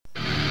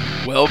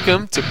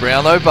Welcome to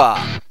Brownlow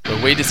Bar,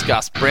 where we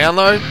discuss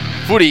Brownlow,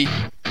 footy,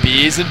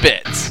 beers and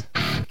bets.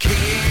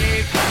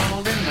 Keep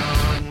holding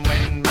on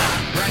when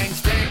my brain's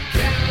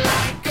ticking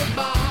like a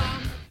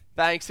bomb.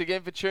 Thanks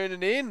again for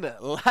tuning in.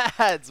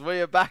 Lads, we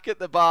are back at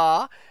the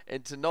bar,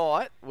 and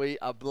tonight we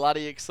are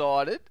bloody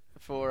excited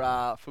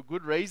for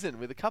good reason,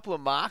 with a couple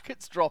of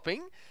markets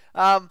dropping.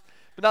 But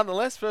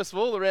nonetheless, first of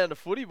all, a round of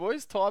footy,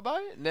 boys. Tybo,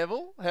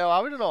 Neville, how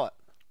are we tonight?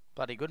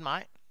 Bloody good,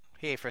 mate.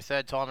 Here for a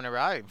third time in a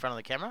row in front of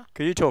the camera.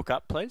 Could you talk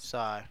up, please?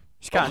 So,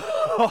 Just can't.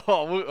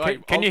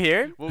 Can you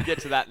hear him? We'll get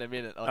to that in a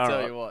minute. I'll All tell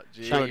right. you what.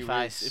 Gee Shut your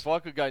whiz, face. if I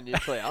could go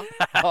nuclear,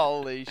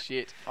 holy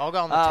shit. I'll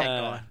go on the tech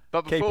guy.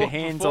 But Keep before, your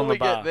hands before on the we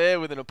bar. get there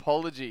with an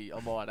apology, I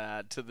might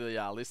add, to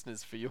the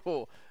listeners for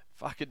your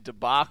fucking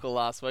debacle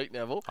last week,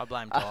 Neville. I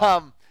blame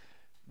Ty.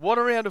 What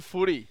a round of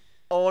footy.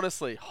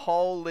 Honestly,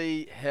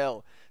 holy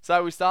hell.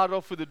 So we started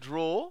off with a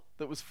draw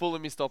that was full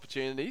of missed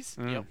opportunities.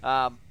 Yep.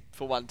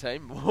 For one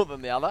team more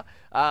than the other.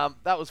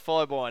 That was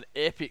followed by an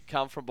epic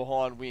come from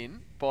behind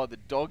win by the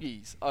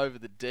Doggies over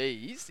the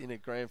D's in a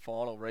grand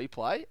final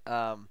replay,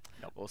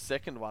 or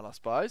second one, I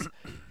suppose.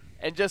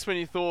 And just when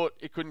you thought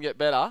it couldn't get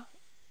better,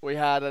 we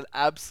had an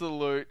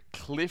absolute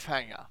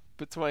cliffhanger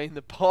between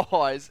the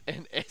Pies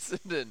and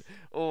Essendon.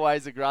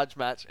 Always a grudge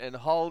match. And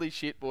holy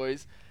shit,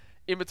 boys.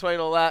 In between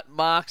all that,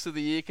 marks of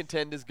the year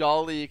contenders,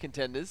 goal of the year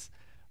contenders.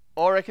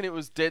 I reckon it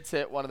was dead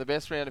set one of the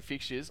best round of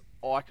fixtures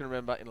I can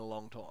remember in a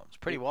long time. It's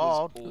pretty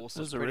wild. Awesome. This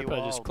is a pretty ripper.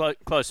 Just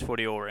close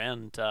footy all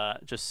round.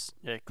 Just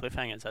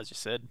cliffhangers, as you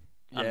said.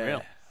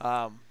 Unreal.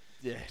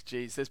 Yeah,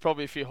 geez. There's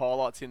probably a few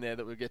highlights in there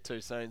that we'll get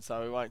to soon,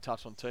 so we won't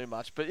touch on too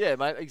much. But yeah,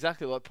 mate,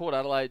 exactly like Port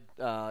Adelaide,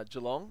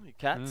 Geelong, your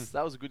Cats.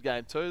 That was a good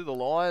game too. The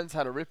Lions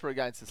had a ripper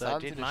against the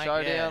Suns in a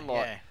showdown.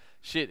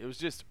 Shit, it was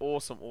just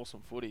awesome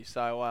footy.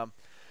 So,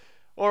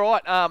 all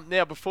right.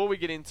 Now before we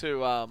get into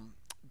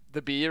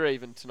the beer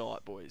even tonight,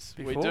 boys.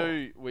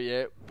 Before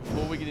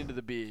we get into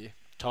the beer,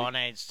 Ty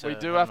needs to. we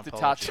do have to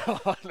touch on.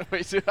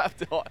 We do have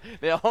to.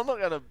 Now I'm not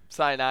going to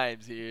say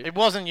names here. It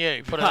wasn't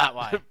you. Put it that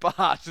way.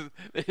 But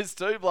there's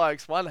two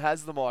blokes. One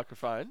has the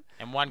microphone,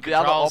 And one the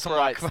other controls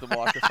operates the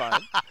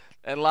microphone.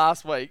 And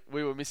last week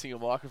we were missing a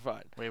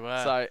microphone. We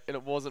were. So and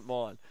it wasn't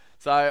mine.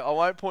 So I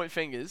won't point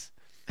fingers,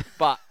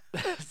 but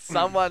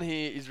someone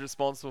here is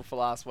responsible for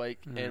last week,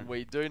 and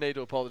we do need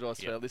to apologise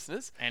to our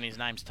listeners. And his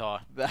name's Ty.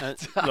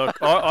 Look,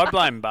 I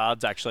blame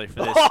Bards actually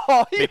for this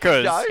Oh, here we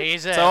because go.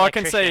 He's a so I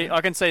can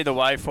see the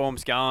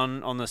waveforms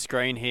going on the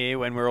screen here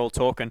when we're all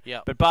talking.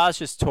 Yep. But Bards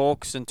just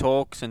talks and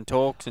talks and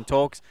talks and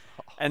talks,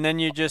 and then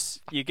you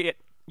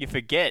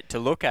forget to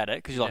look at it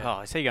because you're like, Yeah.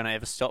 oh, is he going to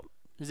ever stop?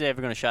 Is he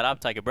ever going to shut up,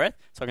 take a breath,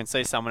 so I can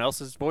see someone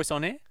else's voice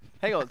on here?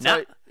 Hang on. Nah.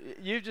 So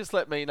you've just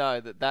let me know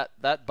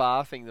that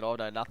bar thing that I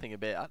know nothing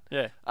about.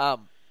 Yeah.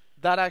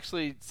 That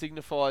actually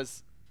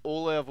signifies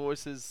all our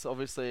voices,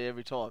 obviously,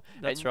 every time.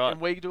 That's right. And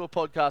we do a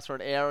podcast for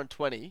an hour and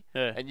 20,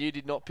 Yeah. and you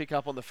did not pick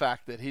up on the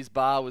fact that his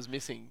bar was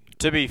missing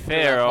To be for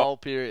fair, that I whole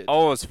period.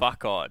 was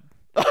fuck-eyed.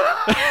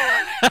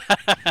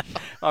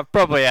 I've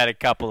probably had a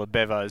couple of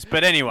bevos,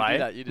 but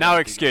anyway, You did no have a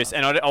big excuse.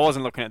 laugh. And I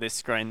wasn't looking at this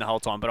screen the whole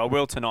time, but I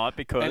will tonight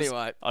because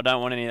Anyway. I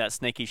don't want any of that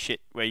sneaky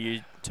shit where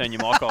you turn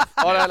your mic off.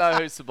 I don't know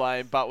who's to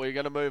blame, but we're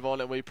going to move on,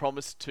 and we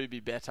promise to be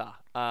better.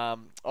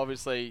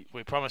 Obviously,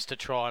 We promised to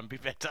try and be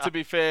better. to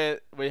be fair,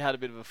 we had a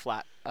bit of a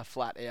flat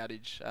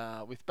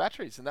outage with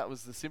batteries, and that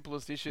was the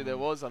simplest issue there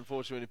was.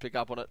 Unfortunately, we didn't pick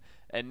up on it,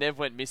 and Nev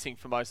went missing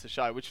for most of the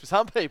show, which for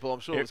some people I'm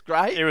sure was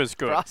great. It was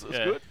good. For us, it was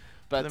Yeah. good.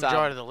 For But the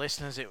majority of the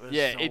listeners, it was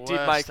yeah, the it did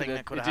worst make thing it.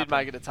 that could It have did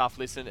make it a tough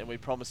listen, and we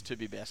promised to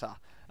be better.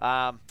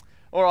 All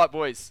right,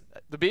 boys,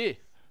 the beer.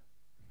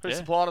 Who's Yeah.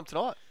 supplying them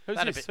tonight? Who's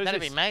That'd this? be, Who's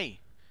that'd this? be me.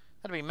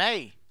 That'd be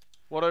me.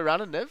 What are we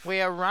running, Nev? We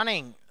are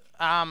running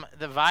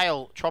the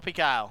Vale Tropic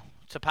Ale.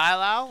 It's a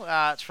pale ale.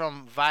 It's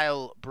from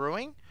Vale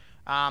Brewing.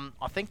 I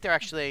think they're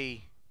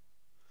actually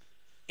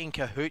in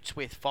cahoots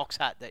with Fox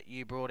Hat that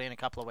you brought in a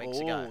couple of weeks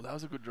ago. Oh, that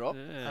was a good drop.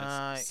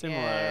 Yeah, similar.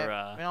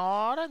 Yeah. No,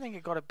 I don't think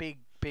it got a big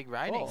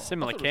rating. Oh.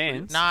 Similar I thought it was pretty-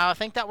 cans. No, I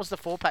think that was the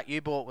 4-pack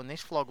you bought when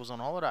this vlog was on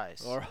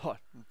holidays. All right,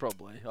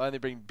 probably. I only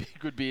bring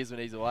good beers when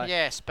he's away.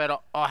 Yes,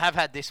 but I have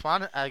had this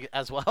one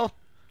as well.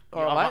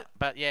 All right, mate.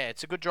 But yeah,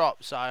 it's a good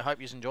drop, so I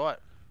hope you enjoy it.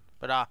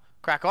 But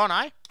crack on,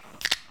 eh?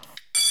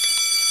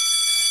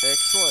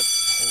 Excellent.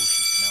 Oh,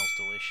 she smells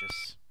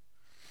delicious.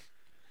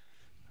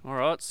 All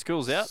right,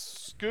 school's out.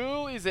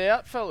 School is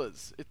out,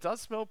 fellas. It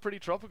does smell pretty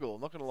tropical.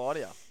 I'm not going to lie to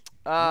you.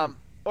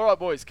 All right,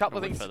 boys. Couple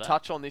of Gotta things wait to for that.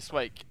 touch on this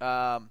week.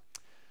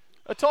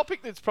 A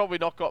topic that's probably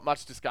not got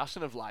much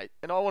discussion of late,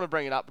 and I want to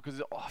bring it up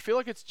because I feel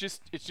like it's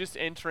just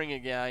entering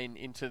again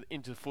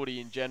into footy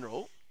in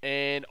general,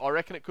 and I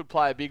reckon it could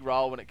play a big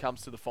role when it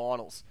comes to the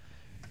finals.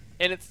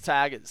 And it's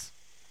taggers.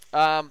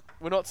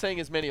 We're not seeing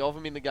as many of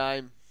them in the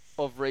game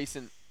of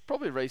recent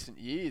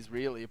years,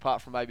 really,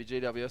 apart from maybe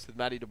GWS with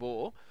Matty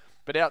DeBoer.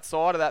 But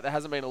outside of that, there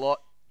hasn't been a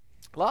lot.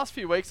 Last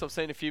few weeks, I've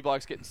seen a few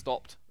blokes getting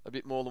stopped a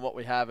bit more than what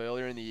we have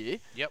earlier in the year.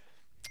 Yep.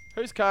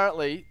 Who's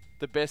currently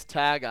the best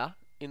tagger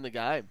in the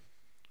game?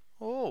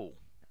 Oh,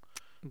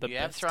 The you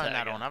have best thrown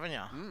that tagger. on, haven't you?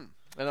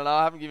 And I know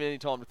I haven't given any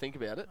time to think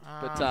about it,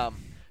 but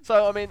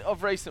So, I mean,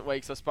 of recent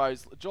weeks, I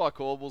suppose, Jai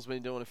Corbell's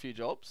been doing a few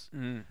jobs.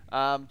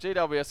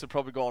 GWS have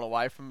probably gone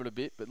away from it a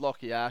bit, but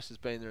Lockie Ash has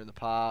been there in the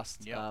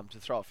past, to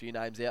throw a few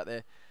names out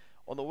there.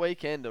 On the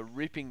weekend, a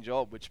ripping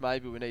job, which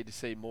maybe we need to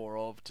see more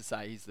of to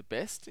say he's the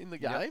best in the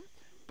game.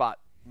 But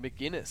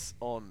McGuinness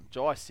on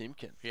Jai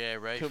Simpkin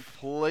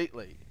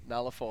completely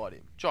nullified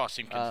him. Jai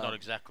Simpkin's not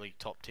exactly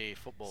top-tier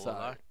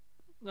footballer,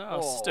 though.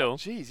 No, still.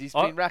 Jeez, he's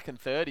been racking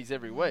 30s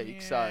every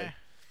week, so...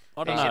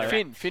 I don't know.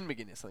 Finn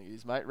McGuinness, I think it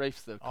is, mate.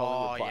 Reef's the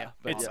Collingwood player.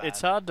 But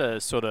It's hard to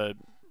sort of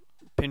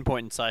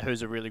pinpoint and say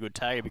who's a really good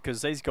tagger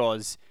because these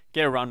guys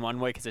get a run one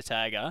week as a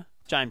tagger.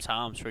 James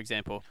Harms, for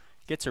example,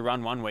 gets a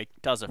run one week,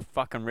 does a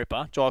fucking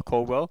ripper. Jai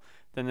Caldwell.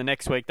 Then the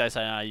next week they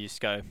say, no, you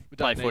just go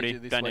play footy.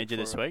 Don't need you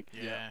this week.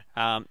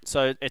 Yeah.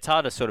 So it's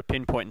hard to sort of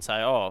pinpoint and say,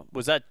 oh,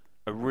 was that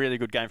a really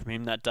good game from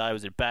him that day?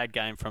 Was it a bad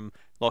game from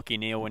Lockie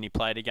Neal when he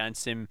played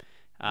against him?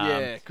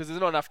 Because there's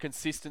not enough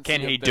consistency.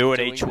 Can he do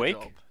it each week,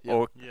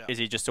 or is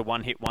he just a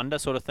one-hit wonder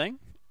sort of thing?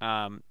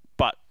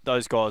 But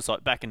those guys,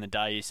 like back in the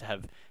day, used to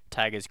have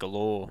taggers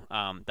galore.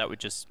 That would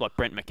just like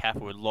Brent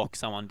McCaffrey would lock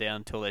someone down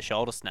until their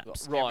shoulder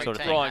snaps.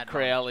 Ryan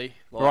Crowley.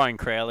 Ryan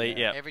Crowley,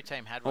 yeah. Every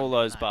team had one. All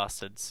those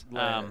bastards.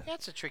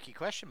 That's a tricky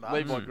question, but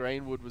Levi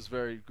Greenwood was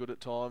very good at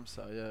times,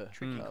 so yeah.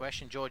 Tricky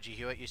question. Georgie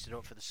Hewitt used to do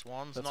it for the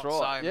Swans. That's not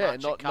right.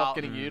 So much not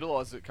getting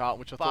utilised at Carlton,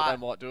 which I thought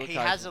they might do. He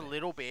has a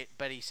little bit,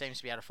 but he seems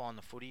to be able to find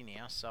the footy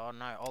now. So I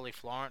know Ollie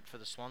Florent for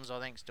the Swans,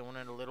 I think, is doing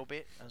it a little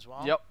bit as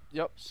well.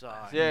 Yep. So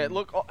yeah,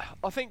 look,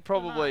 I think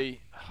probably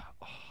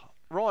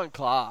Ryan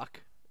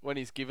Clark, when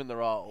he's given the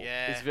role,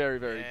 is very,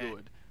 very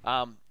good.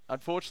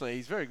 Unfortunately,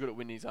 he's very good at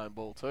winning his own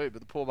ball too, but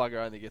the poor bugger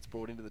only gets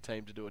brought into the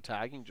team to do a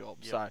tagging job.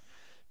 Yep. So,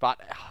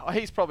 but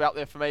he's probably up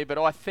there for me. But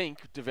I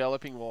think,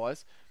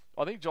 developing-wise,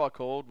 I think Jai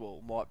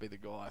Caldwell might be the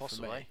guy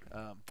for me,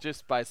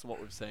 just based on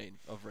what we've seen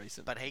of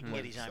recent. But he can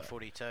get his own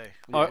footy too.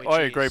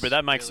 I agree, but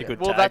that makes really a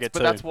good tagger too.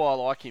 But that's why I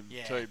like him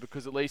too,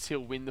 because at least he'll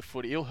win the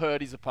footy. He'll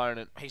hurt his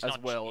opponent as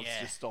well as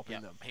just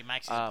stopping them. He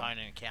makes his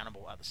opponent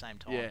accountable at the same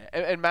time. Yeah,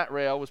 and Matt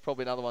Rowell was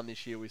probably another one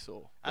this year we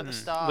saw. At the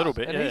start. A little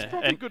bit, and he's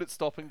probably good at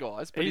stopping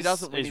guys, but he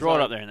doesn't win he's his right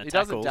own, up there in the he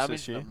tackles doesn't damage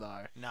this year. them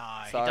though.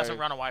 No, So- he doesn't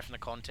run away from the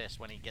contest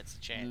when he gets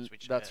the chance,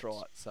 which That's hurts.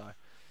 right. So,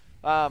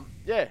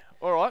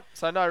 all right.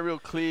 So no real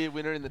clear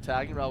winner in the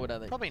tagging role, we don't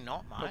think. Probably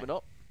not, mate. Probably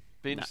not.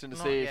 Be interesting to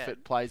not see yet. if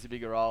it plays a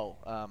bigger role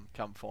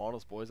come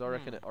finals, boys. I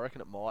reckon it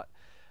might.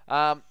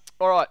 All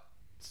right.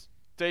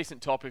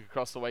 Decent topic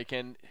across the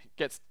weekend.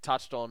 Gets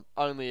touched on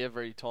only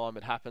every time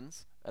it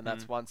happens, and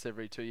that's once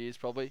every 2 years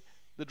probably.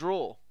 The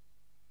draw.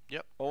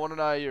 Yep. I want to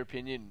know your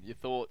opinion, your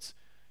thoughts.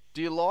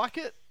 Do you like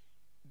it?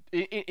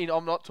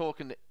 I'm not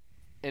talking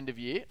end of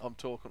year. I'm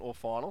talking or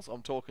finals.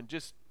 I'm talking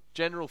just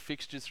general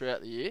fixtures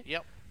throughout the year.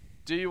 Yep.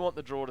 Do you want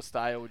the draw to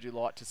stay, or would you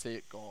like to see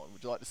it gone?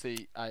 Would you like to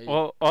see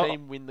a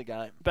team win the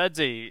game?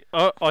 Badsy,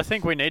 I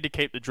think we need to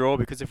keep the draw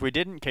because if we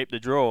didn't keep the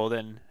draw,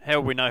 then how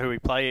would we know who we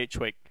play each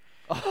week?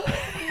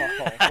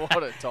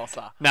 What a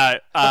tosser. No,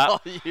 I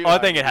You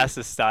think it has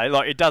to stay.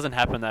 Like it doesn't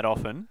happen that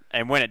often,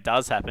 and when it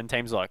does happen,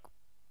 teams like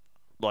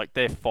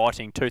they're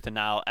fighting tooth and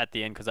nail at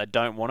the end because they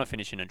don't want to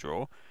finish in a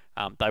draw.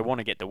 They want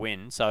to get the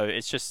win, so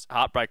it's just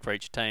heartbreak for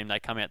each team.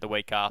 They come out the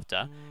week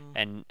after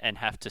and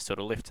have to sort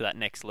of lift to that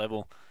next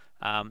level.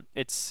 And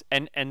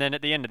then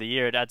at the end of the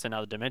year, it adds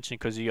another dimension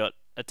because you got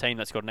a team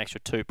that's got an extra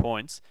 2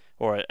 points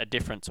or a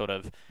different sort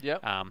of.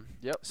 Yep.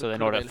 So they're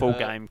not a full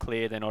game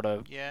clear. They're not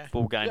a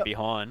full game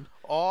behind.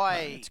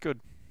 It's good.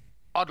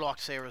 I'd like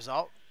to see a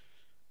result.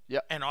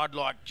 Yep. And I'd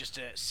like just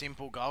a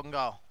simple golden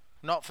goal.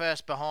 Not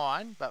first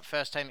behind, but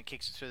first team that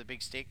kicks it through the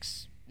big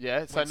sticks.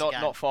 Yeah, so wins the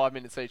game. not 5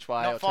 minutes each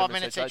way. Not or 5 10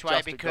 minutes each each way, way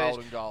just a because,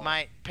 golden goal.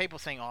 mate, people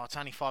think, it's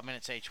only 5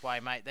 minutes each way,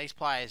 mate. These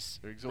players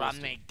They're run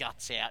exhausted. their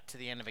guts out to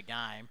the end of a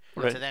game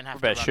What to then have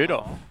about to run shoot one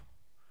off?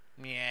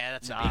 Yeah,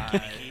 that's a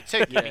big gimmicky.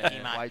 Too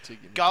gimmicky, mate. Way too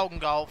gimmicky. Golden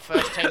goal,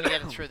 first team to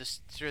get it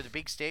through the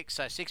big stick.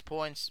 So 6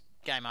 points,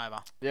 game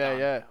over. Yeah, Done.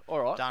 yeah. All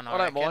right. Done, I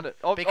don't mind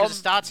reckon. it. Because it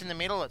starts in the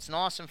middle. It's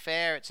nice and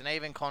fair. It's an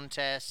even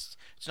contest.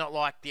 It's not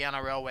like the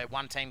NRL where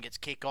one team gets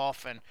kick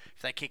off and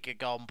if they kick a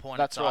golden point,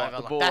 That's it's right. over.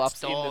 The Like, ball that's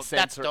up's in the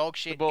centre. That's dog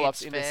shit. The ball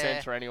up's It's in the fair.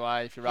 centre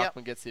anyway. If your Yep.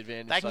 ruckman gets the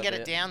advantage, They can so get be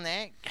it down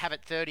there, have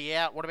it 30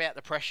 out. What about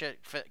the pressure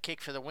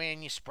kick for the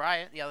win? You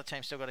spray it. The other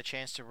team's still got a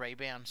chance to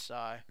rebound.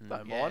 So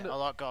Don't yeah, mind it. I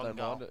like golden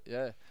Don't goal. mind it.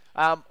 Yeah.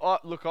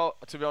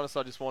 To be honest,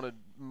 I just wanted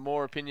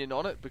more opinion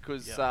on it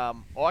because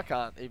I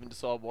can't even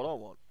decide what I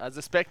want. As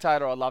a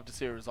spectator, I love to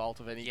see a result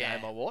of any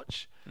game I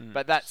watch.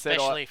 But that said,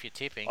 Especially if you're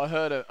tipping. I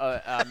heard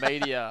a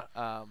media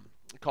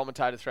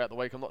commentator throughout the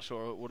week. I'm not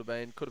sure who it would have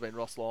been. Could have been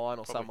Ross Lyon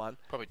or someone.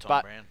 Probably Tom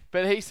But Brown.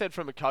 but he said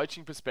from a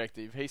coaching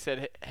perspective, he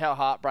said how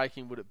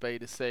heartbreaking would it be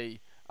to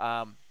see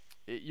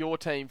your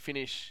team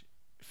finish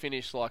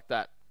like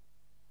that.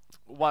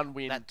 One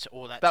win, That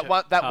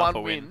one Half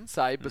a win, win.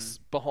 say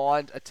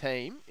behind a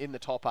team in the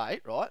top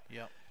 8, right?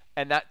 Yep.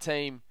 And that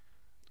team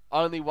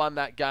only won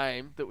that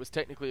game that was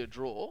technically a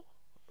draw,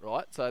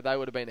 right? So they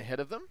would have been ahead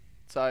of them.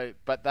 So,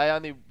 but they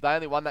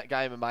only won that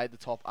game and made the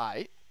top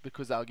 8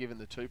 because they were given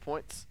the 2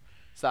 points,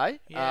 say.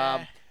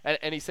 Yeah.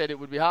 And he said it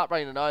would be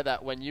heartbreaking to know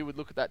that when you would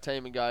look at that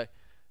team and go,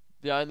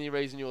 the only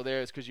reason you're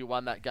there is because you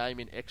won that game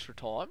in extra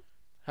time.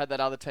 Had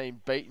that other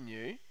team beaten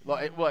you,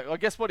 I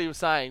guess what he was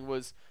saying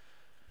was,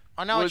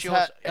 I know what you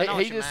mean.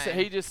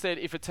 he just said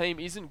if a team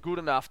isn't good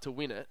enough to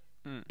win it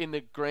in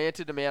the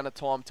granted amount of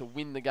time to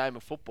win the game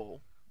of football,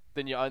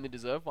 then you only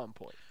deserve 1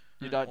 point.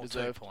 You don't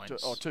deserve 2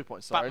 points. 2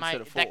 points, sorry, but mate,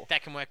 instead of 4.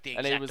 That can work the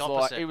and exact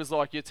opposite. He was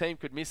like, your team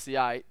could miss the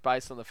 8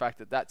 based on the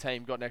fact that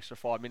team got an extra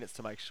 5 minutes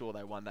to make sure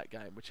they won that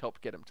game, which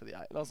helped get them to the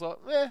 8. And I was like,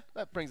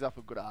 that brings up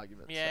a good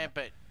argument. Yeah,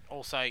 but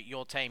also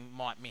your team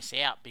might miss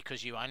out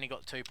because you only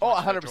got 2 points. Oh,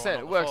 100%.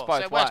 It works both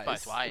ways. It works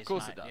both ways. Of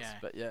course mate, it does. yeah.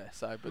 But yeah,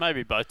 but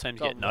Maybe both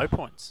teams get no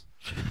points.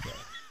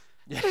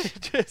 Yeah,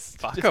 just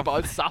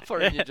both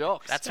suffer in your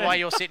jocks. That's why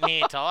you're sitting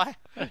here, Ty.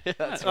 Yeah,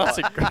 that's That's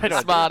a great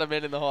idea. Smarter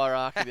men in the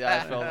hierarchy of the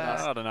AFL than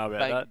us. I don't know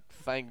about that.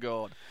 Thank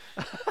God.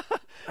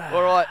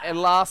 All right, and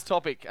last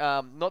topic.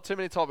 Not too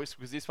many topics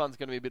because this one's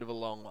going to be a bit of a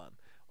long one.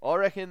 I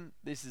reckon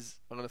I'm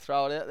going to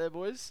throw it out there,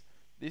 boys.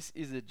 This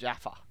is a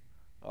Jaffa.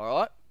 All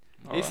right?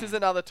 This is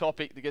another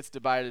topic that gets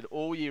debated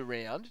all year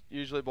round,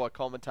 usually by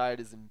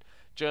commentators and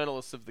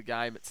journalists of the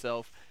game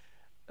itself.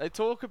 They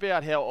talk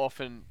about how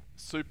often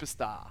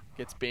Superstar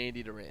gets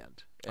bandied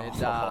around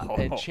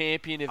and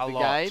Champion of the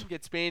game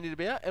gets bandied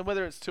about, and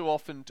whether it's too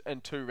often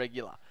and too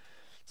regular.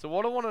 So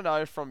what I want to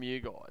know from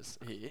you guys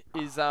here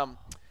is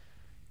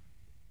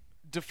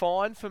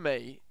define for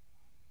me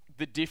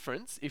the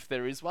difference, if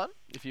there is one,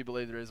 if you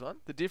believe there is one,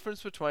 the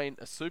difference between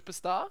a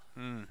superstar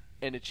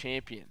and a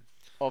champion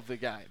of the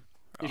game.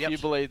 If you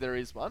believe there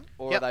is one,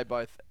 or are they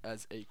both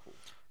as equal?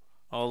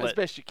 As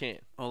best you can.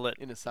 I'll let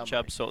in a summary.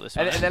 Chubb sort this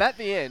one and then at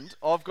the end,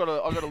 I've got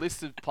a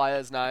list of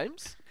players'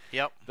 names.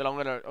 Yep. That I'm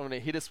gonna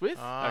hit us with.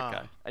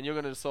 Okay. And you're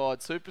gonna decide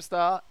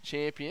superstar,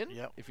 champion.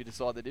 Yep. If you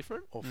decide they're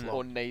different,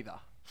 or neither.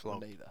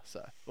 Flogged. Or neither.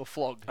 So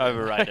flogged.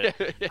 Overrated.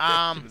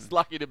 It's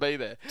lucky to be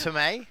there. To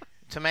me,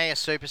 a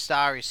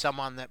superstar is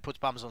someone that puts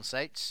bums on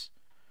seats.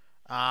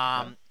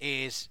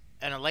 Is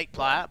an elite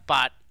player,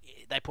 but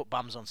they put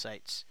bums on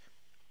seats.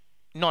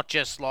 Not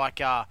just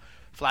like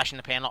flash in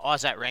the pan. Like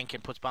Isaac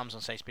Rankin puts bums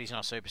on seats, but he's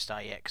not a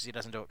superstar yet because he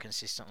doesn't do it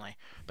consistently.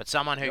 But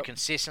someone who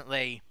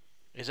consistently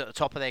is at the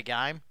top of their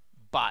game,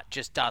 but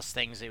just does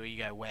things that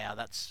you go, wow,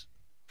 that's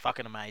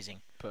fucking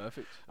amazing.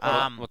 Perfect.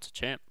 What's a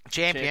champ?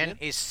 Champion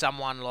is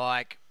someone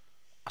like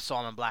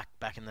Simon Black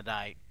back in the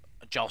day.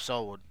 Joel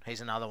Selwood,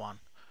 he's another one.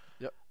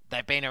 Yep.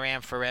 They've been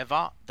around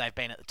forever. They've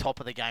been at the top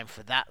of the game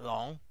for that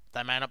long.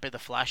 They may not be the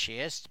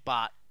flashiest,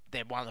 but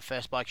they're one of the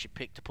first blokes you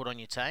pick to put on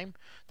your team.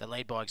 They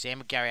lead by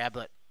example. Gary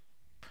Ablett,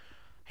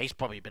 he's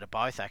probably a bit of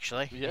both,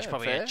 actually. Yeah, he's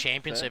probably a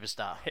champion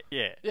superstar.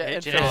 Yeah,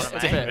 do you know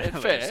what I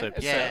mean? Fair.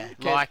 Yeah,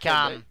 like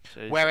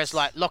whereas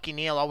like Lockie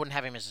Neal, I wouldn't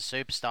have him as a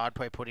superstar. I'd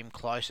probably put him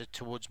closer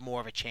towards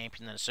more of a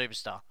champion than a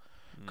superstar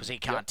because he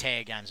can't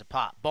tear games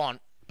apart.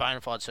 Bona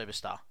fide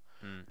superstar,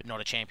 but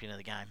not a champion of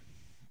the game,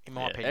 in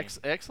my opinion.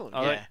 Excellent.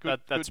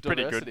 That's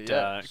pretty good.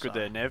 Good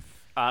there, Nev.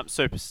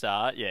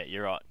 Superstar. Yeah,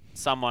 you're right.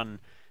 Someone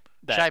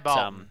that Shea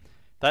Bolton.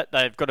 That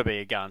they've got to be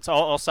a gun. So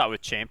I'll start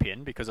with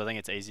champion because I think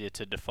it's easier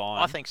to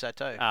define. I think so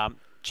too.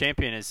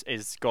 Champion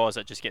is guys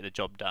that just get the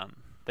job done.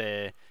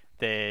 Their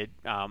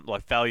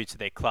like value to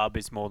their club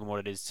is more than what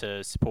it is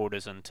to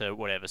supporters and to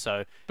whatever.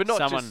 So, but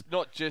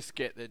not just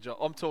get their job.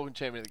 I'm talking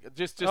champion.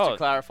 Just to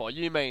clarify,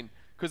 you mean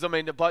because I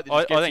mean the bloke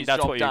that just gets his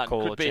job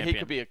done he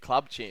could be a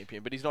club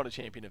champion, but he's not a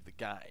champion of the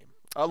game.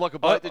 Like a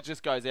bloke that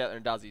just goes out there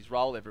and does his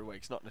role every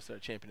week is not necessarily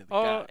a champion of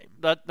the game.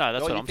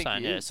 That's what I'm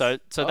saying. Yeah. So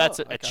that's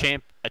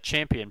a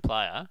champion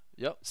player.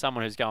 Yep.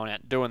 Someone who's going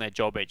out doing their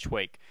job each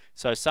week.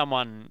 So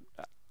someone,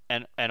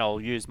 and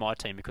I'll use my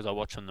team because I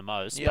watch them the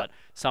most. Yep. But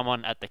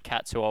someone at the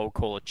Cats who I would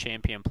call a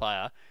champion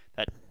player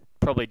that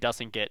probably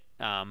doesn't get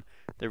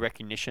the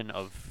recognition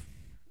of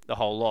the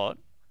whole lot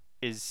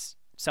is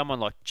someone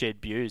like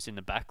Jed Buse in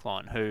the back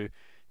line who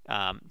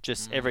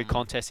just every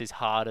contest is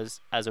hard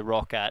as a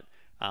rock at.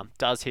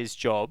 Does his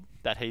job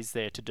that he's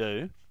there to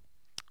do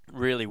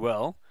really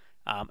well,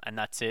 and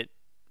that's it.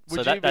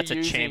 That's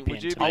a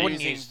champion. I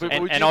wouldn't use,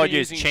 and I'd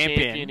use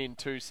champion in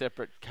two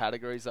separate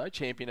categories though.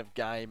 Champion of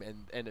game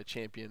and a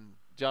champion.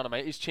 Do you know what I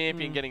mean? Is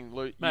champion getting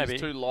used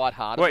too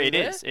lighthearted? Well,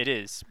 it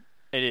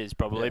is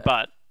probably.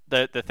 But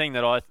the thing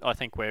that I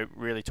think we're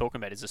really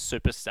talking about is the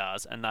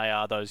superstars, and they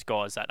are those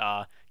guys that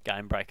are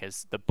game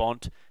breakers. The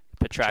Bont,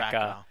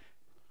 Petrarca,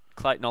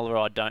 Clayton Oliver.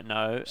 I don't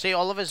know. See,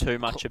 Oliver's too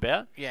much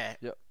about. Yeah.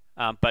 Yep.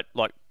 But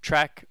like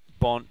Track,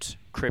 Bont,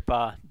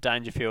 Cripper,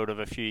 Dangerfield of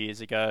a few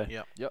years ago.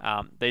 Yep.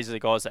 These are the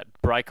guys that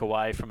break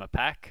away from a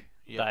pack.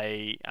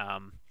 Yep.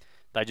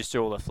 They just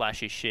do all the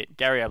flashy shit.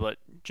 Gary Ablett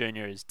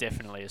Jr. is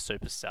definitely a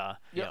superstar.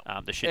 Yep.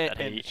 The shit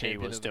that he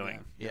was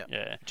doing.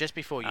 Yeah. Just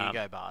before you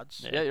go,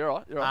 Bards. Yeah, you're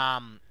right.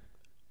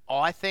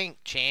 I think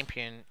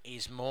champion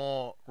is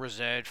more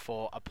reserved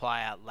for a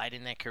player late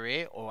in their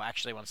career or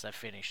actually once they've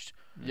finished.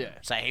 Yeah.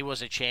 So he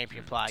was a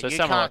champion player. So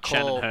someone like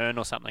Shannon Hearn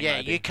or something. Yeah,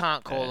 maybe. You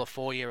can't call a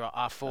four-year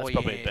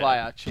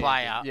player.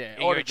 Yeah,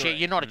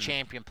 you're not a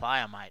champion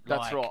player, mate.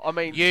 That's right. I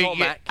mean,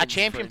 a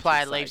champion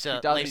player leaves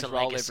a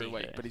role legacy every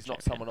week, but he's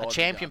not someone. A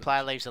champion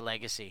player leaves a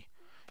legacy.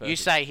 You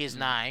say his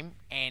name,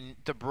 and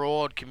the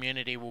broad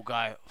community will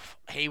go,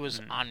 he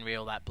was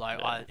unreal, that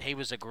bloke. He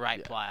was a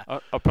great player.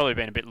 I've probably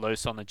been a bit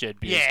loose on the Jed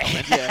Beers Yeah.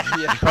 comment.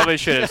 yeah. Probably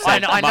should have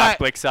said I know. Mark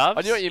Blixarves.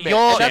 I knew what you meant. You're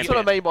And that's what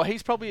I champion. mean by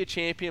he's probably a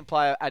champion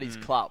player at his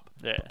club,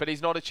 Yeah. but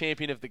he's not a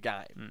champion of the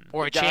game.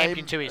 Or The a champion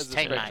game to his as a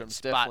spectrum's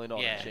teammates, definitely but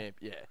not yeah. a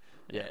champion.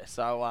 Yeah.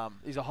 So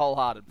he's a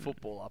wholehearted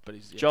footballer, but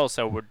he's Joel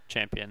Selwood,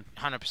 champion.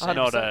 100%.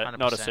 Not a 100%.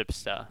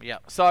 superstar. Yeah.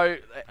 So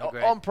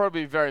Agreed. I'm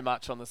probably very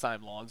much on the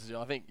same lines as you.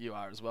 I think you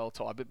are as well,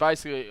 Ty. But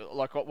basically,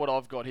 like what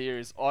I've got here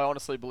is I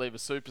honestly believe a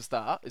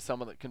superstar is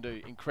someone that can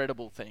do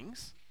incredible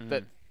things,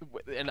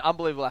 and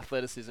unbelievable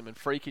athleticism and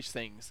freakish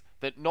things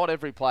that not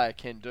every player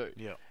can do.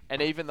 Yeah.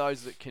 And even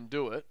those that can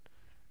do it,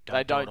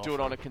 they don't do it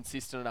on a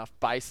consistent enough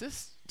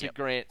basis to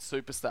grant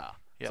superstar.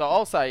 Yep. So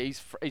I'll say he's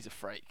a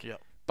freak.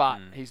 Yep. But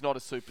he's not a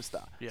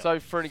superstar. Yep. So,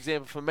 for an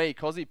example, for me,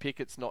 Cozzy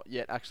Pickett's not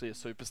yet actually a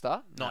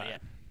superstar. Not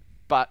yet.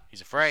 But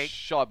He's a freak.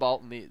 Shai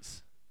Bolton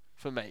is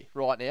for me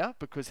right now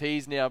because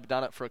he's now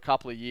done it for a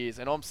couple of years,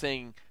 and I'm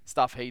seeing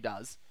stuff he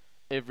does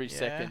every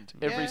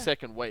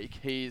second week.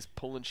 He is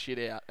pulling shit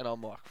out, and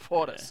I'm like,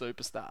 what a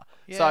superstar.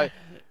 Yeah. So, I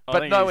but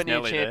think nowhere he's near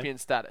nearly there. champion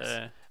status.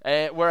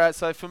 Yeah. Whereas,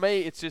 so for me,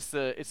 it's just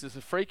a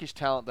freakish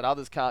talent that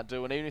others can't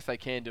do, and even if they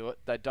can do it,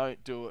 they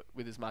don't do it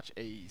with as much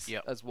ease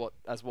as what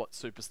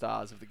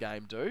superstars of the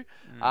game do.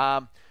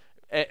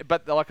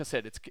 But like I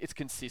said, it's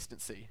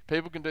consistency.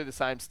 People can do the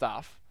same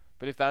stuff,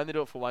 but if they only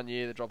do it for 1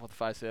 year, they drop off the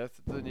face of the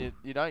earth, then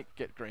you don't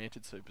get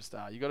granted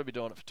superstar. You've got to be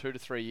doing it for 2 to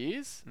 3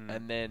 years,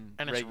 and then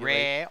And it's regularly-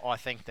 rare, I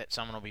think, that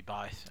someone will be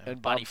both. and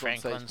Buddy bumps on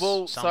seats. Franklin's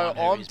Well, someone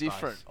so who I'm is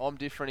different. both. I'm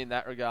different in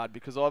that regard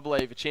because I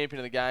believe a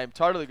champion of the game.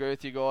 Totally agree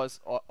with you guys.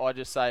 I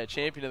just say a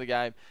champion of the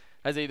game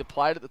has either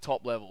played at the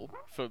top level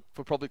for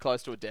probably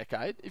close to a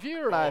decade. If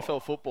you're an AFL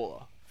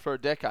footballer for a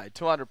decade,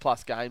 200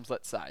 plus games,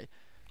 let's say,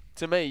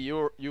 to me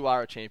you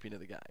are a champion of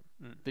the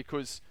game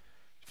because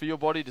for your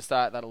body to stay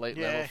at that elite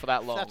level for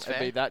that long that's and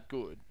fair. be that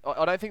good,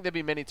 I don't think there'd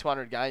be many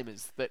 200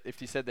 gamers that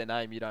if you said their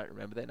name, you don't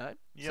remember their name.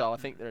 Yep. So I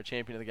think they're a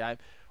champion of the game,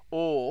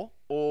 or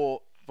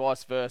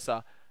vice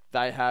versa,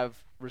 they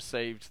have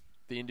received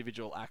the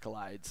individual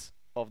accolades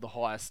of the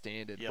highest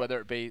standard, whether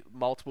it be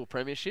multiple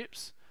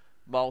premierships,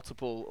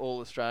 multiple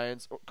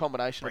All-Australians, or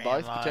combination of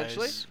both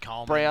potentially.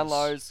 Coleman's.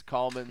 Brownlows,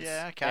 Coleman's,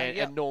 Yeah, okay,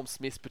 and Norm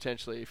Smiths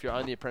potentially. If you're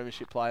only a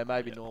premiership player,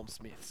 maybe Norm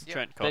Smiths.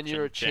 Trent Then Cotchin,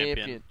 you're a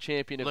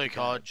champion of Luke the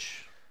game.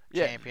 Hodge,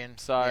 Yeah. champion.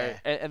 So,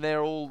 yeah. and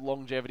they're all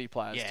longevity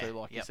players Yeah, too,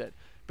 like you yep. said.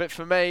 But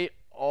for me,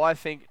 I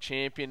think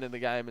champion in the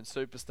game and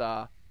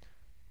superstar.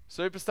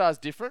 Superstar's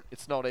different.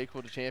 It's not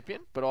equal to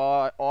champion. But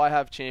I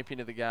have champion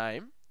of the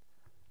game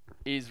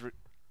is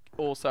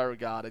also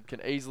regarded,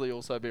 can easily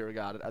also be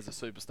regarded as a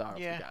superstar of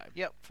the game.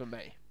 Yep. For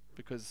me.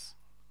 Because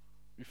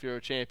if you're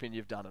a champion,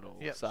 you've done it all.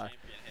 Yep. So,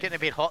 Getting a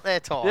bit hot there,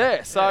 Ty.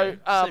 yeah. So,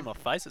 see my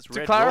face, it's to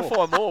red clarify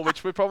raw. more,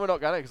 which we're probably not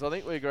going to because I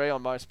think we agree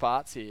on most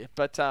parts here.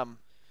 But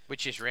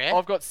Which is rare.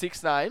 I've got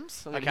 6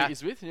 names I'm going to Okay.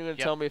 hit you with, and you're going to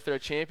Yep. tell me if they're a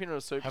champion or a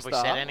superstar. Have we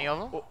said any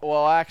of them?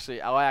 Well, I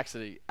actually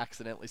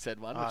accidentally said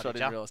one, which I did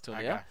didn't ya? realise till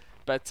Okay. now.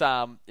 But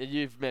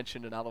you've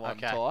mentioned another one,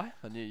 Okay. Ty.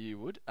 I knew you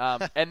would.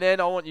 And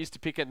then I want you to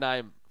pick a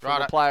name from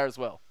Righto. a player as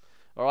well.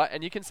 All right,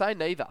 and you can say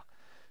neither.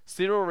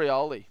 Cyril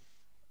Rioli.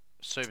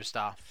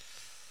 Superstar.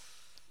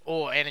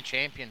 And a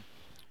champion.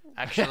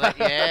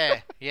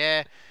 Actually,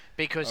 yeah.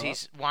 Because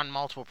he's won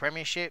multiple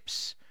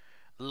premierships.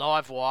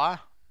 Live wire.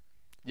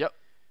 Yep.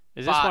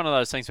 Is this But- one of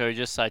those things where we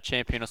just say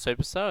champion or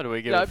superstar, or do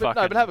we give No, a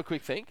fucking... but have a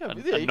quick think. a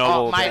You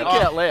novel think thing.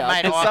 out loud.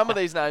 Mate, 'cause I- some of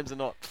these names are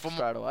not From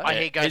straight away. I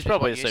hear goes He's with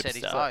probably what a you said,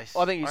 he's superstar. both.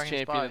 I think he's reckon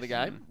champion of the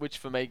both. game, which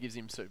for me gives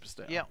him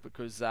superstar. Yep.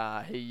 Because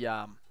he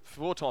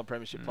 4-time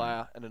premiership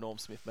player and a Norm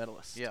Smith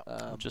medalist.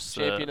 Yep. Just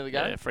champion of the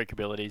game. Yeah, freak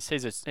abilities.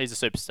 He's a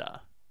superstar.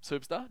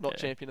 Superstar, not Yeah.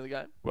 champion of the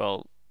game.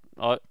 Well,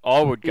 I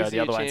would go Is he the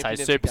a other way and say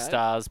champion of the game?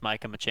 superstars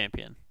make him a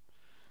champion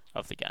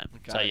of the game.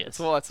 So Okay. yes, That's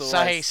why it's So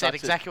always he said such a-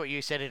 exactly what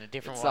you said in a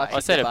different it's way. such I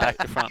said it debate.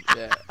 back to front.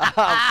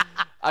 Yeah.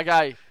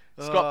 Okay.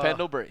 Scott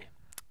Pendlebury.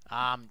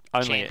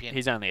 Champion.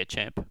 He's only a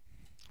champ.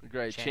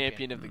 Agreed.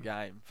 Champion of the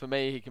game. For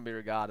me, he can be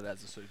regarded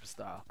as a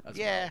superstar as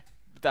Yeah. well.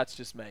 But that's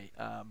just me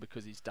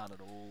because he's done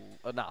it all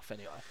enough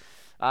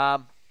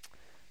anyway.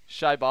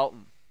 Shea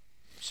Bolton.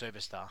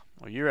 Superstar.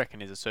 Well, you reckon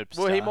he's a superstar?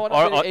 Well, he might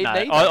Or- not. or- He no,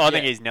 needs I it think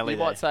yet. he's nearly You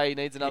there. might say he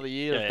needs another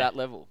year Yeah. of that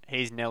level.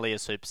 He's nearly a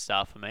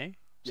superstar for me.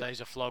 So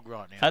he's a flog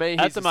right now. For me,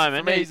 At he's the a-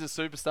 moment, for me, he- he's a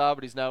superstar,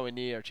 but he's nowhere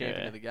near a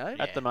champion Yeah. of the game.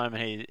 Yeah. At the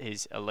moment,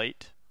 he's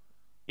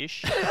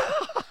elite-ish.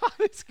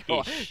 This guy.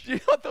 Ish. You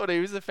thought he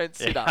was a fence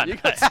Yeah, sitter. I You know.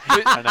 got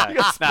split, I know. you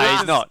got No,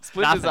 he's not.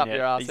 splinters Nothing up yet.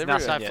 your ass He's everywhere.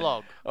 nothing So yet.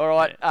 flog. All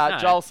right, No.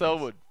 Joel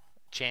Selwood,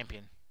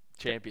 Champion.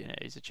 champion. Yeah,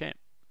 he's a champ.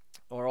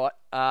 All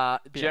right,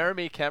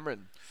 Jeremy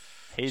Cameron,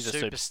 He's a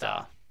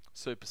superstar.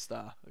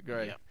 superstar.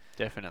 Agree. Yep.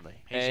 Definitely.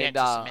 He's And, yet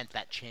to cement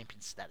that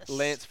champion status.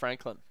 Lance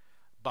Franklin,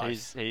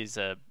 Both. He's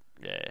a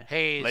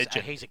Legend.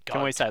 legend. He's a goat.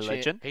 Can we say Cha-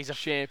 legend? He's a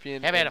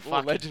champion. How about and- a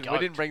fucking legend? goat? We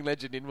didn't bring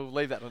legend in. We'll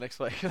leave that till next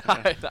week. No.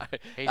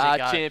 He's a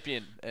goat.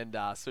 Champion and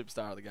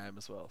superstar of the game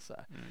as well. So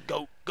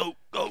go.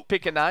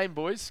 pick a name,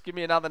 boys. Give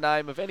me another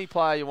name of any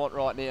player you want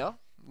right now.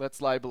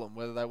 Let's label them,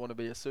 whether they want to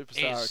be a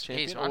superstar or a He's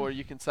champion, one. or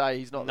you can say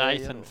he's not there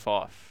yet, Nathan or-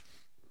 Fife.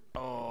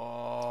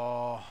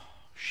 Oh,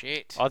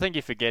 shit. I think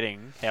you're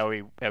forgetting how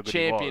good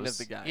champion he was.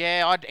 of the game.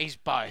 Yeah, he's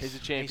both. He's a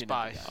champion He's of the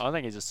both. game. I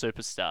think he's a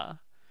superstar.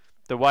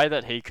 The way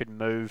that he could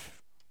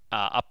move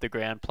up the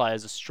ground, play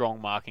as a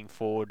strong marking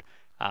forward,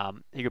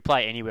 he could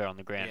play anywhere on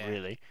the ground, Yeah.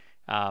 really.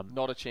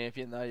 Not a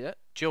champion though yet.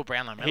 Jill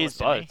Brownlow Miller. He's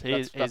both.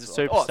 He's a right.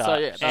 superstar Oh, so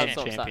yeah, and that's a what I'm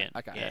saying. champion.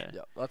 Okay, Yeah.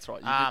 yeah, that's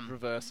right. You did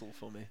reversal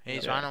for me.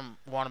 He's Yeah.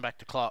 winding back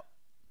the clock.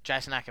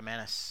 Jason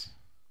Ackermanis.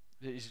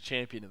 He's a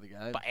champion of the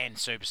game. And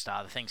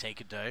superstar. The things he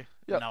could do,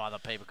 Yep. no other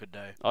people could do.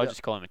 I Yep.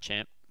 just call him a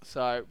champ.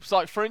 So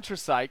for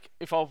interest's sake,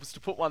 if I was to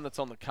put one that's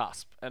on the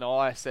cusp, and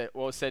I said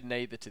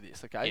neither to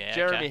this, okay? Yeah,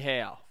 Jeremy okay.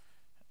 Howe,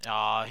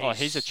 Oh,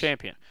 He's a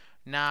champion.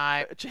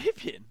 No, a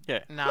champion. Yeah.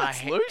 no,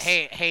 That's loose.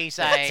 he's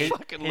That's a.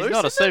 fucking He's loose,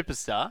 not a isn't it?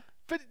 superstar.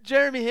 But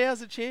Jeremy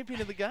Howe's a champion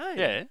of the game.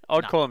 Yeah,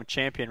 I'd No. call him a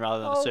champion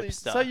rather than a Holy-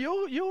 superstar. So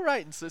you're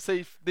rating. So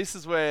see, this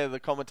is where the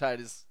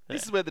commentators.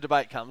 This Yeah. is where the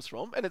debate comes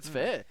from, and it's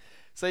fair.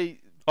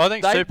 See, I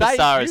think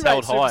superstar you is rate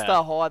held higher.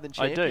 Superstar higher than I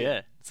champion. do,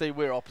 yeah. See,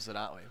 we're opposite,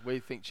 aren't we? We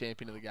think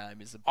champion of the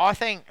game is I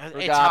think it's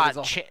regarded hard.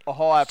 as a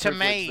higher To privilege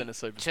me, than a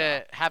superstar.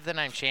 to have the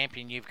name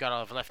champion, you've got to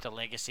have left a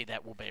legacy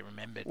that will be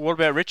remembered. What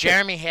about Richard?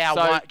 Jeremy Howe.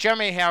 So-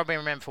 Jeremy Howe will be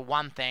remembered for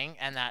one thing,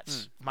 and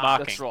that's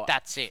marking. That's right.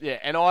 That's it. Yeah,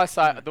 and I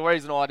say the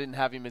reason I didn't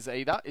have him as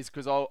either is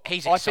because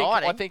He's I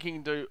exciting. think he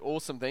can do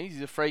awesome things.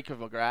 He's a freak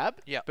of a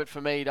grab. Yep. But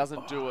for me, he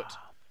doesn't do it.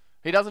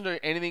 He doesn't do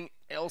anything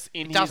else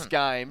in his doesn't,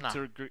 game no.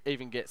 to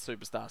even get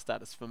superstar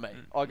status for me.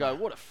 I go,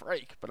 what a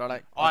freak, but I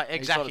don't. he's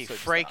Exactly. not a superstar.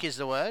 Freak is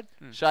the word.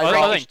 Shea I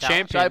Bolton, think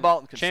champion, Shea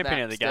Bolton can champion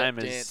snap, of the step, game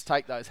dance, is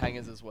take those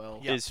hangers as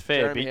well. is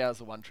fair Jeremy Howe's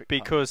the one trick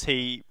pony. because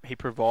he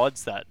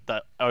provides that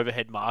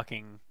overhead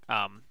marking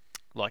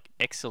like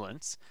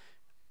excellence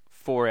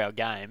for our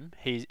game.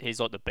 He's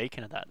like the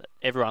beacon of that.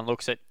 Everyone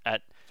looks at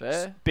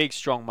Fair. big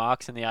strong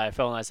marks in the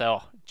AFL and they say,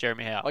 oh,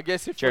 Jeremy Howe. I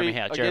guess if Jeremy we,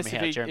 Howe, I Jeremy guess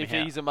Howe, if, Jeremy if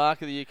Howe. he's a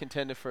mark of the year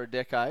contender for a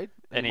decade,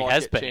 And he might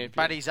has get been. champion.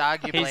 But he's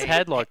arguably He's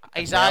had like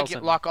he's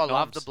 1,000 like I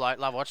love the noms. bloke,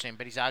 love watching him,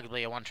 but he's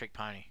arguably a one-trick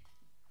pony.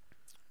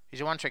 He's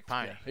a one-trick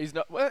pony. Yeah, he's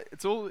not. Well,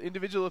 it's all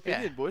individual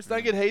opinion, Yeah. boys.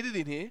 Don't get heated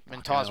in here.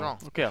 And Ty's wrong.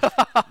 Look how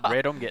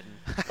red I'm getting.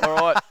 All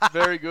right,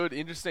 very good,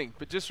 interesting.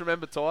 But just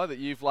remember, Ty, that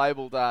you've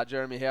labelled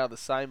Jeremy Howe the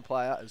same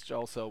player as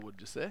Joel Selwood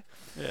just there.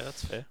 Yeah,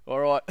 that's fair. All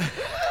right.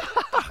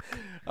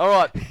 All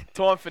right,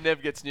 time for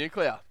Nev Gets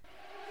Nuclear.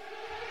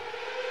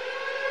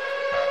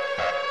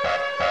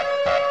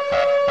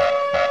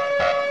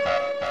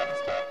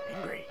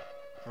 Angry.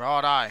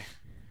 Righto.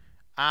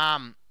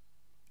 I'm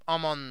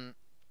on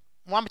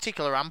one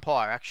particular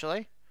umpire,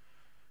 actually.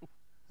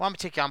 One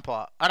particular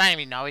umpire. I don't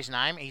even know his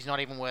name. He's not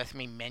even worth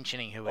me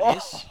mentioning who it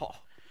is.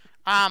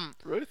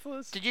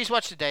 Ruthless. Did you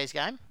watch today's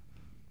game?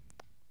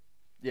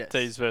 Yes.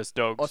 Tees versus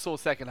dogs. I saw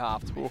second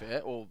half, to be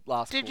fair, or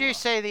last Did quarter. you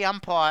see the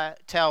umpire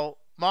tell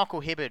Michael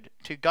Hibbard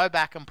to go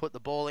back and put the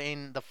ball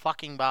in the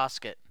fucking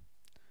basket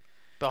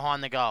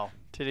behind the goal?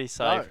 Did he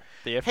say No.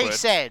 the F He word?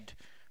 said,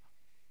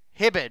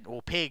 Hibbard,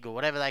 or Pig, or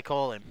whatever they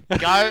call him,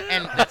 go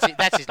and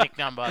that's his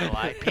nickname, by the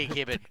way, Pig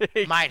Hibbard.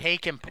 Mate, he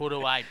can put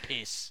away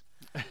piss.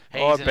 He's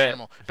I an bet.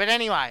 animal. But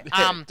anyway,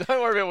 Don't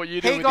worry about what you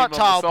do. he with got him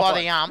on told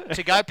by the side.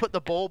 to go put the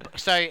ball.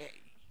 So,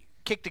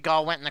 kicked the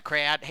goal, went in the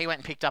crowd. He went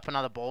and picked up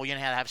another ball. You know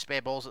how they have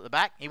spare balls at the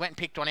back. He went and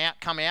picked one out,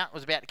 come out,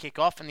 was about to kick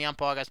off, and the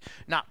umpire goes,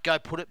 "No, go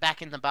put it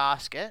back in the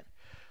basket."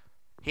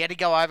 He had to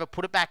go over,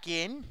 put it back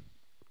in.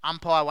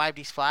 Umpire waved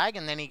his flag,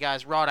 and then he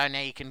goes, "Righto,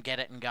 now you can get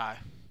it and go."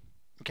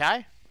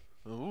 Okay.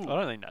 Ooh. I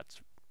don't think that's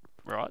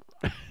right.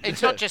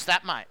 It's not just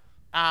that,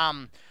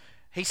 mate.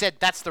 He said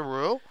that's the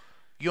rule.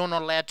 You're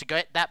not allowed to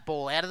get that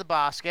ball out of the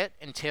basket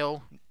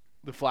until.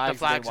 The flags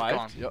flags have are been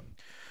gone. waved. Yep.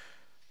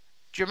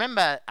 Do you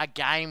remember a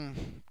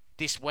game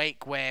this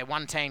week where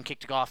one team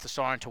kicked a goal off the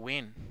siren to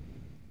win?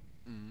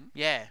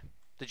 Yeah,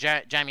 the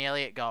Jamie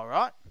Elliott goal,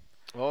 right?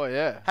 Oh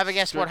yeah. Have a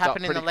guess what Stripped up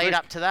happened in the pretty lead quick.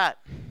 up to that.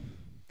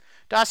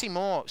 Darcy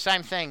Moore,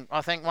 same thing.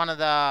 I think one of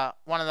the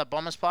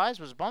Bombers players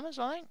was it Bombers.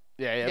 I think.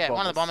 Yeah, Yeah,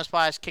 one of the Bombers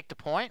players kicked a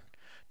point.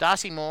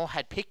 Darcy Moore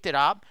had picked it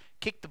up,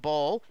 kicked the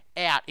ball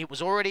out. It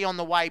was already on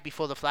the way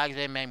before the flags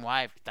had been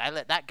waved. They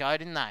let that go,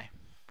 didn't they?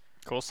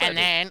 Of course they And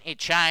did. then it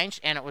changed,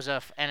 and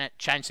it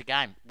changed the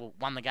game. Well,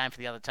 won the game for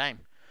the other team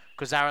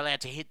because they were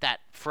allowed to hit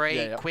that free,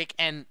 Yeah, yeah. quick,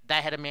 and they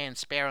had a man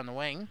spare on the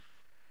wing.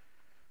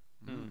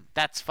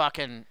 That's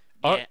fucking.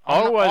 I- Yeah, I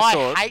always I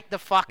thought- hate the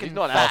fucking He's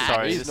not fact. happy.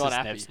 Sorry, He's this not is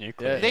happy. Nev's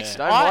nuclear. Yeah. This,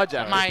 Don't I-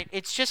 hijack it. mate,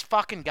 it's just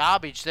fucking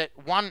garbage that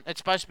one, it's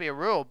supposed to be a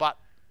rule, but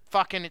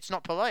fucking it's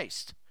not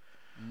policed.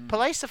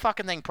 Police the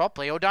fucking thing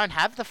properly or don't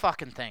have the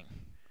fucking thing.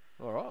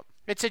 All right.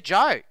 It's a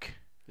joke.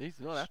 He's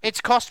not happy. It's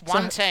cost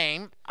one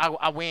team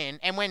a win,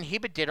 and when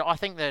Hibbard did it, I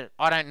think that,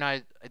 I don't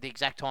know the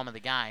exact time of the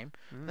game,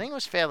 I think it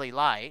was fairly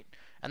late,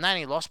 and they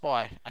only lost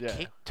by a Yeah.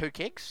 kick, 2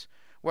 kicks.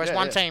 Whereas Yeah,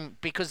 one yeah. team,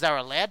 because they were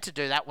allowed to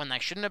do that when they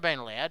shouldn't have been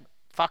allowed,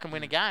 fucking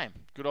win a game.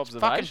 Good It's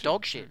observation. fucking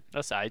dog shit.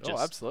 That's ages. Oh,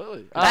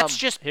 absolutely. That's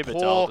just Hibbard's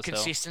poor old as hell.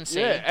 consistency.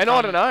 Yeah, and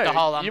I from don't know. The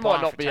whole You might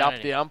umpire not be up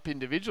fraternity. the ump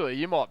individually.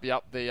 You might be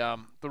up the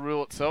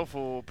rule itself,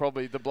 or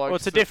probably the bloke. Well,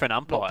 it's a different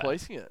umpire. Not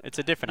policing it. It's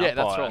a different Yeah,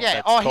 umpire. that's right. Yeah.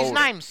 that's Oh, his called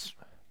it. name's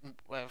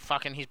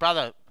fucking his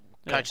brother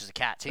Yeah. coaches the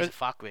Cats. He's a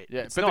fuckwit.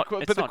 Yeah, It's but not- the,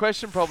 it's but the not-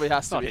 question probably has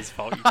It's to not be. his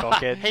fault, you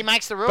cockhead. He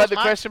makes the rules, But the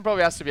mate. question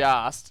probably has to be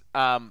asked.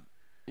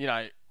 You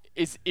know,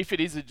 is if it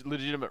is a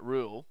legitimate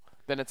rule,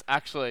 then it's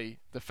actually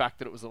the fact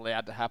that it was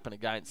allowed to happen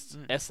against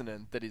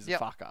Essendon that is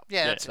Yep. a fuck up.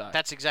 Yeah, So,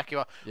 that's exactly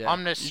what. Yeah.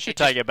 I'm just. You it should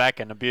just, take it back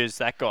and abuse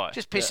that guy.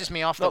 just pisses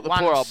me off not that the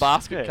poor old once.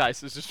 basket Yeah.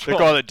 case. Is just The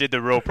guy that did the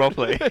rule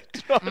properly.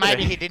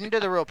 Maybe he didn't do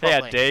the rule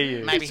properly. How dare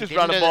you? Maybe He's he just didn't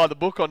running do by the, the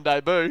book on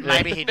debut.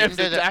 Maybe he Never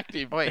didn't do the. attacked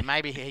him. Wait,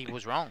 maybe he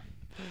was wrong.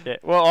 Yeah.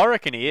 Well, I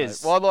reckon he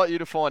is. Well, I'd like you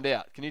to find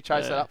out. Can you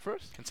chase Yeah. that up for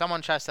us? Can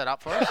someone chase that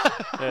up for us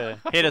Yeah.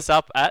 Hit us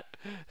up at.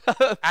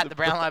 at the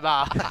Brownlow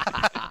Bar?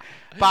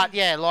 But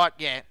yeah,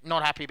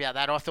 not happy about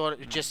that. I thought it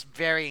was just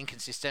very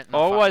inconsistent. And I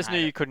always fucking knew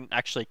hate you it. couldn't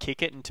actually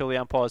kick it until the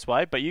umpire's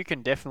way, but you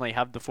can definitely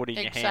have the footy in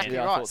your Exactly hand,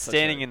 Yeah, I right. thought so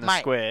standing too. in the Mate,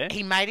 square.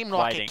 he made him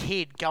like waiting. a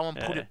kid go and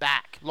put Yeah. it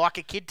back. Like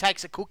a kid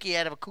takes a cookie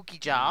out of a cookie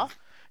jar,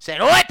 said,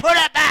 "Oi, put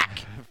it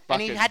back!"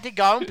 And he Fucking- had to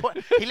go and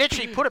put. He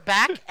literally put it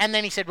back, and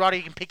then he said, "Right,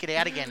 you can pick it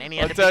out again." And he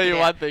had I'll to tell pick you it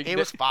one out. thing, He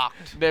was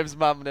fucked. Nev's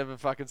mum never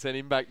fucking sent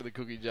him back to the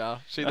cookie jar.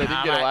 They didn't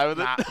Nah, get mate, away with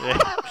nah. it. Yeah.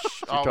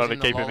 I was Trying to in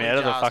the keep him lolly out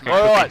of the jars, fucking mate.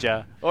 All cookie right.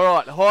 jar. All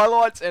right,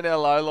 highlights and our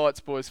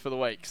lowlights, boys, for the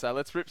week. So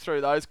let's rip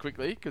through those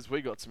quickly because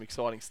we got some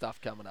exciting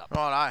stuff coming up.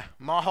 Righto,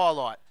 my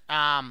highlight,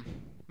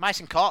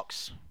 Mason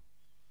Cox.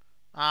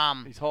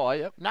 He's high,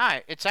 yep. No,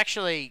 it's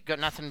actually got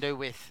nothing to do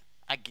with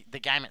the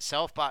game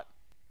itself. But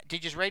did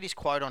you just read his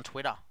quote on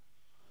Twitter?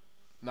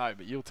 No,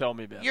 but you'll tell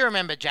me about You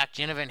remember Jack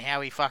Ginnivan,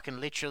 how he fucking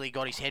literally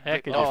got his head How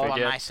ripped could you off by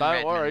forget? Mason Don't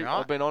Redmond, worry, right?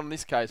 I've been on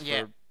this case Yeah.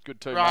 for a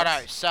good 2 Righto,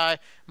 months. so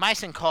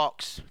Mason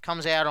Cox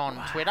comes out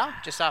on Twitter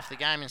just after the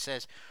game and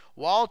says,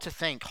 "Wild to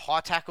think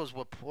high tackles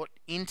were put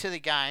into the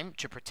game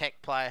to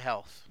protect player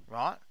health,"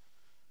 right?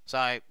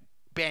 So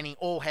banning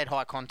all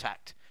head-high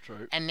contact.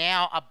 True. And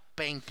now are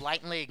being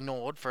blatantly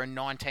ignored for a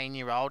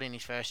 19-year-old in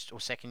his first or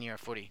second year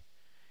of footy.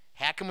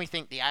 How can we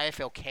think the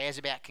AFL cares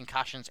about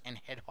concussions and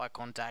head-high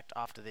contact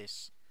after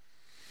this?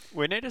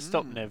 We need to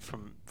stop Nev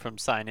from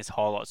saying his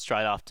highlight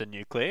straight after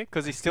nuclear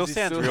because he still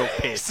sounds real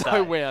pissed. so eh?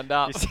 wound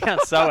up. He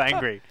sounds so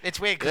angry. It's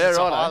weird because Yeah, it's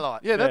right. a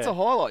highlight. Yeah, that's Yeah. a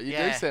highlight. You do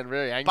Yeah. sound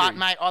very angry. But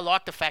mate, I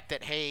like the fact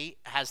that he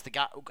has the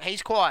gut.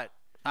 He's quite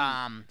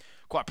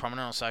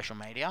prominent on social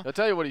media. I'll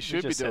tell you what he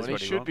should be just says doing. He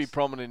what he should be wants.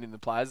 prominent in the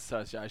Players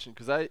Association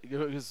because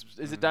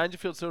is it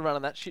Dangerfield still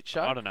running that shit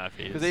show? I don't know if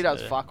he is. Because he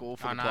does yeah. fuck all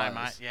for I the know, players.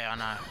 mate. Yeah, I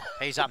know.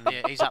 He's up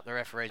there. He's up the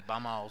referees'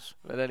 bumholes,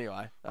 But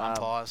anyway,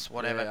 umpires,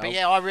 whatever. yeah, But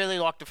yeah, I really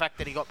like the fact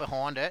that he got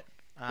behind it.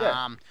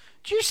 Yeah.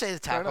 Did you see the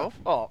fair tackle? enough.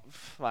 Oh,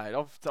 mate,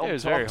 I'm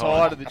was very tired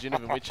high. of the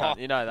Ginnivan witch hunt.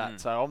 You know that,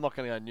 so I'm not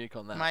going to go nuke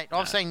on that. Mate,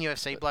 I've seen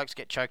UFC blokes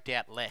get choked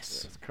out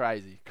less. It's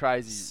crazy.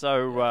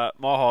 So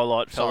my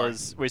highlight, Sorry.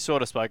 fellas, we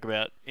sort of spoke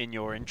about in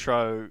your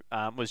intro,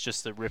 was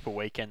just the Ripper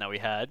weekend that we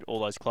had,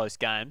 all those close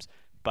games.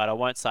 But I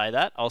won't say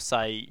that. I'll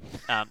say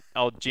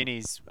old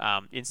Ginny's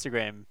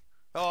Instagram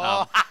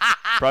Oh,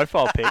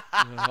 profile pic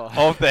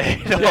of the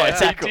head-high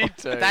tackle. he did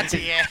too. that's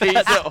it. Yeah, He's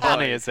That's a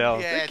funny high. as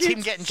hell. yeah, The it's him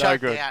kid's getting so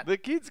choked good. out. The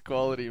kid's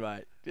quality,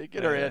 mate. Get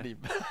Yeah. around him.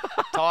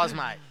 Ties,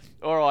 mate.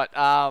 All right.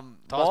 My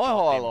popped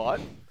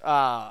him.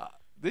 highlight.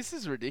 This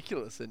is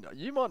ridiculous, and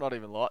you might not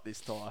even like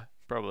this, Ty,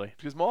 Probably.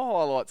 because my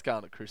highlight's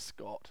going to Chris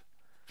Scott,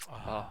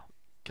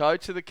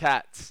 coach of the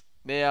Cats.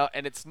 Now,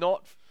 and it's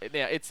not.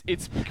 Now, it's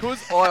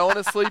because I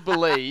honestly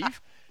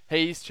believe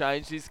he's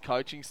changed his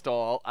coaching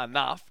style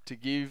enough to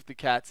give the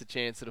Cats a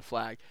chance at a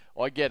flag.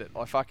 I get it.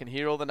 I fucking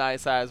hear all the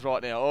naysayers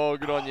right now. Oh,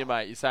 good on you,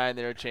 mate. You're saying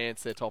they're a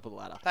chance. They're top of the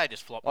ladder. They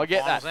just flopped. I the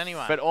get finals that.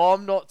 anyway. But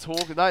I'm not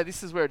talking. No,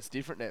 this is where it's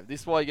different now.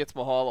 This is why he gets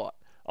my highlight.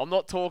 I'm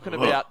not talking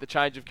about the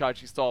change of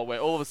coaching style where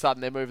all of a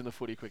sudden they're moving the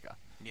footy quicker.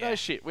 Yeah. No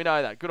shit. We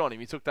know that. Good on him.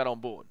 He took that on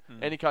board.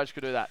 Any coach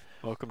could do that.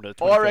 Welcome to the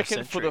 21st I reckon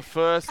century. for the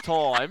first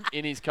time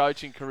in his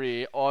coaching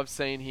career, I've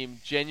seen him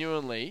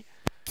genuinely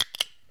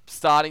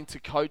starting to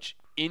coach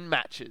in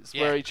matches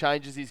Yeah. where he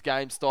changes his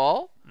game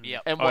style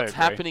Yep. and I what's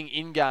agree. happening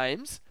in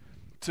games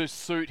to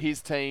suit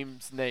his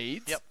team's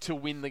needs Yep. to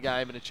win the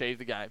game and achieve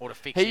the game. Or to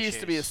fix He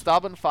used to be a issues.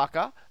 stubborn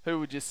fucker who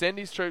would just send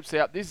his troops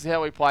out. This is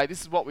how we play.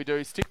 This is what we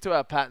do. Stick to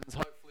our patterns.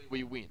 Hopefully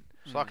we win.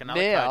 It's like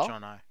another Now- coach I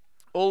know.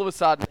 All of a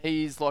sudden,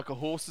 he's like a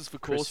horses for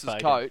Chris courses Fagan.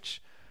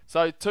 coach.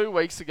 So 2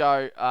 weeks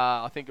ago,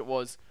 I think it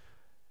was,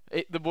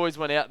 the boys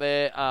went out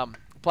there,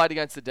 played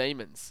against the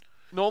Demons.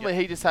 Normally,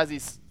 he just has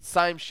his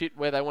same shit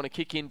where they want to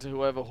kick into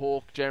whoever,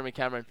 Hawke, Jeremy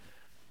Cameron.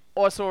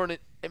 I saw an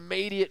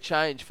immediate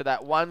change for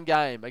that one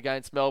game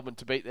against Melbourne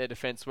to beat their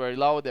defence where he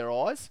lowered their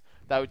eyes.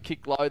 They would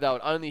kick low. They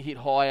would only hit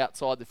high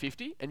outside the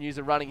 50 and use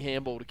a running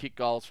handball to kick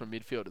goals from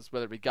midfielders,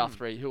 whether it be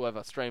Guthrie,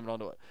 whoever, streaming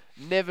onto it.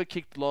 Never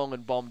kicked long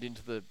and bombed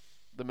into the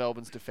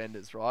Melbourne's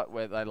defenders, right,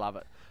 where they love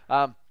it.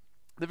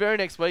 The very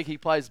next week, he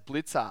plays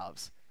blitz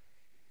halves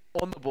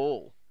on the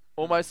ball,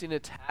 almost in a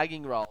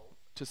tagging role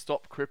to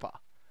stop Cripper.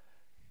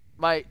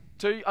 Mate,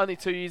 only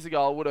 2 years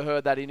ago, I would have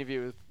heard that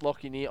interview with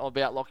Lockie Neal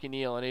about Lockie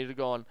Neal, and he'd have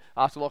gone,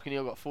 after Lockie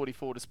Neal got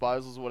 44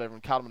 disposals or whatever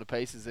and cut them to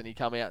pieces, and he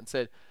come out and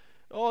said,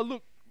 oh,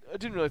 look, I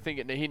didn't really think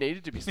he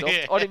needed to be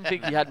stopped. I didn't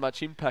think he had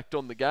much impact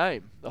on the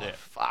game. Oh, Yeah.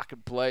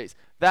 fucking please.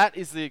 That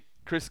is the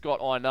Chris Scott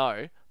I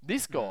know.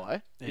 This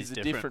guy He's is a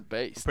different. different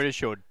beast. Pretty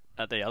sure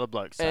at the other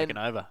blokes And, taking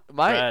over. mate.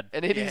 Brad.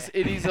 And it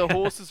is a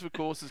horses for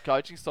courses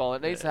coaching style.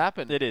 It needs to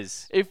happen. It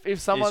is. If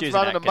someone's using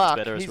running Atkins amok,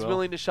 better as he's well.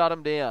 willing to shut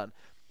him down.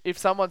 If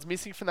someone's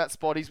missing from that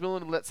spot, he's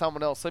willing to let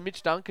someone else. So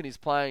Mitch Duncan is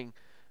playing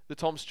the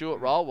Tom Stewart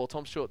role while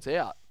Tom Stewart's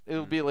out.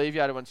 It'll be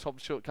alleviated when Tom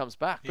Stewart comes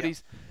back. But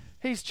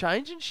he's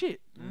changing shit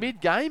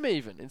mid-game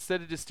even,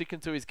 instead of just sticking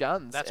to his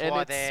guns. That's and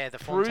why it's they're the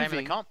form team of the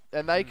proving- comp.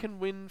 And they can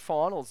win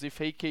finals if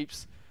he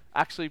keeps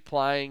actually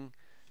playing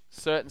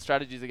certain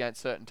strategies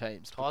against certain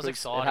teams. I was because it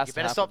excited. has You to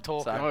better stop happen.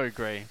 talking. So I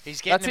agree.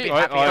 He's that's getting it. a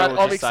bit happy. I But will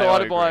I'm just say I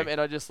excited by him, agree.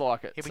 and I just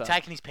like it. He'll be so.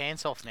 taking his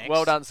pants off next.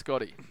 Well done,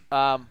 Scotty.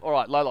 All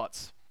right,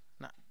 lowlights.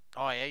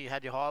 Oh, yeah, you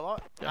had your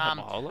highlight? I had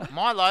my highlight.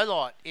 My low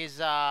light is,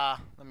 let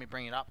me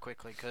bring it up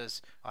quickly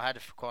because I had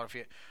quite a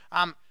few.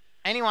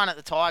 Anyone at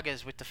the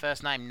Tigers with the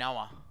first name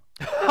Noah.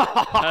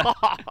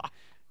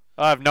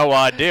 I have no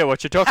idea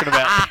what you're talking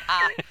about.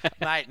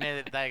 Mate,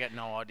 they got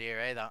no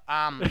idea either.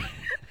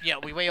 Yeah,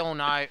 we all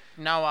know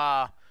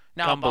Noah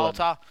Cumberland.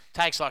 Bolter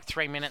takes like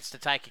 3 minutes to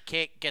take a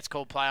kick, gets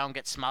called play on,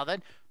 gets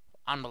smothered.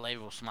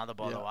 Unbelievable smother,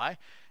 by the way.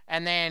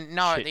 And then,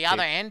 at Shit the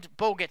other kick. end,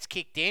 ball gets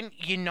kicked in.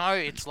 You know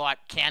it's like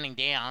counting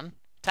down.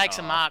 Takes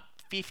a mark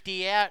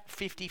 50 out,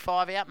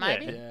 55 out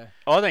maybe. Yeah.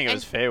 I think it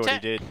was And fair what to- he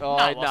did. Oh,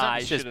 No, it wasn't. nah, he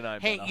It's should just- have known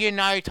Hey, better. you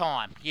know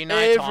time. You know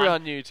Everyone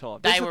time. knew time.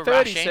 They There's were a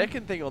 30 rushing.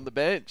 second thing on the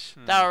bench.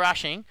 They were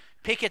rushing.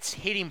 Pickett's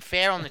hit him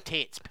fair on the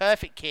tits.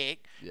 Perfect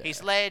kick. Yeah.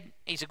 He's led.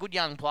 He's a good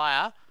young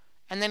player.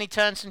 And then he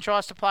turns and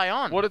tries to play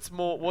on. What's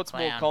more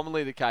Clown.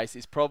 commonly the case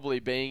is probably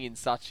being in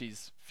such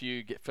his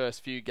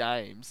first few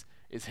games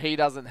is he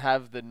doesn't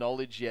have the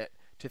knowledge yet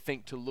to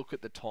think to look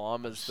at the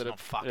timers that not are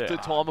fucking the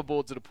hard. timer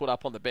boards that are put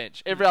up on the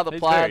bench. Every other He's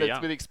player very that's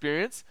young. with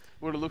experience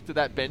would have looked at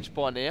that bench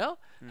by now.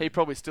 He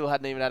probably still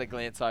hadn't even had a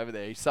glance over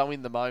there. He's so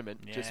in the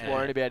moment, just Yeah.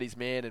 worrying about his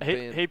man and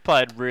being. He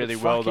played really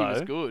but well fuck, he was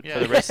though good. Yeah. for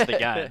the rest of the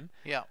game.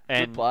 Yeah.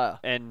 And, player.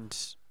 And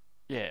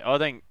yeah, I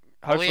think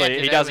All he had hopefully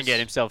to he do doesn't was- get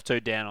himself too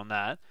down on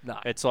that. No.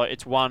 It's like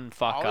it's one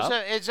fuck Oh, up.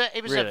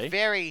 it was really. a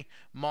very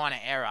minor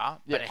error,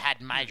 but Yeah. it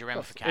had major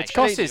ramifications. It's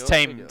cost his He knew it,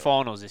 he team knew it.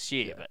 finals this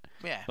year, Yeah.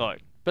 Yeah. but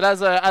like But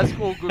as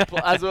all good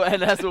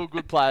as all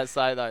good players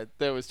say though,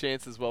 there was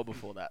chances well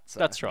before that. So.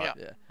 that's right.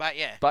 Yeah. Yeah. But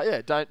But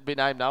yeah, don't be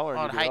named Noah. And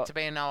I'd you'll be hate right. to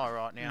be a Noah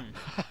right now.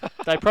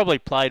 They probably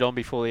played on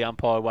before the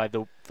umpire waved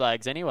the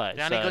flags anyway.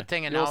 The only so- good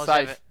thing a You're Noah's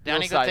safe. ever, the You're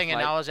only good safe, thing a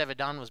mate. Noah's ever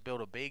done was build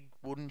a big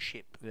wooden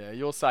ship. Yeah,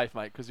 you're safe,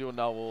 mate, because you'll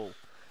know all.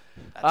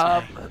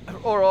 That's me.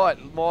 All right,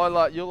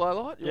 your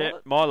low light. You Yeah, want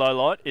it? my low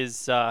light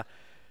is well,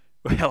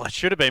 it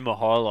should have been my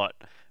highlight.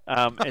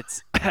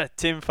 It's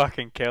Tim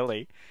fucking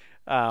Kelly.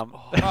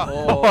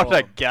 What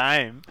a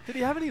game! Did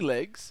he have any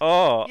legs?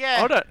 Oh,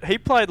 Yeah. I don't. He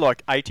played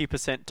like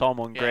 80% time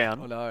on Yeah,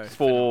 ground I know.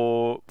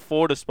 for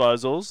 4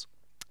 disposals,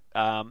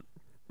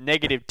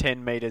 negative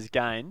 10 meters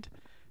gained,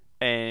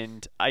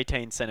 and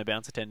 18 centre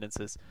bounce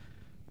attendances.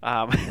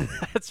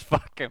 That's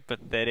fucking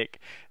pathetic.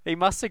 He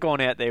must have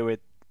gone out there with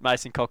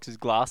Mason Cox's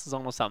glasses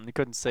on or something. He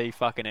couldn't see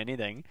fucking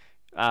anything.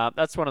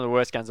 That's one of the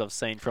worst games I've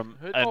seen from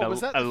an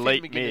was that the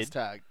elite Finn McGuinness mid.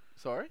 tag?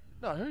 Sorry,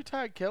 no. Who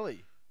tagged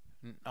Kelly?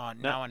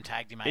 No one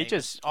tagged him. Mate. He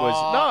just Oh,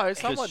 was No, just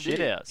someone shit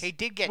did. house. He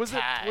did get Was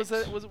tagged.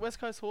 it West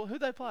Coast Hall?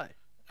 Who'd they play?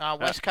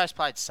 West Coast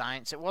played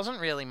Saints. It wasn't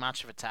really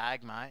much of a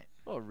tag, mate.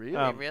 Oh, really?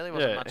 It really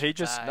wasn't yeah, much he of a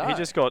just tag. he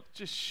just got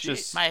Just shit.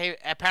 just Mate,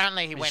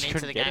 apparently he went just into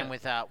couldn't the get game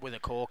it. with a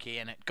corky,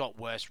 and it got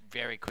worse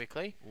very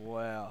quickly.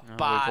 Wow.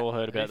 But we've all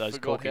heard about He those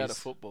forgot how to corkies.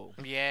 football.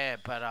 Yeah,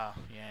 but yeah.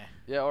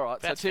 Yeah, all right.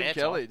 That's so Tim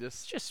fair, Kelly Tom.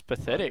 just. Just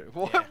pathetic.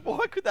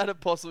 Why could that have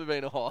possibly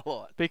been a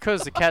highlight?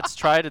 Because the Cats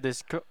traded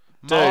this dude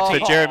Multi-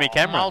 for Jeremy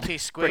Cameron.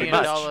 Multi-squillion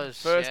much. dollars.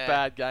 First yeah.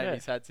 bad game Yeah.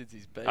 he's had since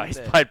he's been Oh, he's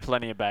there. played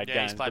plenty of bad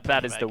Yeah, he's games, played but that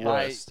plenty is of the bad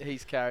Hey, worst.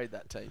 he's carried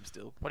that team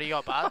still. What do you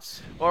got,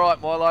 Buds? All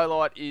right, my low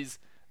light is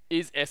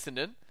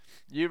Essendon.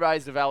 You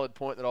raised a valid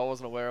point that I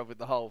wasn't aware of with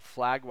the whole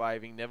flag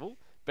waving, Neville.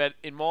 But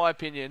in my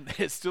opinion,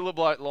 there's still a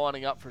bloke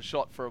lining up for a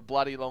shot for a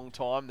bloody long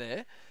time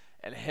there.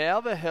 And how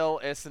the hell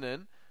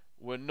Essendon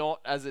were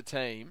not, as a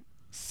team,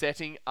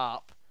 setting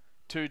up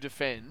to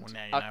defend Well,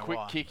 now you a know quick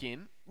why. kick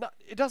in? No,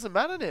 it doesn't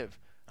matter, Nev.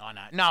 I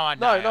know. No, I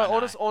know. No, I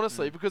know.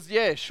 honestly, because,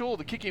 yeah, sure,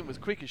 the kick in was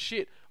quick as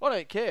shit. I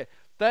don't care.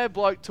 That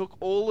bloke took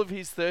all of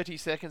his 30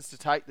 seconds to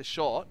take the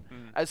shot.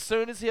 As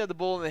soon as he had the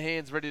ball in the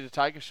hands ready to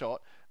take a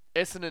shot,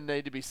 Essendon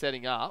need to be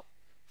setting up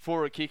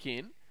for a kick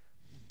in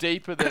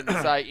deeper than,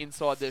 say,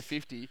 inside their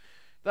 50.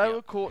 They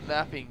were caught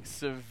napping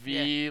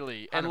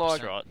severely. And,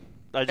 like, That's right.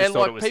 They just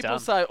thought it was people done.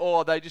 say,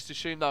 oh, they just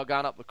assumed they were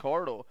going up the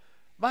corridor.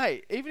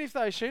 Mate, even if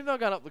they assumed they were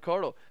going up the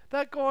corridor,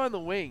 that guy on the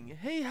wing,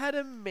 he had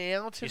a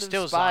mountain You of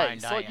still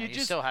space. zone, don't you?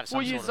 You still have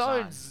some you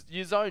sort of zone,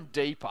 you zone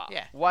deeper,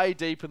 Yeah. way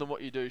deeper than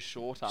what you do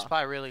shorter. Just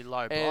play a really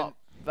low And block.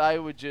 they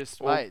were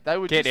just, Or mate, they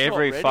were Get just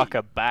every not ready.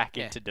 fucker back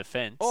Yeah. into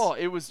defence. Oh,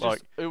 it was just,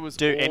 Like, it was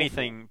do awful.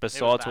 anything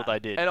besides what bad.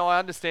 they did. And I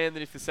understand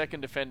that if the second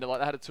defender,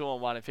 like they had a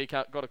 2-on-1, if he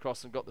got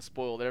across and got the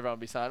spoil, that everyone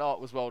would be saying, oh, it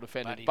was well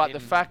defended. he But the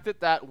didn't. fact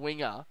that that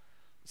winger,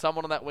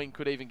 someone on that wing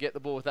could even get the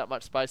ball with that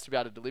much space to be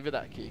able to deliver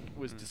that kick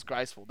was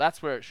disgraceful.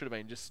 That's where it should have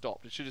been just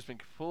stopped. It should have just been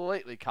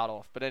completely cut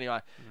off. But anyway,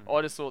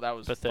 I just thought that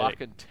was Pathetic.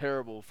 fucking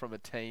terrible from a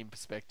team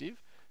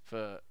perspective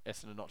for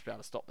Essendon not to be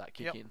able to stop that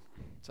kick Yep. in.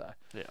 So,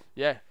 Yeah.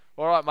 yeah.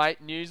 All right, mate.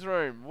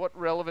 Newsroom. What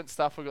relevant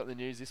stuff we got in the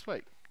news this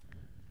week?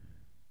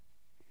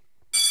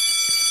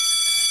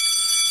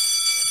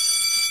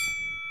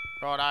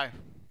 Righto.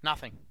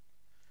 Nothing.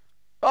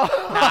 Oh,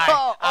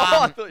 No,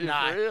 I thought you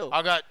no. were real.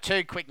 I got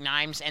two quick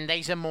names, and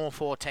these are more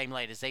for team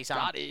leaders. These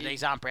aren't Gutty.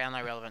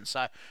 Brownlow relevant.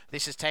 So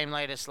this is team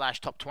leader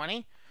 / top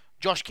 20.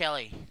 Josh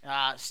Kelly,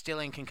 still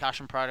in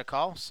concussion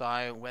protocol.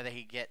 So whether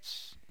he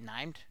gets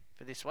named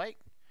for this week.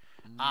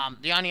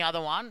 The only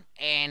other one,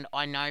 and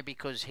I know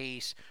because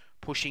he's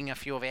pushing a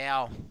few of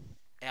our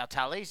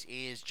tallies,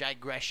 is Jade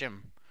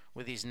Gresham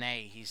with his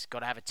knee. He's got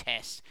to have a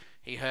test.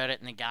 He hurt it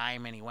in the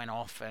game and he went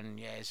off, and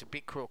yeah, he's a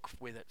bit crook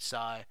with it. So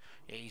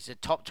yeah, he's a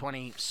top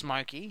 20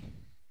 smoky.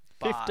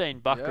 but-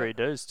 15 buckery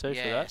Yeah. dues too for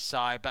yeah, that.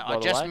 so but by I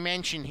the just way.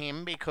 mention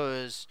him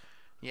because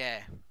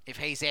yeah, if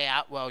he's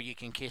out, well, you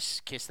can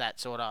kiss that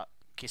sort of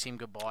kiss him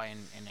goodbye in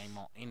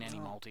any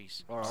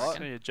multis. All I right.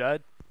 reckon. Yeah,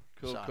 Jade.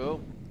 Cool, So-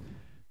 cool.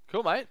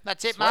 Cool, mate.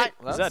 That's it, Sweet. mate.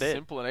 Well, Is that's that it?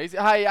 simple and easy.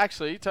 Hey,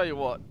 actually, tell you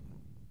what.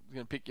 I'm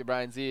going to pick your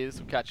brains'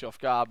 ears. We'll catch you off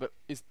guard. But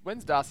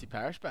when's Darcy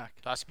Parish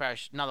back? Darcy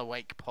Parish, another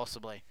week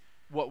possibly.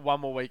 What, one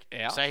more week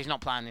out? So he's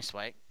not playing this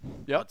week,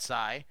 Yep. I'd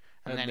say.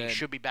 And, And then then- he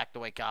should be back the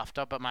week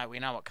after. But, mate, we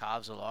know what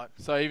calves are like.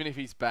 So even if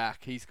he's back,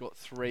 he's got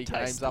 3 games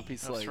Tasty. up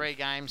his Got sleeve. 3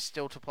 games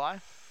still to play.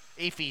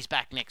 If he's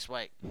back next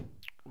week.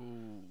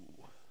 Ooh.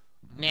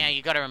 Now,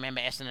 you got to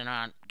remember Essendon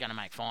aren't going to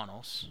make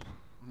finals.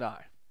 No.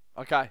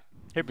 Okay.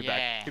 He'll be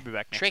Yeah. back. He'll be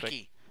back next Tricky.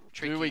 week.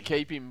 Tricky. Do we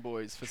keep him,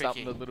 boys, for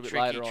something a Tricky. little bit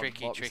Tricky, later on?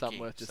 tricky, Might be something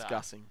tricky. worth So-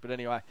 discussing. But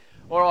anyway.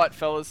 All right,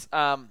 fellas.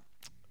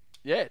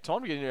 Yeah,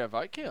 time to get into our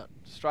vote count.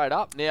 Straight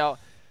up. Now,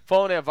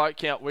 following our vote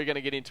count, we're going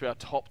to get into our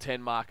top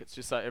 10 markets,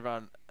 just so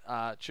everyone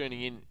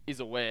tuning in is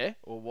aware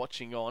or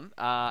watching on.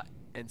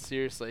 And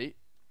seriously,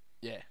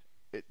 yeah.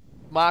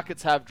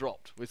 Markets have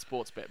dropped with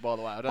Sportsbet, by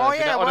the way. I don't know, Oh, if,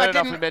 yeah, I well, don't I know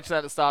if we didn't- mentioned that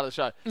at the start of the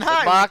show. No, the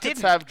we markets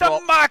didn't. have The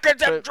dropped.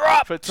 markets have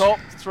dropped. For top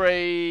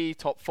 3,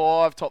 top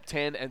 5, top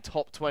 10, and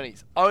top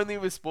 20s. Only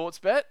with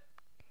Sportsbet.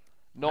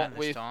 Not this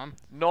with, time.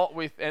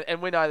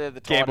 and we know they're the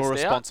tightest Gamble out.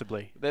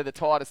 responsibly. They're the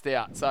tightest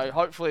out. So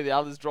hopefully the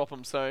others drop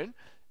them soon.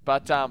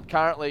 But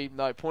currently,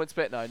 no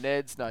PointsBet, no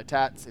Neds, no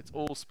Tats. It's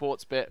all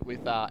Sportsbet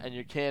with, and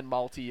you can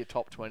multi your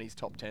top 20s,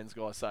 top 10s,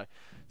 guys. So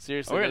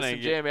seriously, We're there's gonna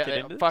some jam out get there.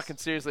 into this? Fucking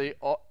seriously,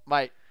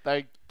 mate,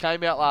 they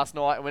came out last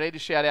night, and we need to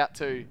shout out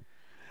to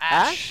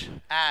Ash,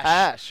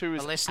 who a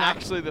was listener.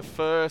 actually the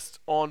first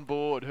on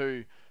board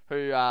who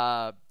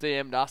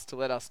DM'd us to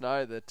let us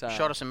know that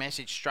Shot us a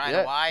message straight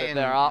yeah, away. that And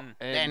they're up.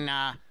 then,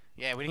 And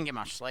yeah, we didn't get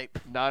much sleep.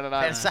 no.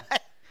 Fair to say.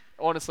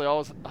 Honestly, I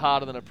was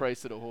harder than a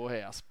priest at a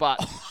whorehouse. But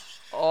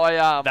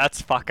I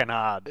That's fucking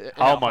hard. Yeah,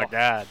 Oh my oh.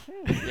 god.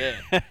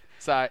 yeah.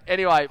 So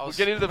anyway, we'll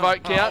get into the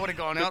vote I count. would have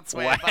gone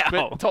elsewhere. Wow.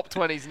 But But top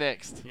 20s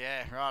next.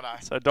 yeah, righto.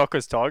 So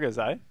Dockers Tigers,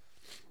 eh?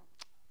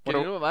 Get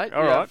into it, mate.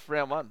 all You right. have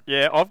round 1.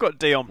 Yeah, I've got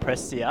Dion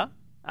Prestia.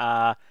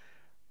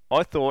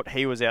 I thought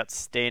he was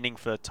outstanding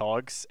for the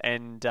Tigers,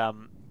 and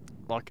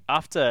like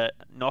after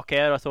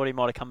knockout, I thought he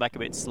might have come back a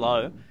bit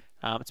slow.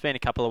 It's been a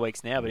couple of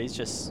weeks now, but he's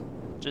just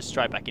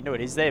straight back into it.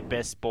 He's their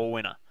best ball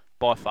winner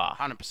by far.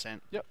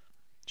 100%.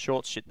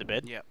 Short shit the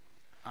bed. Yep.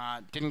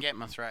 Didn't get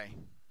my 3.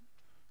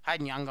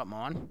 Hayden Young got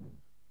mine.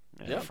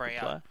 Yeah, Free good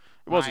up. player.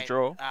 It was a Mate,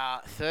 draw.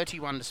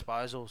 31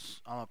 disposals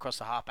across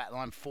the half-back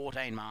line,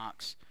 14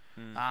 marks.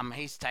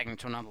 He's taken it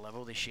to another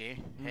level this year.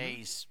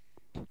 He's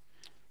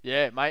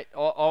Yeah, mate. I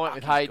went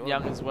with Fuck, he's Hayden good.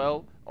 Young as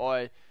well.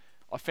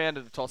 I found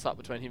it a toss-up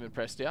between him and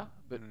Prestia.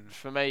 But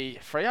for me,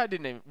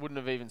 Freo wouldn't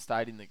have even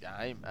stayed in the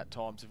game at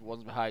times if it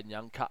wasn't for Hayden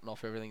Young cutting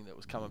off everything that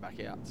was coming back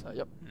out. So,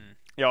 yep.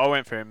 Yeah, I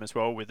went for him as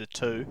well with the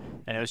 2,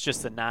 and it was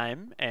just the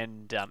name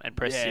and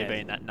Prestia Yeah.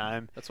 being that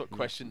name. That's what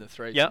questioned the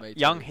 3 Yeah, for me,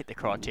 Young too. hit the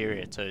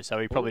criteria too, so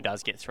he probably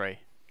does get 3.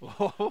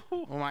 well,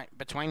 mate.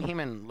 Between him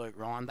and Luke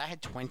Ryan, they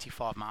had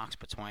 25 marks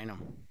between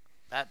them.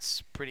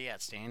 That's pretty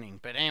outstanding.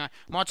 But anyway,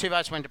 my 2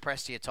 votes went to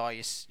Prestia. Ty,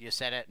 you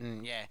said it,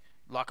 and yeah,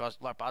 like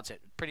Bud said,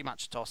 pretty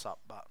much a toss-up.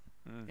 But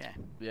yeah,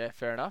 Yeah,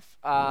 fair enough.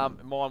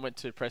 Mine went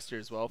to Prestia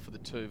as well for the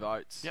 2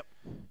 votes. Yep.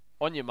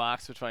 On your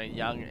marks between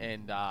Young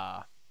and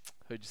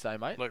who'd you say,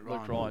 mate? Luke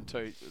Ryan.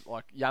 too.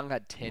 Like Young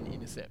had 10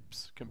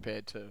 intercepts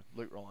compared to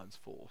Luke Ryan's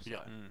 4. So.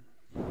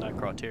 No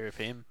criteria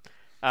for him.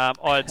 I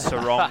had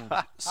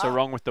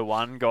Sarong with the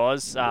 1,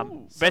 guys.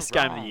 Best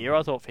game of the Sarong. year,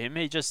 I thought, for him.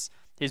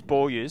 His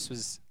ball use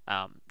was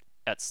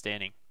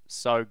outstanding.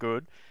 So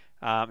good.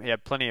 He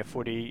had plenty of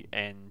footy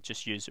and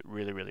just used it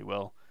really, really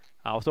well.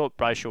 I thought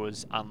Brayshaw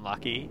was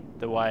unlucky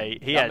the way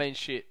he That had. means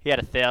shit. He had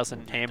 1,000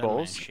 That don't mean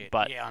handballs, shit.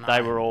 but Yeah, I know.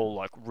 they were all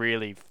like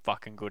really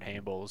fucking good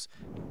handballs.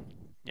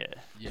 Yeah.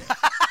 Yeah.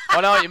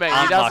 I know what you mean.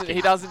 Unlucky.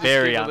 He doesn't just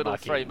Very give a little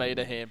unlucky.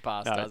 3-metre hand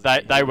pass, No, does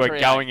they he? were He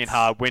going in creates-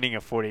 hard, winning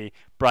a footy,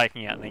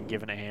 breaking out, and then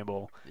giving a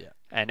handball. Yeah.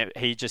 And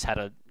he just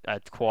had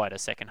quite a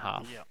second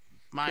half. yeah,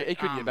 mate. He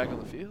couldn't get back on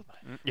the field.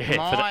 Yeah, for the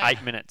My-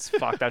 8 minutes.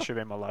 Fuck, that should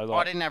have been my low I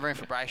light. didn't have room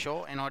for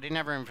Brayshaw, and I didn't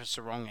have room for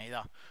Sarong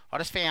either. I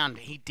just found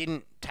he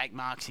didn't take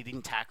marks, he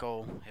didn't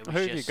tackle. It was Who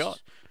have you just,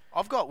 got?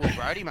 I've got Will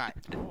Brody, mate.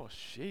 Oh,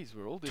 jeez,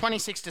 we're all different.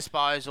 26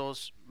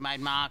 disposals, made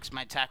marks,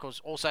 made tackles,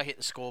 also hit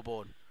the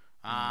scoreboard.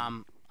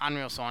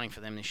 Unreal signing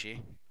for them this year.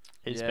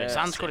 He's Yeah. been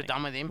Suns could have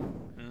outstanding. done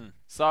with him.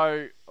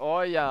 So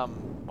I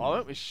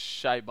went with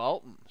Shai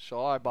Bolton.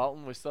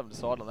 We still haven't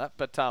decided on that.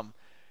 But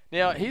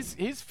now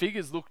his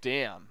figures look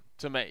down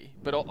to me.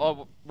 But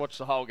I watched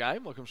the whole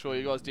game, like I'm sure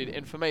you guys did.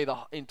 And for me, the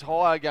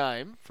entire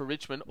game for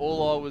Richmond,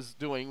 all I was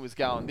doing was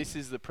going, "This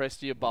is the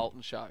Prestia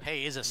Bolton show."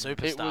 He is a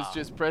superstar. It was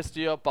just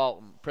Prestia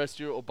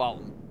or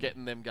Bolton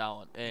getting them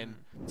going. And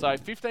so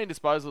 15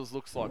 disposals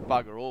looks like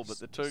bugger all, but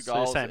the two So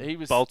goals, you're saying he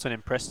was Bolton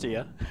impressed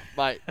you.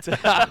 mate.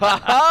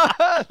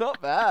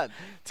 Not bad.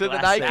 To the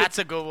Classic. naked. That's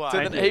a good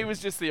one. He was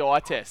just the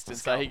eye test, and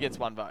so he gets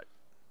one vote.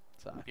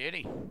 So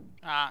Beauty.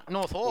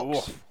 North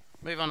Hawks. Oof.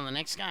 Move on to the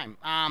next game.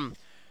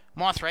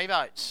 My 3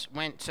 votes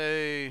went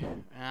to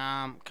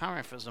can't remember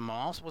if it was a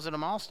milestone. Was it a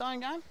milestone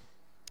game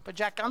for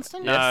Jack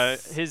Gunston? No,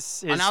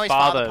 his I know his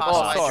father father. passed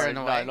away sorry, during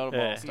the no, week. not a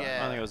Yeah, milestone.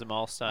 Yeah. I think it was a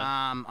milestone.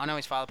 I know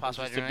his father passed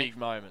away Just a during the big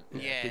moment.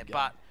 Yeah, big game.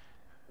 but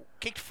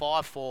kicked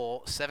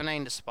 5-4,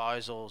 17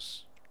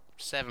 disposals,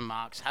 7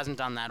 marks. Hasn't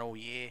done that all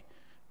year.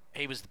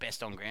 He was the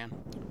best on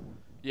ground.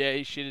 yeah,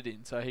 he shitted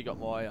in, so he got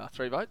my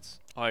 3 votes.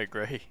 I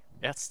agree.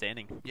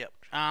 Outstanding. Yep.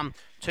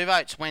 2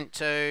 votes went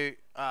to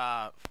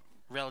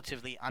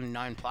relatively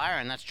unknown player,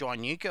 and that's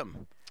John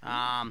Newcomb.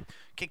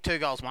 Kicked 2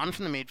 goals, 1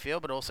 from the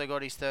midfield, but also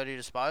got his 30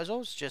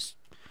 disposals. Just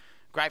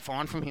great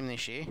find from him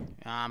this year.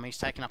 He's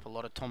taken up a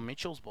lot of Tom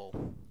Mitchell's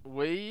ball.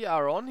 We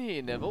are on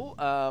here,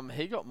 Neville.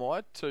 He got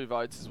my 2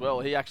 votes as well.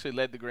 He actually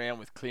led the ground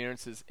with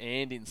clearances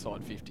and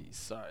inside 50s,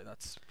 so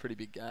that's a pretty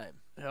big game.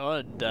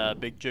 And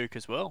Big Duke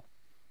as well.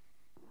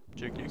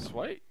 Duke Newcomb.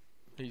 Sweet.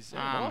 He's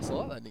nice. I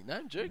like that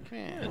nickname, Duke.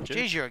 Yeah. Duke.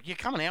 Geez, you're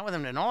coming out with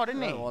him tonight,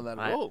 isn't I he? don't mind that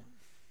Mate. at all.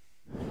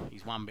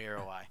 He's 1 beer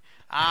away.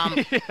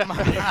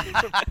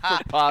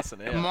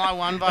 Passing out. My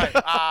 1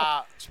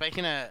 vote.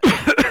 Speaking of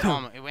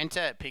Tom, it went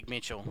to Pig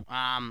Mitchell.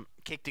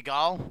 Kicked a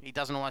goal. He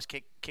doesn't always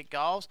kick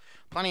goals.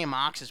 Plenty of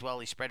marks as well.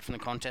 He spread from the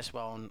contest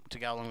well and to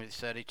go along with his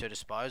 32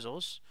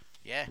 disposals.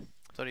 Yeah,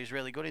 thought he was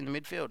really good in the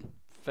midfield.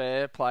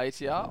 Fair play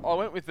to you. I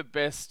went with the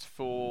best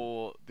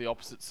for the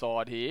opposite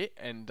side here,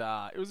 and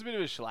it was a bit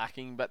of a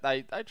shellacking, but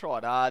they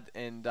tried hard.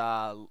 And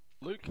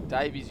Luke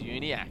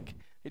Davies-Uniacke,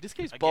 he just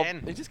keeps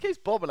Again.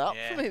 bobbing up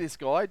Yeah. for me. This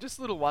guy, just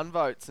little 1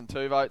 votes and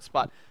 2 votes,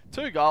 but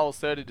 2 goals,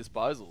 30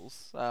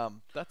 disposals.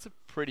 That's a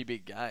pretty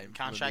big game. Can't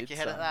for the shake mid, your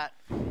head so, at that.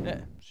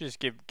 Yeah. Just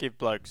give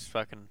blokes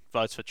fucking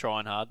votes for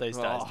trying hard these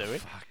days, do we?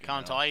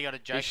 Can't tell you got a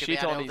joke He shit,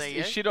 about on his, LDU.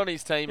 he shit on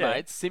his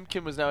teammates.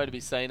 Simpkin was nowhere to be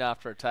seen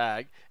after a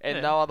tag, and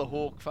Yeah. no other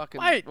Hawk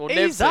fucking. Wait, well,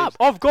 he's Nev up.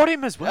 I've got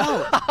him as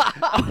well.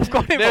 I've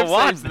got him Nev for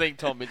 1. seems to think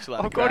Tom Mitchell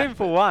had a I've got crack, him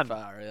for but 1.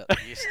 Far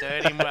out. You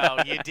stirred him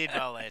well. You did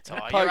well there, Ty.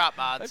 Poke- You're up, They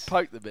buds.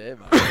 poked the bear,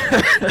 mate.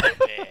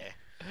 Yeah.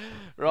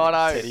 Teddy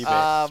Righto.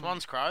 bear.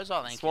 Swans Crows,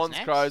 I think. is Swans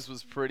next. Crows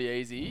was pretty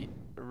easy.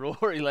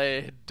 Rory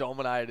Laird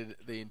dominated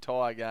the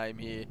entire game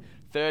here.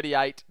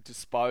 38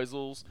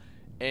 disposals,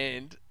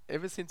 and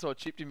ever since I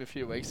chipped him a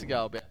few weeks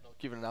ago about not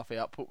giving enough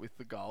output with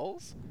the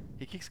goals,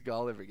 he kicks a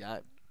goal every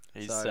game.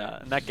 He's So-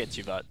 and that gets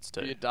you votes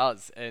too. It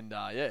does, and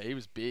yeah, he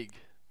was big.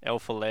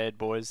 Alpha Laird,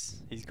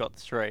 boys. He's got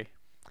 3.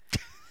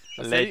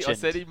 I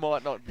said he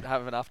might not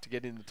have enough to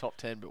get in the top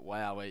 10, but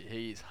wow,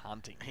 he is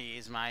hunting. He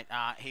is, mate.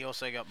 He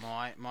also got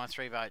my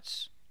 3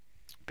 votes.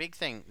 Big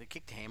thing, the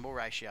kick to handball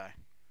ratio.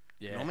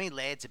 Yeah, Normally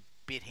Laird's a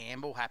bit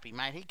handball happy,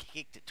 mate. He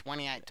kicked it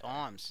 28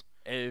 times.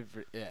 he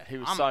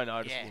was so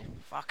noticeable. Yeah,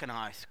 fucking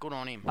oath. Good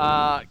on him.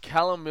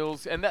 Callum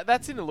Mills, and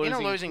that's in a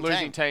losing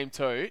losing team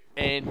too.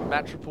 And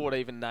Match Report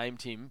even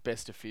named him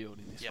best of field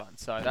in this Yep. one,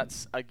 so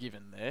that's a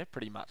given there,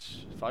 pretty much,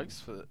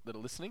 folks, that are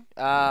listening.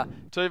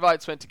 2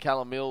 votes went to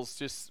Callum Mills,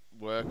 just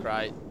work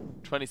rate,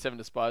 27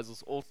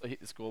 disposals, also hit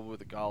the scoreboard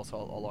with a goal, so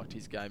I liked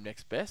his game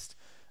next best.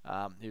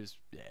 It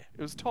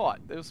was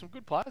tight. There were some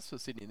good players for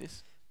Sydney in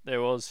this. There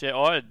was, yeah.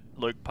 I had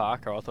Luke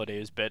Parker. I thought he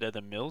was better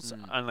than Mills.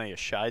 Only a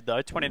shade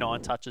though.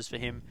 29 touches for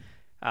him,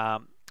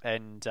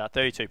 and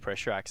 32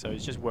 pressure acts. So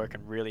he's just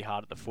working really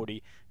hard at the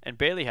footy and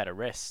barely had a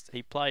rest.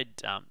 He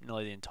played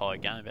nearly the entire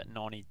game, about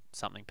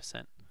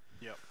 90-something%.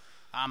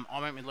 I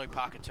went with Luke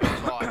Parker too.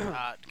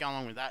 To go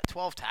along with that,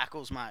 12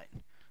 tackles, mate.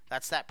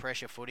 That's that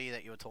pressure footy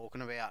that you were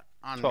talking about.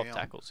 Unreal. 12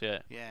 tackles, yeah.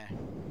 Yeah.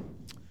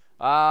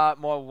 My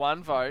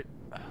 1 vote,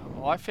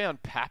 I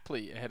found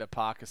Papley ahead of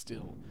Parker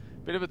still.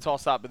 Bit of a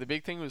toss-up, but the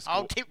big thing was...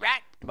 Oh, tip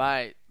rat.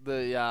 Mate,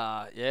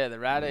 the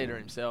rat eater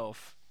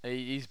himself,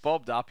 he's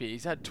bobbed up here.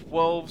 He's had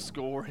 12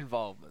 score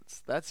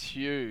involvements. That's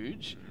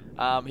huge.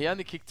 He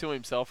only kicked 2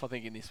 himself, I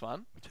think, in this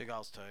one. 2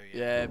 goals too.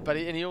 Yeah, but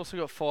he also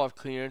got 5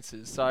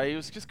 clearances. So he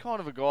was just kind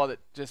of a guy that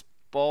just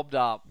bobbed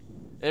up.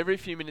 Every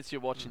few minutes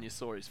you're watching, you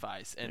saw his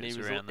face, and He was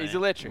he's around there.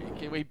 electric.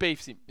 He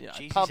beefs him, Jeez,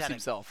 he he's pumps had a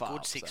himself up.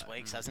 Good 6 so.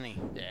 weeks, hasn't he?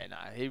 Yeah, no,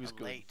 he was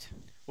good. Elite.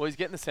 Well, he's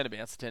getting the centre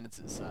bounce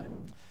attendances, so.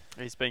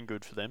 He's been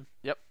good for them.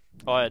 Yep.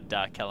 I had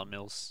Callum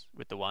Mills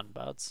with the 1,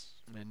 buds.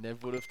 And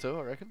Nev would have too,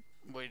 I reckon.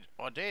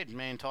 I did.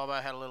 Me and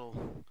Tybo had a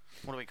little,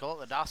 what do we call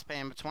it, the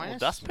dustpan between us.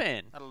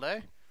 Dustpan. That'll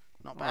do.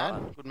 Not bad.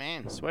 Alright. Good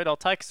man. Sweet, I'll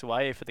take us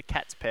away for the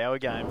Cats Power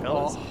game,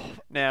 fellas.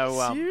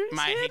 Now,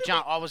 Mate,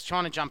 I was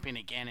trying to jump in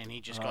again, and he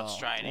just got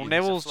straight in. well,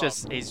 Neville's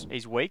just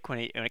he's weak when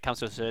it comes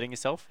to asserting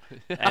himself,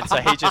 and so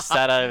he just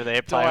sat over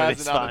there playing with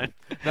his phone.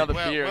 Another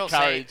beer of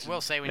courage.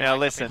 We'll see when Now you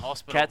wake up listen, in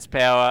hospital. Cats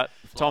Power,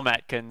 Tom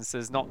Atkins.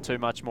 There's not too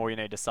much more you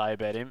need to say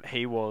about him.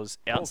 He was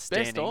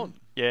outstanding. best on.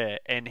 Yeah,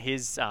 and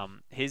his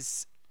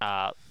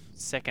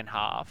second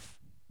half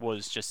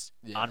was just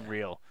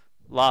unreal.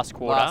 Last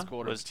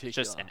quarter was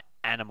just an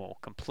animal,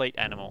 complete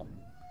animal.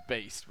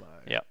 Beast, mate.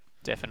 Yep,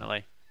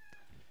 definitely.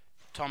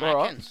 Tom All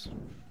right. Atkins.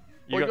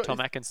 You got Tom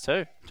Atkins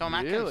too. Tom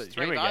Really? Atkins,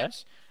 3 Here we go.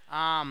 votes.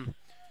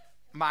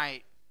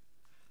 Mate,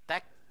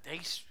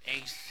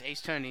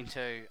 he's turned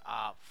into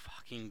a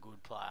fucking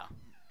good player.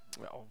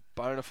 Well,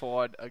 bona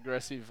fide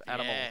aggressive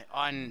animal. Yeah,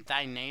 and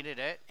they needed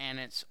it, and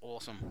it's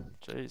awesome.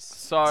 Jeez.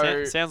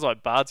 So- sounds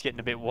like Bard's getting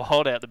a bit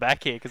wild out the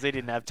back here because he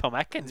didn't have Tom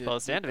Atkins by the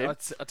sound of him.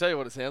 I'll tell you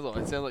what it sounds like.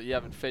 It sounds like you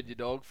haven't fed your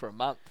dog for a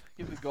month.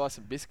 Give the guy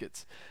some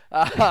biscuits.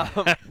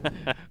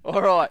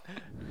 All right.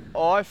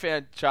 I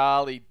found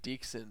Charlie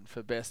Dixon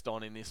for best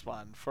on in this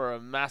one for a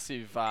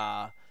massive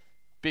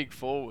big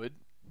forward.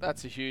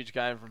 That's a huge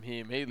game from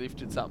him. He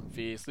lifted something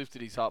fierce, put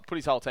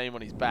his whole team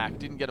on his back,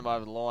 didn't get him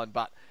over the line,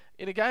 but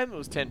in a game that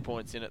was 10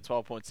 points in it,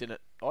 12 points in it,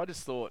 I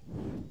just thought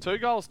 2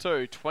 goals,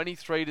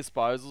 23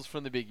 disposals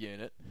from the big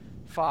unit.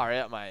 Far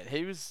out, mate.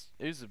 He was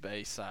a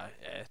beast. So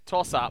yeah,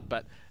 toss up.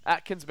 But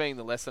Atkins being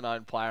the lesser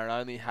known player and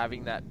only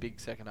having that big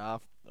second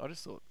half, I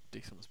just thought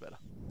Dixon was better.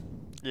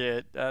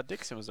 Yeah,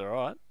 Dixon was all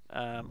right.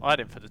 I had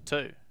him for the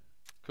 2.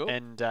 Cool.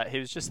 And he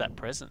was just that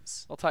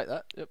presence. I'll take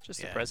that. Yep.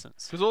 Just the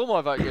presence. Because all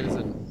my vote getters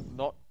are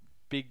not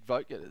big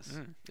vote getters.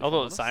 I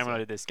thought the same when I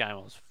did this game. I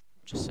was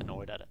just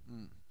annoyed at it.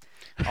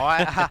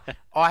 I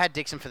had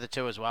Dixon for the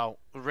 2 as well.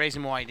 The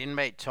reason why he didn't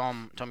beat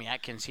Tommy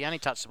Atkins, he only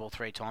touched the ball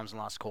 3 times in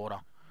the last quarter.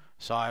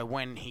 So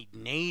when he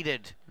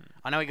needed,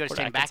 I know he got his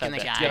team back in the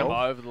Get him game,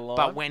 over the line.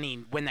 but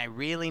when they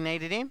really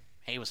needed him,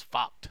 he was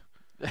fucked.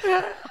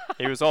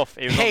 He was off.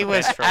 He was, on He the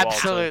was bench for a while too.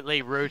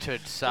 absolutely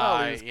rooted. So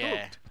Well, he was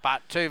yeah, cooked.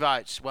 but 2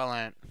 votes, well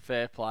earned.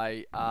 Fair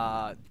play.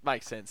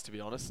 Makes sense, to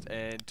be honest.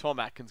 And Tom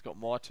Atkins got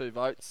my 2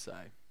 votes. So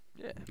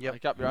yeah,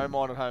 make up your own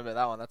mind at home about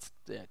that one. That's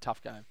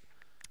tough game.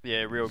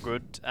 Yeah, real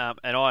good. And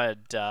I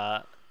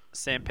had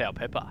Sam Powell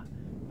Pepper.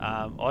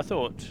 I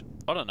thought,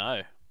 I don't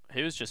know,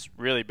 he was just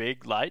really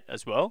big late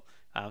as well,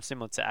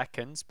 similar to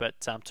Atkins, but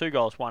 2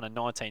 goals, 1 and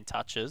 19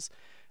 touches.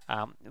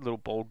 A little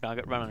bald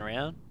nugget running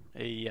around.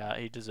 He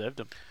deserved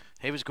them.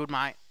 He was good,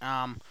 mate.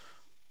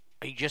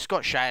 He just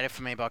got shaded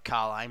for me by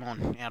Carl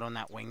Amon out on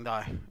that wing,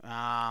 though.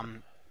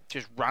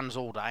 Just runs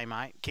all day,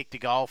 mate. Kicked a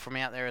goal from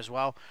out there as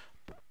well.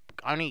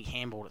 Only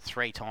handballed it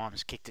 3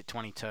 times, kicked it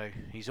 22.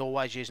 He's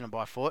always using it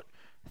by foot.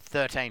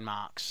 13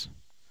 marks.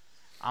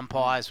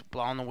 Umpires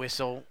blowing the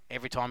whistle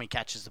every time he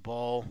catches the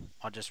ball.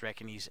 I just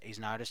reckon he's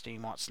noticed he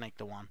might sneak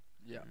the one.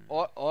 Yeah,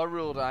 I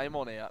ruled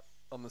Amon out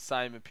on the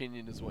same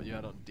opinion as what you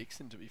had on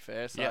Dixon, to be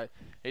fair. So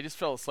he just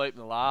fell asleep in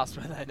the last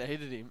when they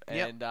needed him,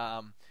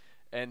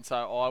 and so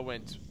I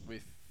went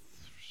with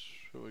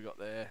who we got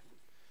there,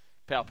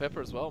 Powell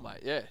Pepper as well, mate.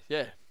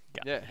 Yeah.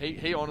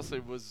 He honestly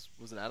was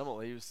an animal.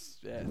 He was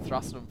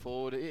thrusting them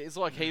forward. It's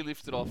like he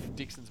lifted off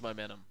Dixon's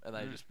momentum, and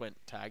they just went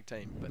tag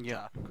team, but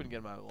couldn't get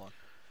him over the line.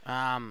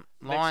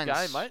 Lions,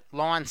 Next game, mate.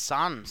 Lions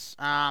Suns.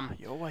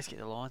 You always get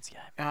the Lions game.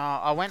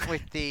 I went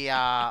with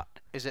the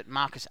is it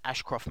Marcus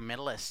Ashcroft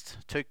medalist,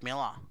 Tuke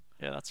Miller.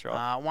 Yeah, that's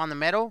right. Won the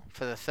medal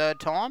for the 3rd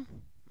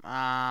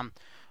time.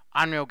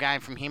 Unreal game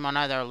from him. I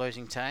know they're a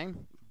losing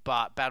team,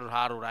 but battled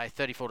hard all day.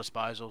 34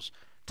 disposals,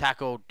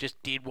 tackled,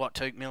 just did what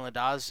Tuke Miller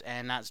does,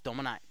 and that's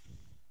dominate.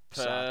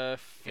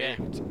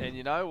 Perfect. And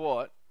you know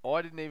what?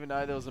 I didn't even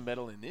know there was a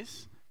medal in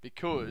this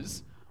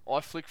because I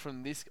flicked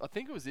from this. I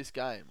think it was this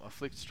game. I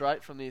flicked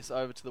straight from this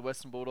over to the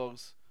Western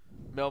Bulldogs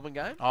Melbourne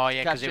game. Oh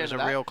yeah, because Catch it was the a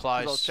end of real that, 'cause I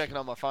was close. checking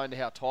on my phone to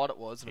how tight it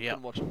was, and I Yep.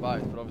 couldn't watch them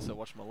both. But obviously I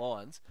watched my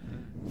Lions.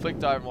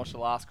 Flicked over and watched the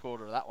last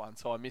quarter of that one,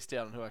 so I missed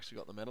out on who actually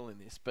got the medal in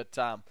this. But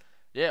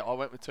yeah, I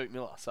went with Tuke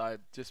Miller, so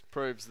it just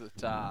proves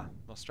that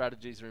my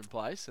strategies are in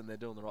place and they're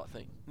doing the right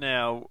thing.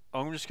 Now,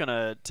 I'm just going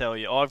to tell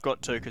you, I've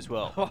got Tuke as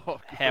well.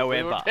 We're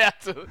However, about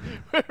to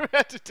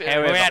tell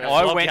however, We're out of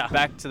I vodka. went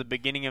back to the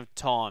beginning of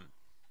time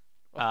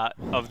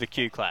of the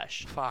Q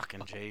Clash.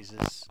 Fucking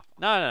Jesus.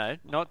 No,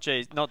 not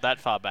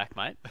that far back,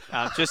 mate.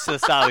 Just to the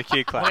start of the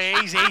Q Clash.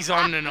 Well, he's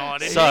on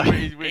tonight. So-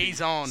 he's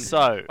on.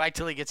 So, Wait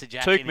till he gets a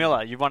jacket. Tuke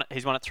Miller, he's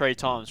won it 3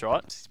 times,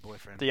 right? His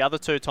boyfriend. The other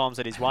 2 times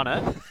that he's won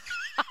it,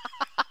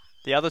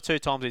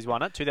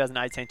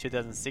 2018,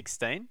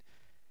 2016,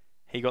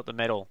 he got the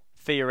medal.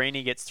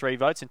 Fiorini gets 3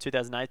 votes in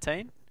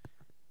 2018.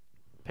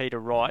 Peter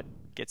Wright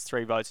gets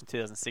 3 votes in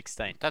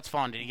 2016. That's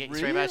fine. Did he get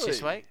 3 votes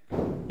this Really? week?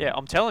 Yeah,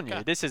 I'm telling you,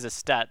 Okay. this is a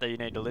stat that you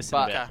need to listen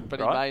But, about. but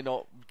right? he may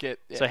not get...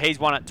 So he's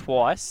won it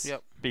twice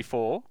Yep.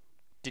 before,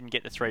 didn't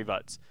get the 3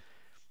 votes.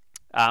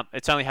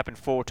 It's only happened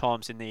 4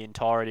 times in the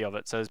entirety of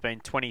it. So there's been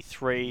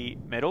 23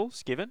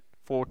 medals given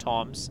 4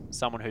 times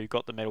someone who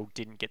got the medal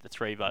didn't get the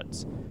 3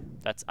 votes.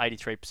 That's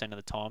 83% of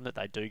the time that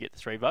they do get the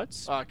 3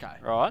 votes. Okay.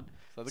 Right?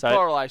 So the So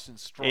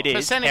correlation's strong. it is.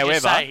 Percentages However,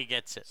 say he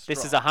gets it.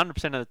 this is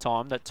 100% of the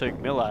time that Took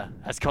Miller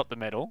has got the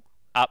medal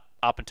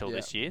up until Yeah,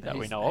 this year that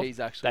we he's- know of. he's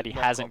actually that he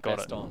not hasn't got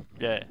got it. best on.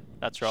 Yeah,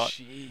 that's right.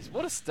 Jeez,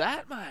 what a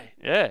stat, mate.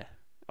 Yeah.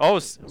 I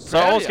was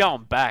Proud of ya.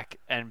 going back,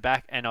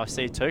 and I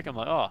see Took. I'm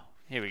like, oh,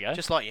 here we go.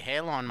 Just like your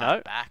hairline, mate.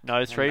 no, Back. no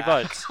and 3 back.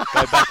 votes.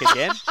 Go back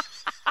again.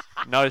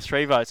 No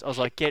 3 votes. I was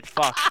like, get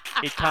fucked.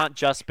 It can't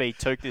just be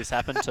Took this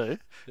happened to.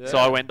 So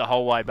I went the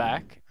whole way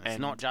back, It's and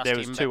not just there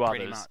was him, 2 but others.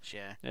 pretty much,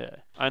 yeah. Yeah,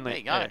 only There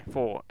you go. yeah,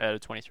 4 out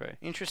of 23.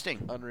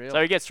 Interesting. Unreal.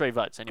 So he gets 3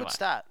 votes anyway. Good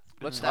stat.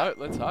 let's stat. hope.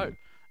 Let's hope.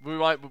 We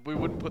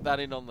wouldn't put that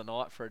in on the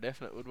night for a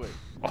definite, would we?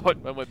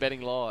 When we're betting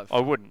live. I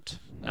wouldn't.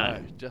 No,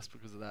 No. just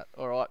because of that.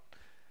 All right.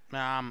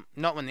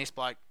 Not when this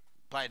bloke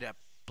played a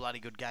bloody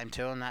good game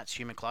too, and that's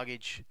Hugh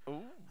McCluggage.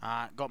 Ooh.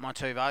 Got my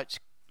 2 votes.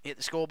 Hit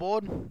the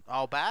scoreboard.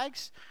 Old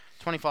bags.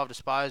 25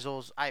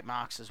 disposals, 8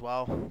 marks as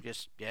well.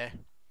 Just, yeah.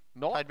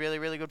 Not Played really,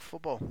 really good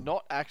football.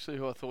 not actually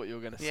who I thought you were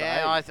going to say.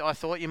 Yeah, I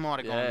thought you might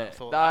have gone. Yeah. I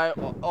thought that.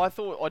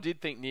 No, I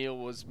did think Neil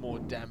was more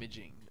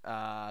damaging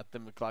than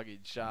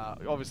McCluggage.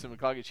 Obviously,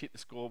 McCluggage hit the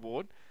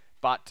scoreboard,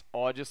 but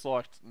I just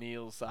liked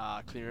Neil's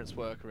clearance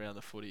work around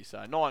the footy.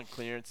 So 9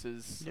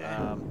 clearances.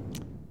 Yeah.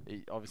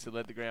 He obviously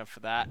led the ground for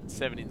that.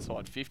 7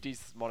 inside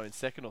 50s. Might have been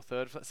second or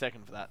third.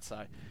 Second for that.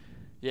 So,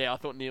 yeah, I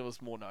thought Neil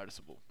was more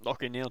noticeable.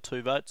 Lock in Neil,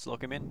 2 votes.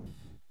 Lock him in.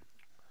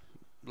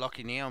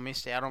 Lockie Neal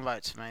missed out on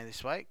votes for me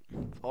this week.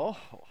 Oh.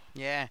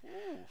 Yeah.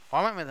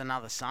 I went with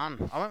another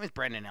son. I went with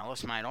Brendan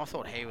Ellis, mate. I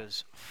thought he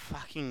was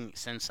fucking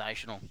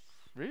sensational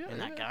Really? in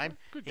that Yeah, game.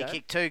 Good He game.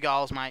 kicked 2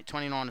 goals, mate.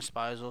 29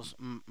 disposals.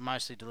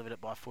 Mostly delivered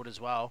it by foot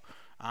as well.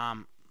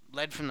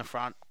 Led from the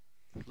front.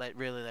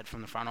 Really led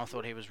from the front. I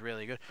thought he was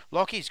really good.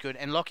 Lockie's good,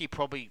 and Lockie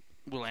probably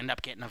will end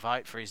up getting a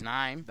vote for his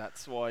name.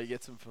 That's why he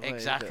gets them for me.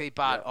 Exactly,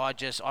 but I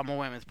more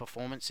went with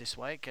performance this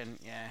week, and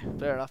yeah,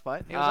 fair enough,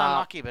 mate. he was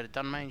unlucky, but it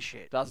doesn't mean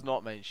shit. Does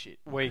not mean shit.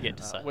 We get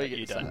to say we that. get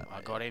You to say don't. that, I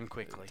mate. got in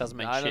quickly. Doesn't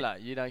mean No, shit. no,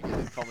 you don't get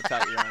to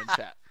commentate your own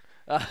chat.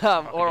 I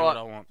can All do what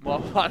I right, want. my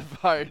one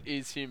vote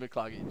is Hugh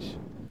McCluggage.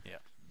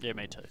 Yeah,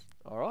 me too.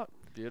 All right,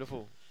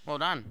 beautiful. Well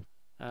done.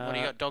 What do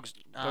you got, dogs?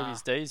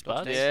 Doggies D's, Dogs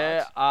bud. D's.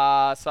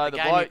 Yeah. So The the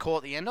game you bloke,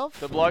 caught the end of?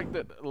 the bloke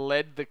that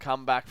led the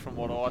comeback from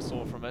what I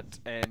saw from it,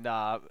 and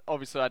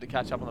obviously I had to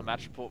catch up on the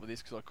match report with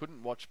this because I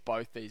couldn't watch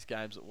both these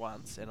games at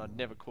once, and I'd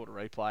never caught a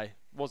replay.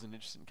 Wasn't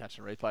interested in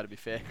catching a replay, to be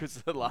fair, because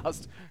the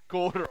last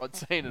quarter I'd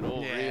seen it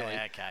all, Yeah, really.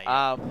 okay.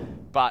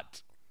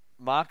 But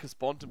Marcus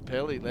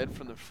Bontempelli led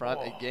from the front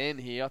Oh. again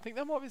here. I think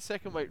that might be the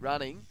second week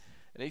running,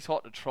 and he's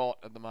hot to trot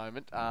at the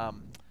moment.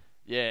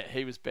 Yeah,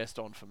 he was best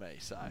on for me.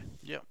 So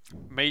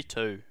Me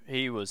too.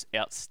 He was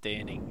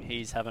outstanding.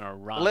 He's having a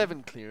run.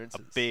 11 clearances.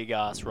 A big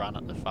ass run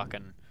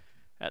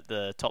at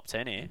the top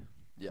 10 here.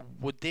 Yeah.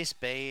 Would this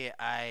be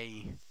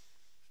a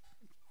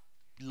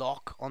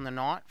lock on the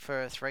night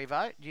for a 3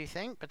 vote, do you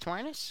think,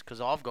 between us? Because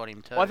I've got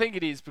him too. I think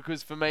it is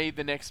because for me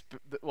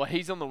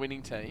he's on the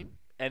winning team,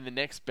 and the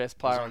next best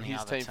player on on the his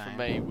other team for team.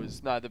 me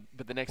was but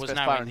the next Was best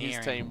nowhere player on his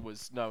near team him.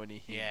 was nowhere near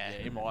him. Yeah.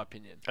 In my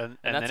opinion. And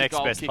And the that's a next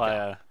goal best kicker.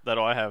 player that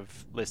I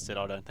have listed,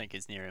 I don't think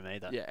is near him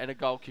either. Yeah, and a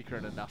goal kicker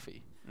and a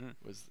nuffy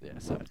was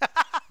so.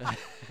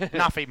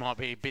 Nuffy might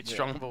be a bit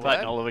strong of a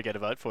Clayton word. Oliver get a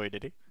vote for you,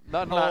 did he? No,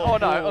 on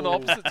the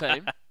opposite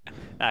team.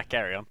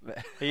 Carry on.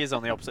 He is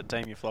on the opposite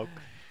team, you flog.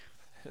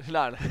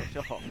 No.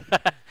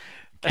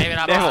 Keep it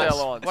up, Devils. boys.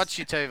 Our lines. What's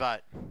your 2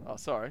 vote? Oh,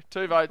 sorry.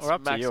 2 votes. We're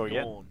up to Max you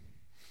again. Gawn.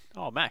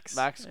 Oh, Max.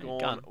 Max Yeah, Gawn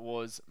gun.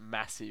 was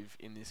massive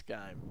in this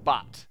game,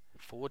 but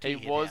 40 he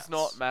was hit-outs.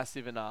 not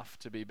massive enough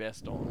to be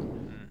best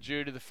on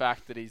due to the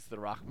fact that he's the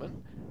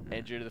ruckman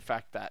and due to the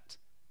fact that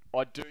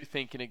I do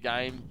think in a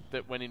game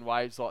that went in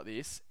waves like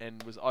this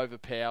and was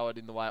overpowered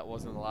in the way it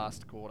was in the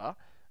last quarter,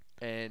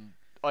 and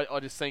I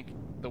just think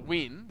the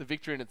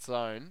victory in its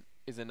own,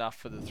 is enough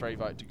for the 3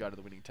 vote to go to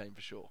the winning team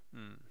for sure.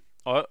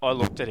 I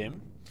looked at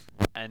him,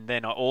 and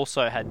then I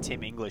also had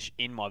Tim English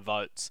in my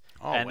votes.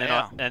 Oh, and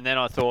wow. then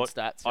I thought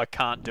Stats, I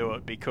can't do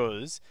it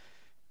because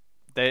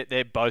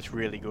they're both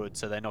really good,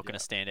 so they're not going Yeah.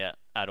 to stand out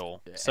at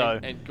all. Yeah, So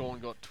and Gawn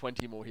got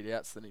 20 more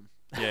hit-outs than him.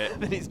 yeah,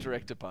 than his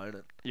direct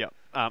opponent. yeah.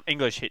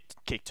 English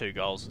kicked 2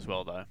 goals as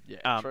well though.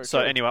 Yeah, true, so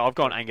true. anyway, I've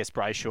gone Angus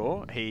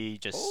Brayshaw. He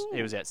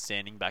Ooh. was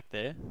outstanding back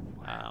there.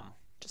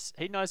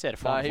 He knows how to No,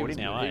 find he footy was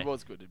now. good. Eh? He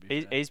was good to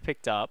be fair. He's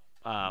picked up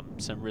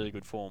some really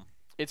good form.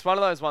 It's one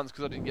of those ones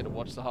because I didn't get to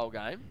watch the whole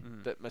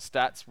game that my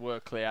stats were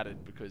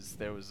clouded because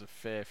there was a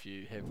fair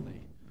few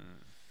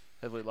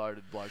heavily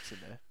loaded blokes in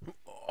there.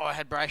 I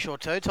had Brayshaw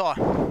too, Ty.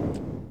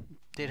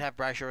 Did have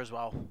Brayshaw as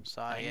well.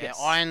 So, yeah, Angus.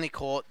 I only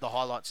caught the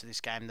highlights of this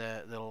game,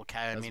 the little KO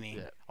That's- mini.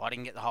 yeah. I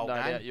didn't get the whole No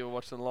game. doubt you were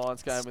watching the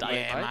Lions game with me,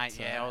 Yeah, mate.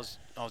 so- Yeah, I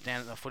was down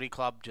at the footy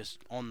club just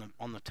on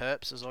the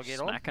terps as I get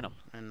Smacking on. them.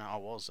 And I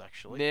was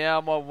actually.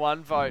 Now my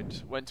one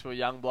vote went to a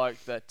young bloke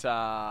that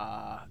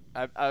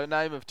a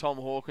name of Tom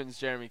Hawkins,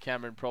 Jeremy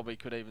Cameron probably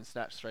could even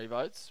snatch 3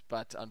 votes,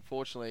 but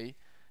unfortunately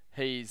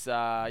He's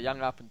a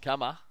young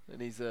up-and-comer,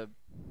 and he's a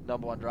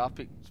number 1 draft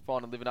pick. He's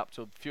finally living up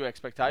to a few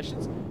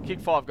expectations.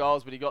 Kicked 5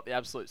 goals, but he got the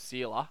absolute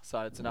sealer,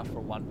 so it's enough for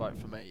a 1 vote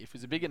for me. If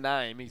he's a bigger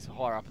name, he's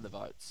higher up in the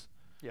votes.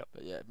 Yep.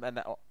 But yeah, man,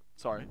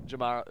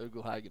 Jamara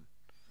Ugelhagen.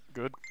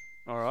 Good.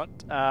 All right.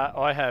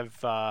 I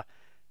have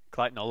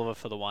Clayton Oliver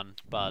for the 1,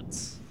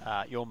 Buds.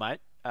 Your mate.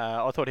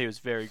 I thought he was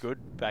very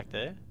good back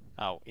there.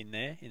 Oh, in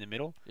there, in the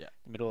middle. Yeah.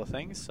 The middle of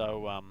things.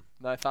 So,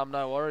 No thumb,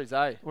 no worries,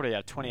 eh? what do you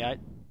have?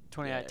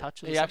 28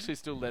 touches? He actually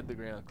still led the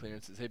ground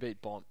clearances. He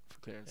beat Bont for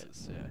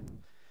clearances. Yeah.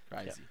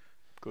 Crazy. Yep.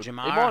 Good. It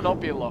might not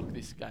be a lock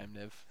this game,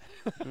 Nev.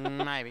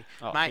 Maybe.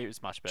 Oh, Mate, he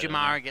was much better.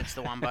 Jamara gets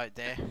the 1 vote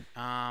there.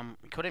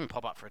 He could even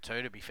pop up for a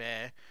 2, to be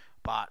fair,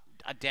 but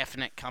a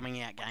definite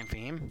coming out game for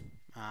him.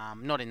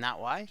 Not in that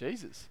way.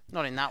 Jesus.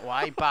 Not in that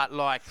way, but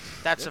like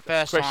that's the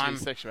first Question time,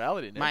 his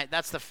sexuality, Nev. mate.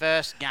 That's the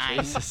first game.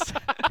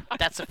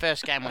 That's the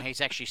first game where he's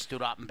actually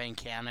stood up and been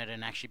counted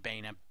and actually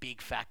been a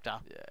big factor.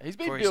 Yeah, he's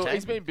been for his team.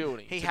 He's been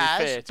building. He to be fair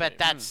has, to but him.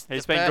 that's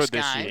He's the been first good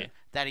this game year.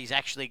 that he's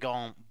actually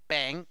gone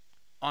bang.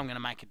 I'm going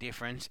to make a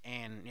difference,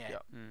 and yeah,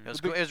 Yep. it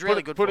was Put good. It was really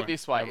it, good. Put for it him.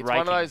 this way: A it's one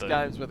of raking those boom.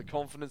 games where the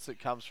confidence that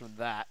comes from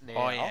that now.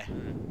 Oh yeah.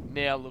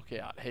 Now look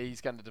out,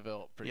 he's going to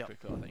develop pretty Yep.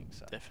 quickly, I think.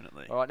 So.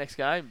 Definitely. All right, next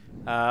game.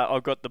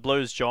 I've got the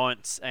Blues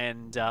Giants,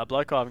 and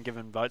bloke I haven't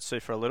given votes to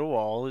for a little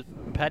while,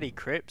 Paddy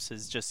Cripps,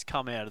 has just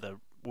come out of the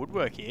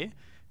woodwork here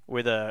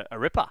with a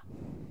ripper.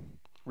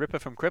 Ripper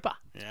from Cripper.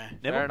 Yeah.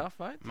 Never. Fair enough,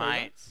 mate. Three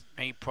Mate, votes.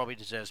 he probably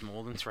deserves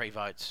more than 3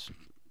 votes,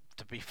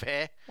 to be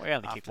fair. Well, he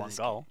only kicked After 1 this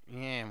goal.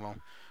 Yeah, well,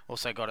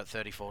 also got it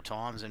 34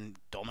 times and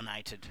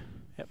dominated.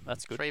 Yep,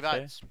 that's good. 3 Fair.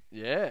 votes.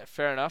 Yeah,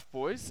 fair enough,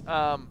 boys.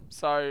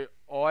 So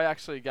I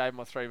actually gave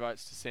my 3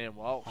 votes to Sam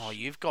Walsh. Oh,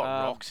 you've got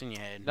rocks in your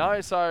head.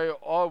 No, so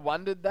I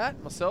wondered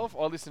that myself.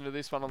 I listened to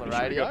this one on the Pretty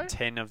sure we radio. got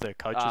 10 of the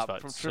coaches'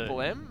 votes. From too.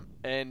 Triple M,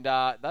 and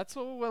that's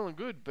all well and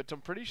good, but I'm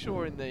pretty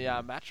sure in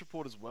the match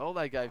report as well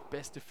they gave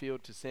best of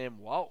field to Sam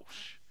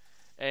Walsh,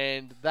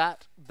 and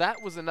that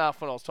was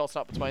enough when I was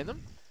tossing up between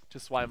them to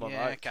sway my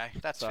Yeah, vote. okay,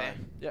 that's So, fair.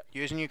 Yep,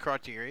 Using your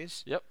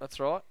criterias. yep, that's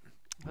right.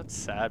 That's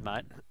sad,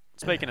 mate.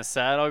 Speaking of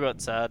sad, I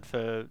got sad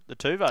for the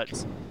 2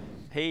 votes.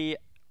 It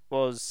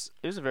was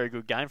a very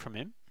good game from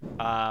him.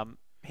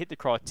 Hit the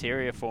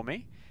criteria for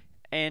me,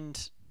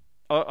 and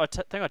I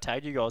think I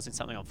tagged you guys in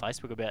something on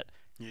Facebook about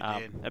You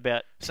did.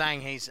 about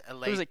Saying he's who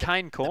was elite, it,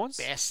 Kane the Corns?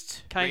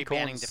 best Kane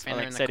rebounding Corns,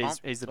 defender I in think, the said comp.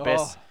 he's the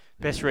Oh,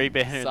 best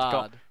rebounder in the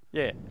comp. Sad.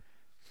 Yeah,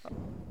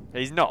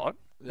 he's not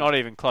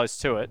even close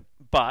to it,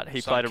 but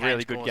he So played a Kane's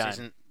really good cause game.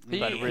 isn't- He,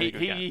 Played a really he,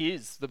 good he, game. he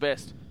is the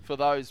best for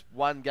those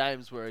 1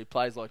 games where he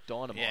plays like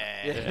dynamite.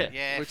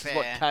 Yeah, which is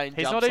what fair. Kane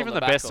He's jumps not on even the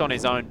the back best of. on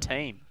his own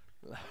team.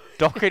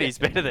 Doherty's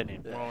better than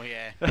him. Well,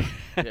 yeah.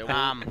 Yeah,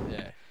 well,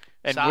 yeah.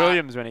 And So-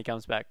 Williams when he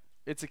comes back.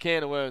 It's a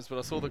can of worms, but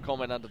I saw the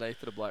comment underneath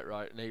that a bloke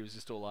wrote, and he was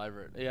just all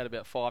over it. He had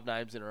about 5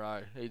 names in a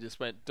row. He just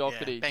went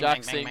Doherty, Bang,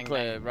 Jack bang, bang,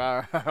 Sinclair, bang,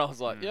 rah, rah. I was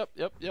like, yep.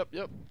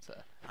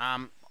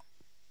 So,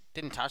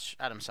 Didn't touch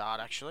Adam Sard,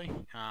 actually.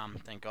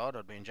 Thank God,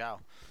 I'd be in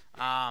jail.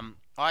 I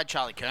had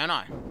Charlie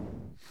Curnow.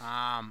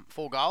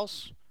 4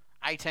 goals,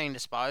 18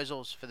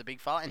 disposals for the big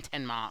fella, and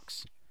 10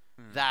 marks.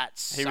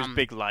 That's He was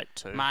big late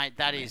too. Mate,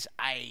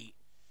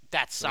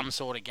 that's some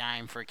sort of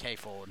game for a key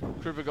forward.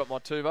 Cripper got my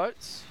 2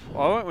 votes.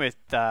 I went with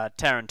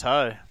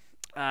Taranto.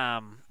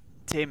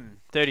 Tim,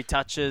 30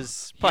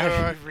 touches.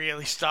 You're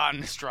really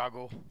starting to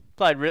struggle.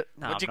 What'd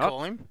What'd you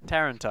call him?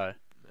 Taranto.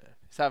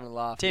 He's having a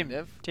laugh. Tim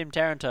Nev.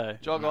 Taranto.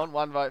 Jog on,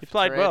 1 vote He for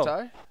played well.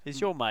 Taranto.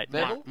 He's your mate.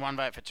 Neville? One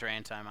vote for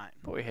Taranto, mate.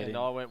 Put your head And in.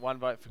 I went 1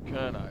 vote for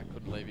Curnow.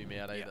 Couldn't leave him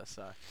out either.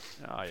 So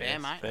Oh, Fair,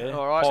 yes, mate. fair.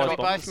 All right, So Pies we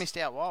Bombers. both missed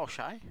out Walsh,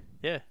 eh?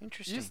 Yeah. you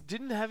Interesting. just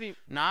didn't have him.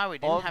 No, we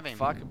didn't I'm have him.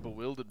 fucking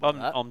bewildered by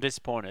that. I'm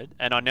disappointed,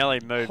 and I nearly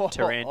moved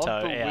Taranto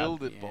I'm out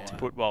bewildered by Yeah. to it.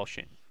 put Walsh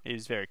in. He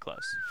was very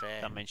close.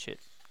 Fair. Don't mean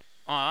shit.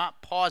 All right,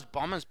 Pies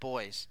Bombers,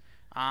 boys.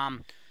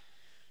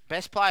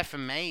 Best player for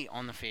me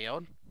on the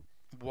field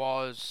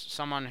was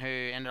someone who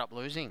ended up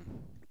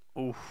losing,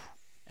 Oof.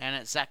 and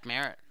it's Zach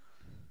Merritt.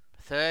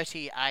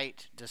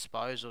 38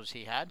 disposals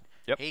he had.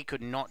 Yep. He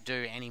could not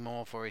do any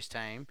more for his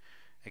team,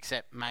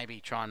 except maybe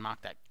try and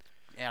mark that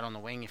out on the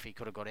wing if he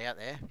could have got out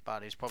there,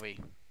 but he's probably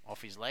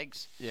off his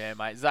legs. Yeah,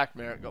 mate. Zach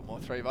Merritt got my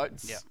 3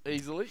 votes Yep.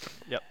 easily.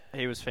 Yep.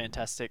 He was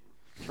fantastic.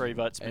 3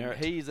 votes And merit.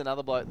 he's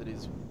another bloke that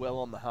is well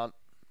on the hunt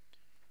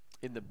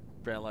in the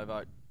Brownlow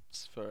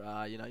votes for,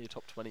 your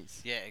top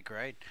 20s. Yeah,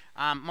 agreed.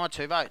 My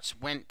 2 votes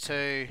went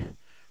to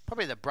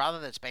probably the brother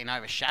that's been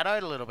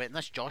overshadowed a little bit, and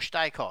that's Josh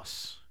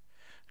Dacos.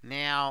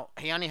 Now,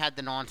 he only had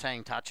the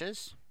 19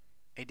 touches.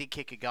 He did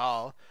kick a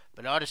goal,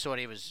 but I just thought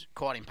he was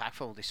quite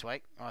impactful this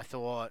week. I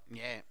thought,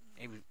 yeah,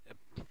 he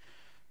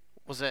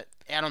was it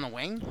out on the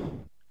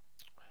wing?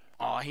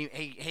 Oh, he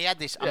had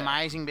this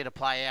amazing bit of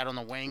play out on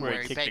the wing Where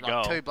where he he kicked beat the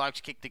like goal. 2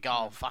 blokes kicked the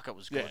goal. Fuck, it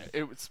was good.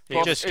 Yeah, it was.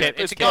 He just kept.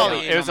 it's a It goal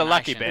of was a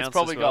lucky nomination. bounce. It's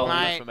probably as well. goal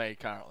Mate, for me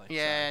currently.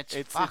 Yeah, so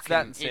it's that fucking,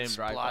 and Sam it's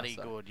Draper, bloody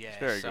so. good. Yeah,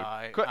 very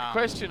so, good.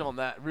 Question on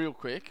that, real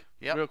quick.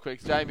 Yep. Real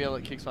quick. Jamie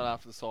Elliott kicks one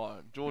after the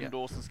siren. Jordan Yep.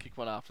 Dawson's kicked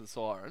one after the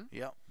siren.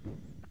 Yep.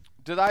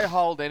 Do they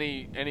hold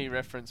any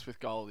reference with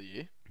goal of the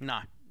year? No.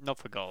 Not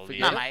for gold.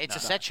 Forget No, it? mate, it's a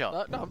set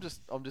shot. No, I'm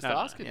just No,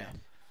 asking yeah. you.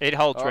 It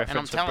holds All right, and I'm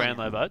reference to telling you.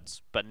 Brownlow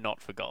votes, but not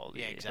for gold.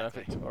 Yeah,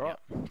 exactly. Perfect. All right.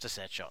 Yeah, it's a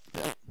set shot.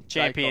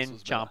 Champion, Dacos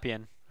was better.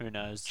 champion. Who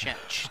knows? Champ,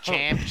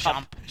 Champion.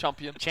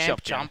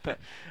 chump.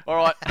 All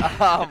right.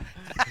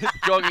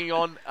 Jogging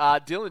on.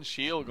 Dylan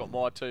Shield got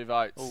my 2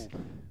 votes. Ooh.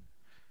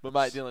 But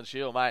mate, Dylan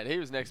Shield, mate, he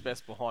was next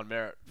best behind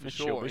Merritt for Miss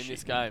sure Shield, in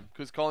this game.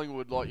 Because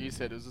Collingwood, like you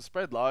said, it was a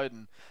spread load,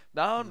 and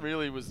no one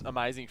really was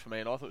amazing for me.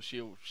 And I thought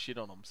Shield shit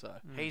on him. So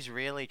He's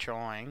really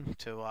trying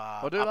to.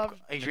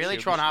 He's Mitchell really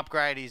trying to Bushy.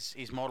 upgrade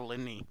his model,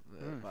 isn't he?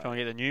 mate, Trying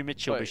to get the new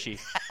Mitchell Wait. Bushy.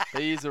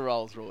 he is a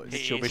Rolls Royce.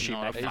 He is Bushy,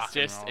 not a mate.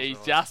 fucking He's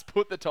Rolls-Royce. just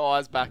put the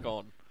tyres back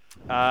on.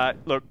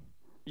 Look,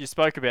 you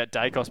spoke about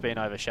Dacos being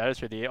overshadowed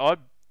through the year. I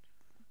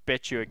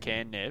bet you a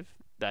can, Nev,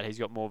 that he's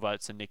got more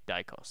votes than Nick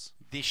Dacos.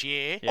 This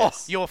year.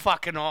 Yes. You're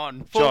fucking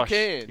on. Full Josh.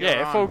 can. You're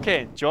Yeah, on. full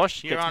can.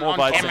 Josh You're gets on more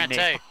votes camera than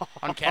Nick. too.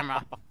 On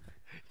camera.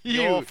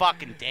 You, You're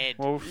fucking dead.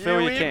 Well,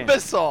 fill you your can.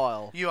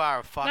 imbecile. You are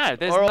a fucking. No,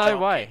 there's All right. no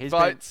way. He's been,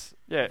 Votes.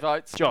 yeah,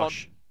 Votes.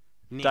 Josh.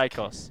 Nick.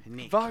 Dacos.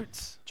 Nick.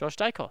 Votes. Josh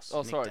Dacos.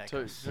 Oh, Nick sorry,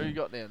 Dacos. 2. Who you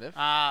got now,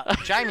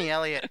 Nev? Jamie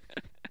Elliott,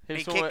 He's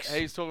he talking, about, kicks.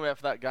 he's talking about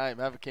for that game.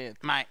 Have a can.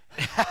 mate.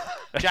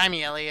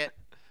 Jamie Elliott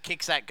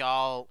kicks that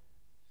goal.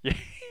 Yeah.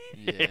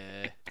 Yeah.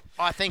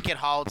 I think it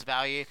holds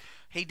value.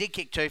 He did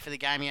kick 2 for the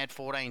game. He had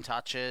 14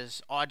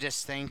 touches. I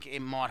just think it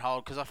might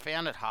hold because I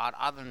found it hard.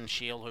 Other than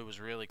Shield, who was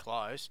really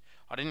close,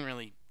 I didn't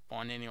really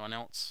find anyone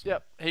else.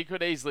 Yep, he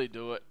could easily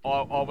do it.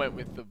 I went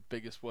with the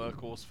biggest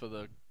workhorse for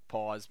the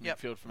Pies Yep.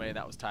 midfield for me, and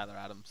that was Taylor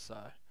Adams. So,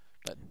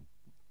 but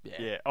yeah,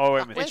 Yeah, I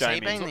went with Where's he Jamie.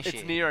 been this it's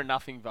year? near a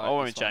nothing vote. I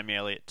went this with one. Jamie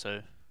Elliott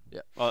too.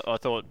 Yep. I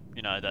thought,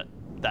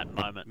 that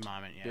moment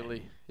Moment, yeah.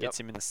 Billy gets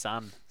him in the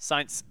sun.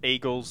 Saints,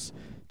 Eagles,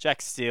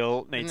 Jack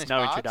Steele needs this no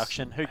Bards?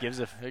 introduction. Who gives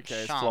a Who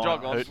cares? Sean.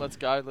 Jog on. hoot? Let's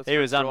go. Let's He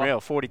was through it. unreal.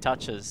 40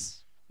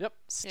 touches. Yep.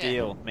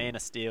 Steele, man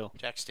of steel.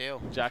 Jack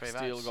Steele. Jack 3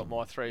 Steele votes. got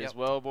my 3 as Yep.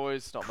 well,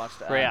 boys. Not much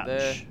to add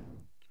there.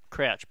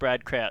 Crouch,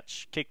 Brad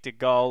Crouch, kicked a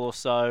goal or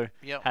so,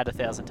 Yep. had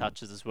 1,000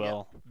 touches as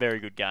well. Very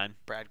good game.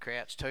 Brad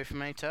Crouch, 2 for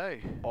me too.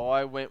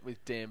 I went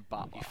with Dan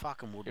Butler. You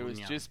fucking would. It was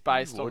wouldn't you? just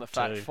based You on would the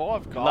fact too.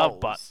 5 goals Love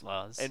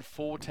Butlers. and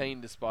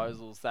 14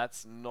 disposals.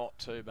 That's not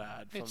too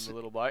bad from It's- the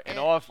little bloke. And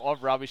yeah. I've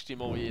rubbished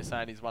him all year,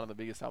 saying he's one of the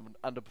biggest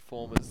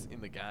underperformers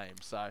in the game.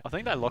 So, I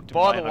think they locked him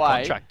by away the in a way,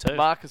 contract too.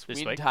 Marcus this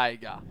week.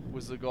 Windhager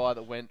was the guy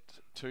that went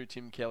to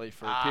Tim Kelly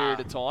for a period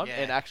of time yeah.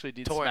 and actually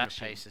did Tore him to smash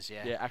him. pieces,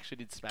 yeah. Yeah, actually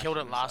did smash Killed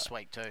him. it last so.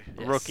 week too.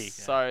 Yes. Rookie.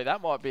 So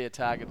that might be a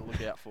target to look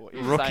out for.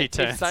 If Rookie Saints,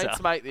 turns if Saints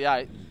up. make the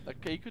 8,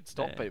 like, he could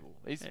stop Yeah. people.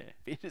 He's Yeah.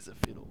 fit as a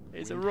fiddle.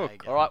 He's a Windhager.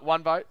 rook. All right,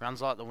 1 vote.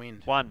 Runs like the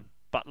wind. One,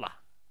 Butler.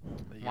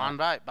 There you One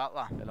go. vote,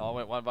 Butler. And I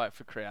went 1 vote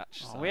for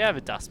Crouch. Oh, so we have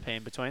a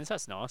dustpan between us.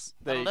 That's nice.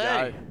 there you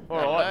That'll go. do. All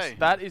That'll right, do.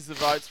 that is the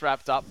votes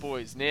wrapped up,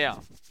 boys.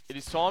 Now, it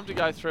is time to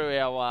go through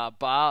our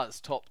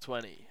bars top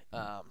 20.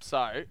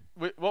 So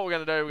what we're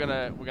going to do,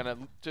 we're going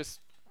to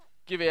just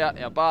give out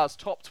our bars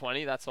top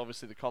 20. That's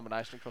obviously the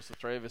combination across the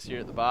 3 of us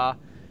here at the bar.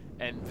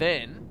 And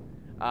then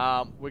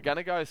we're going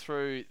to go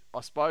through,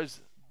 I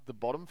suppose, the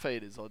bottom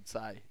feeders, I'd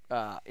say,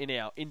 in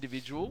our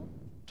individual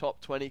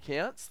top 20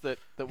 counts. That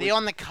The we,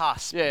 on the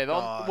cusp. yeah,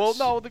 guys. well,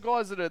 no, the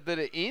guys that are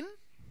in,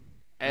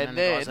 And then and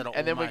the then guys that are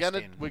and then almost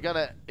in. we're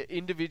gonna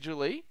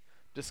individually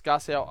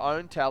discuss our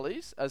own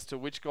tallies as to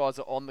which guys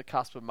are on the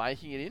cusp of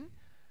making it in,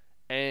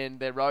 and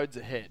their roads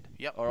ahead.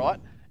 Yep. All right,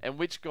 and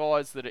which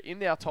guys that are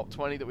in our top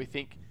 20 that we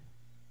think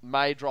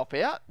may drop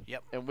out.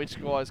 Yep. And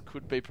which guys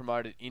could be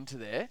promoted into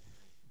there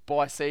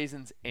by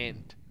season's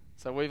end.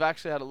 So we've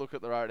actually had a look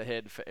at the road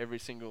ahead for every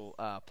single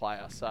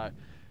player. So,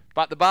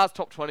 but the bar's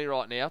top 20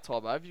 right now,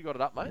 Tybo. Have you got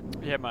it up, mate?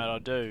 Yeah, mate, I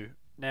do.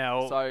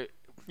 Now, So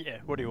yeah,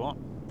 what do you want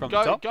from the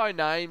go top? go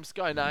names,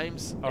 All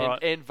and, right.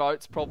 and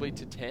votes probably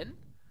to 10,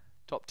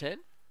 top 10,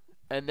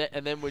 and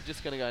then we're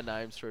just going to go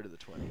names through to the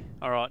 20.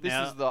 All right, This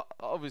now, is the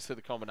obviously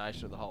the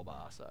combination of the whole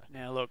bar. So,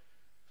 now look,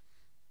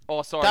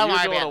 oh sorry, Don't you're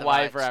worry doing about a the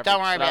waiver votes. average.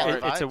 Don't worry about the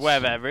worry. it's a votes.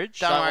 web average.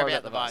 Don't Don't worry worry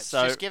about the about the votes.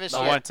 So Just give us I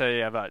your... won't tell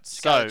you our votes.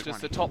 Go So, to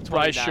Just the top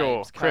 20 Brayshaw,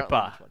 names. currently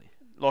on Cripper. 20.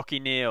 Lockie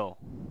Neal,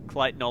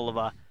 Clayton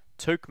Oliver,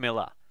 Took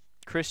Miller,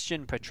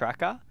 Christian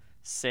Petraka,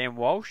 Sam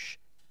Walsh,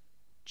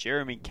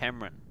 Jeremy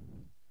Cameron,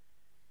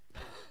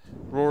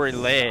 Rory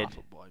Laird,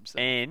 Startled by himself.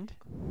 and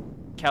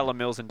Callum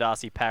Mills and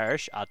Darcy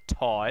Parish are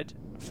tied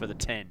for the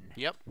 10.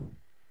 Yep.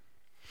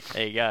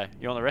 There you go.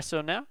 You want the rest of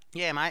them now?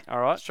 Yeah, mate. All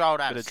right. Strolled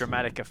Bit of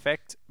dramatic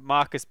effect.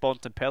 Marcus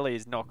Bontempelli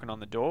is knocking on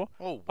the door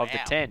Oh, of the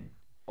wow. 10.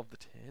 Of the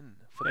 10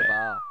 for the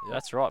bar. Yep.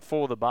 That's right,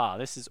 for the bar.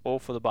 This is all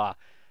for the bar.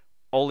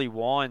 Ollie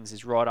Wines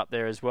is right up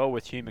there as well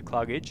with Hugh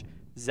McCluggage,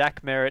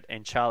 Zach Merritt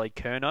and Charlie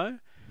Curnow,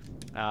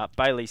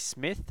 Bailey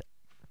Smith,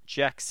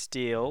 Jack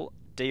Steele,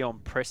 Dion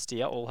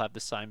Prestia all have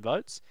the same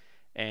votes,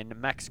 and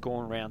Max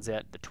Gorn rounds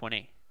out the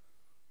 20.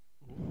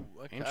 Ooh,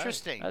 okay.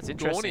 Interesting. That's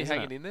interesting, Gorney isn't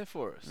hanging it? in there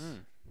for us.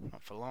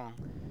 Not for long.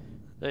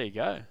 There you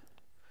go.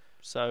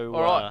 So,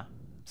 All right.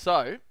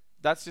 So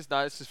that's just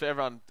for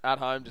everyone at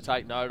home to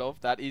take note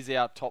of. That is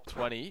our top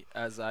 20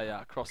 as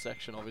a cross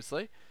section,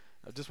 obviously.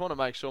 I just want to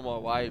make sure my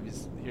wave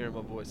is hearing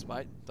my voice,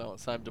 mate. Don't want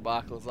the same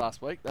debacle as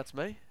last week. That's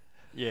me.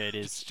 yeah, it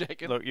is. Just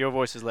checking. Look, your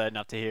voice is loud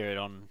enough to hear it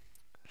on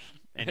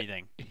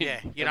anything. Yeah,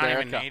 you don't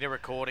even America. need a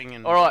recording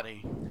and All right.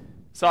 bloody-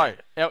 So,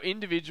 our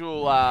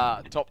individual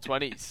top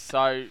 20s.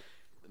 So,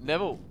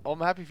 Neville, I'm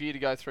happy for you to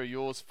go through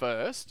yours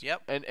first.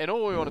 Yep. And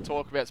all we want to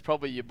talk about is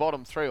probably your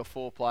bottom 3 or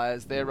 4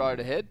 players, their road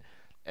ahead,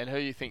 and who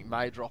you think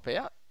may drop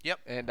out. Yep.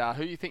 And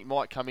who you think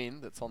might come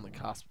in that's on the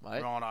cusp,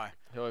 mate. Righto.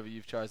 However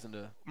you've chosen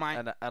to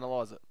Mate.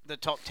 analyse it. The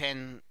top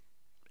 10,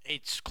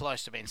 it's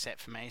close to being set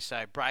for me.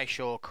 So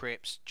Brayshaw,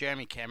 Cripps,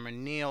 Jeremy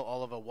Cameron, Neil,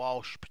 Oliver,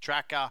 Walsh,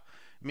 Petraka,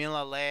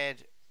 Miller,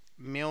 Laird,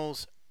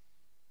 Mills.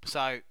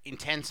 So in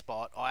 10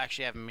 spot, I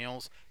actually have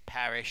Mills,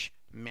 Parrish,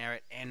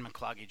 Merritt, and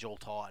McCluggage all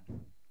tied.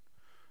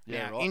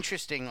 Yeah, now, right.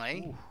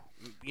 interestingly,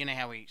 you know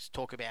how we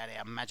talk about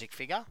our magic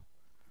figure?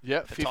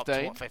 Yep, For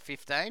 15. for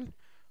 15.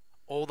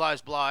 All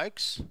those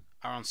blokes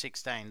are on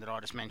 16 that I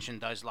just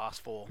mentioned, those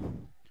last 4.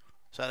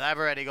 So they've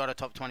already got a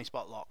top 20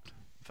 spot locked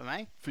for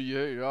me. For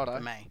you, right? For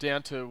me.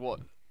 Down to what?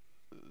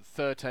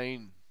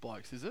 13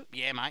 blokes, is it?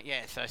 Yeah, mate.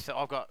 Yeah. So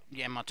I've got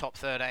my top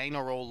 13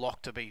 are all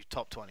locked to be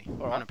top 20.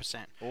 All right.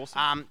 100%.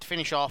 Awesome. To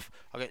finish off,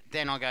 I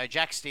go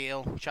Jack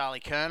Steele, Charlie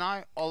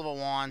Curnow, Oliver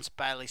Wines,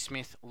 Bailey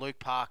Smith, Luke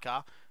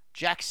Parker,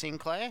 Jack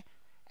Sinclair,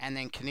 and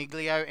then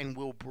Caniglio and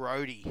Will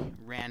Brodie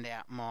round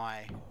out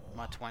my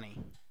 20.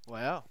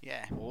 Wow.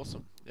 Yeah.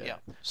 Awesome. Yeah.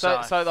 Yep.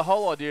 So the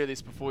whole idea of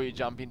this, before you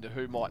jump into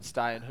who might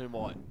stay and who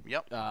might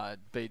Yep.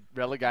 be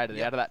relegated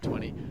Yep. out of that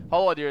 20,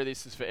 whole idea of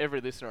this is for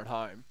every listener at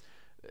home.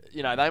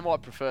 You know, they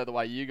might prefer the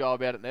way you go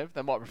about it, Nev.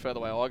 They might prefer the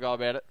way I go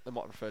about it. They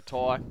might prefer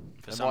Ty.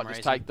 They some might just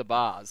reason. take the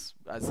bars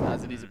as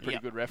it is a pretty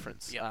Yep. good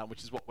reference, Yep.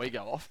 which is what we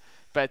go off.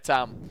 But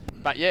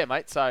yeah,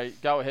 mate. So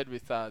go ahead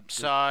with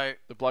So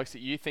the blokes that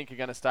you think are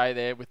going to stay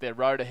there with their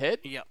road ahead,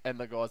 Yep. and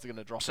the guys that are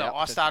going to drop So out.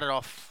 I started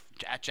off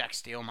at Jack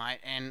Steele, mate,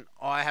 and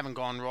I haven't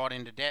gone right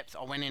into depth.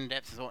 I went in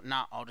depth and thought,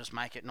 nah, I'll just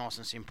make it nice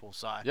and simple.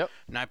 So Yep.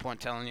 no point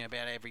telling you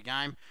about every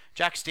game.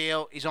 Jack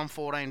Steele is on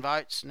 14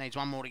 votes, needs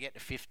one more to get to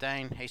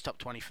 15. He's top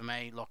 20 for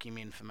me. Lock him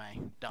in for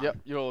me. Done. Yep,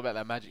 you're all about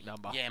that magic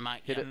number. Yeah,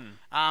 mate. Hit yeah.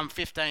 it.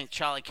 15th,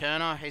 Charlie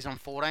Curnow. He's on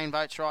 14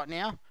 votes right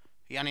now.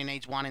 He only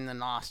needs one in the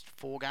last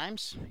 4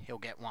 games. He'll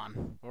get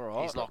one. All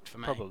right. He's locked for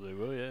me. Probably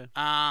will, yeah.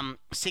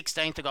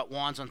 16th, I got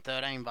Wines on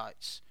 13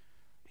 votes.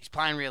 He's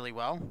playing really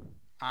well.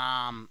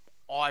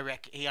 I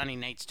reckon he only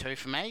needs 2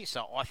 for me,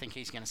 so I think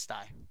he's going to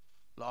stay.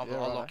 I'll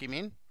lock him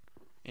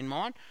in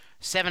mine.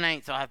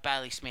 17th, I have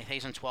Bailey Smith.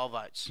 He's on 12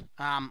 votes.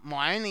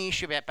 My only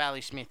issue about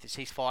Bailey Smith is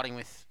he's fighting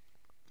with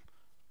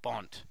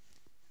Bont,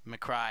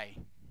 McRae,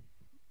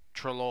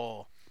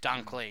 Trelaw,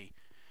 Dunkley,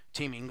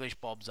 Tim English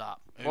bobs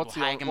up. What's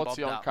he Hagen on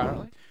bobbed up.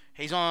 currently?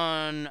 He's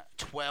on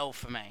 12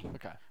 for me.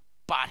 Okay.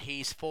 But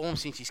his form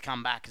since he's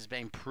come back has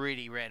been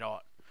pretty red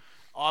hot.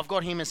 I've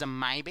got him as a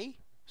maybe,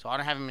 so I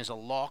don't have him as a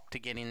lock to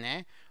get in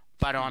there,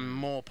 but I'm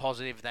more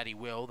positive that he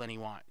will than he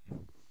won't.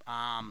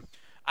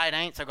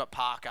 18th, I've got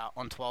Parker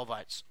on 12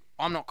 votes.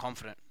 I'm not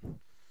confident.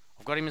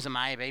 I've got him as a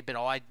maybe, but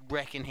I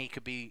reckon he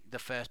could be the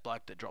first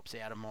bloke that drops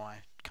out of my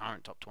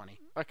current top 20.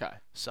 Okay.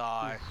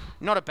 So,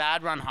 not a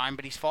bad run home,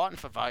 but he's fighting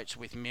for votes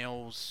with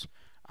Mills,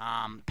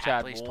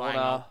 Packley's playing Warner.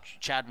 well,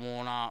 Chad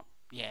Warner,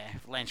 yeah,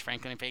 Lance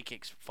Franklin if he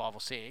kicks 5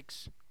 or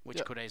 6, which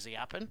Yep. could easily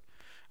happen.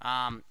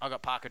 I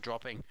got Parker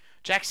dropping.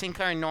 Jack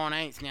Sinclair in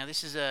 19th. Now,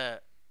 this is a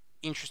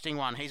interesting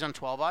one. He's on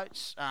 12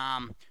 votes.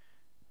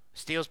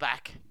 Steele's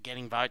back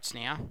getting votes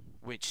now,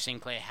 which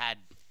Sinclair had.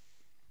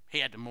 He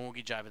had to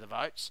mortgage over the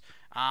votes.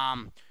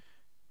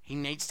 He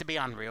needs to be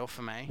unreal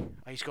for me.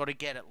 He's got to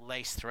get at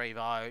least 3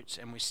 votes,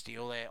 and we're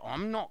still there.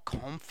 I'm not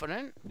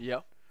confident,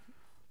 Yep.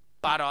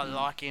 but I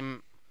like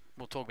him.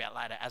 We'll talk about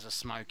later as a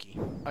smoky.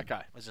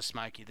 Okay. As a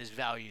smoky, there's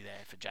value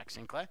there for Jack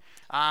Sinclair.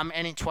 And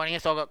in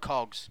 20th, I got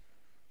Cogs,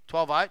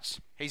 12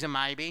 votes. He's a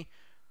maybe.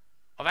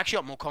 I've actually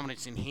got more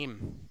confidence in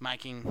him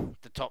making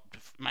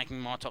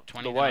my top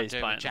 20 The than I way he's do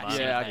playing with at the Jack moment,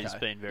 Sinclair. Yeah, he's okay.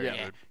 been very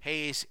Yeah. good.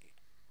 He is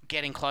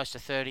getting close to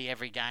 30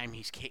 every game.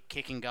 He's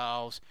kicking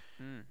goals.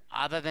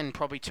 Other than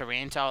probably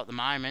Taranto at the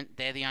moment,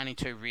 they're the only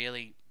 2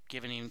 really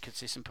giving him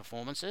consistent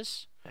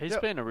performances. He's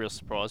Yep. been a real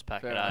surprise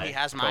packet. Fair enough. He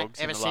has, mate. Cogs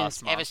in Ever the last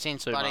since, month, ever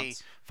since, 2 buddy,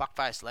 months.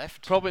 fuckface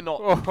left. Probably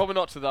not. Probably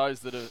not to those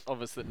that are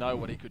of us that know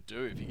what he could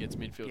do if he gets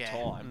midfield Yeah.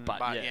 time. But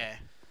yeah. yeah.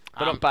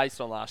 But not based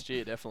on last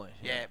year, definitely.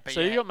 Yeah, but So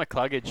yeah. you got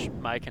McCluggage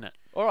making it.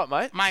 All right,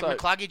 mate. Mate, So-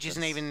 McCluggage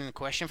isn't even in the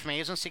question for me. He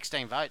was on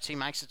 16 votes. He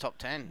makes the top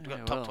 10. Yeah,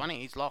 Got top well. 20.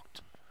 He's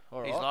locked.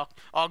 All He's right. locked.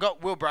 I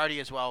got Will Brodie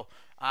as well.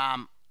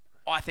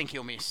 I think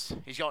he'll miss.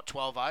 He's got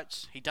 12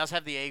 votes. He does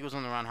have the Eagles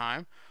on the run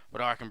home,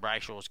 but I reckon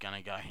Brayshaw's going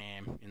to go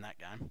ham in that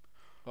game.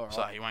 All right.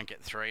 So he won't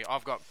get 3.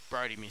 I've got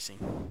Brodie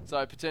missing.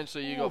 So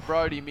potentially you got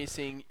Brody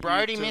missing.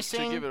 Brodie To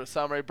missing. give it a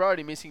summary,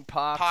 Brody missing,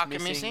 Parker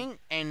missing. missing,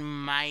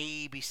 and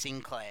maybe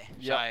Sinclair.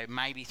 Yep. So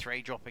maybe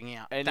 3 dropping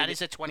out. And That if-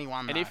 is a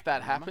 21, And though, if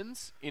that remember?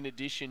 happens, in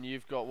addition,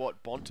 you've got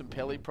what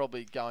Bontempelli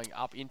probably going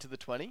up into the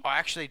 20. I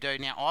actually do.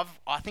 Now,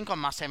 I think I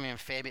must have him a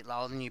fair bit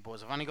lower than you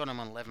boys. I've only got him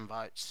on 11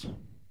 votes.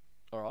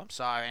 All right.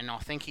 So, and I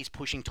think he's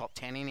pushing top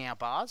 10 in our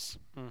bars.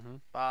 Mm-hmm.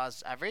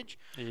 Bars average.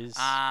 He is.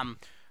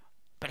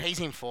 But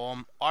he's in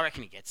form. I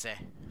reckon he gets there.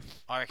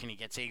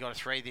 He got a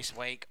 3 this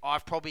week.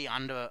 I've probably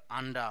under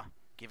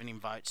given him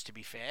votes, to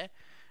be fair.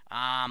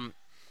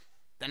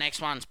 The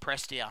next one's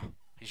Prestia.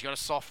 He's got a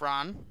soft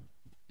run.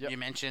 Yep. You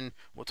mentioned,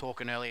 we're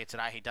talking earlier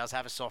today, he does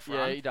have a soft Yeah,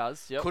 run. he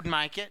does. Yep. Could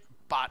make it,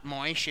 but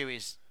my issue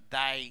is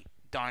they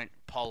don't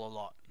pole a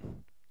lot.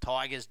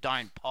 Tigers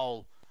don't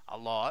pole a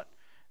lot.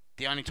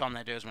 The only time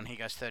they do is when he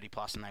goes 30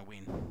 plus and they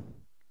win.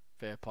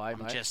 Fair play,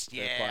 mate. Fair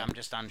play. I'm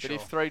just unsure. But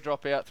if 3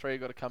 drop out, 3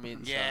 got to come in.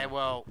 Yeah, so,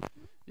 well,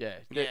 yeah,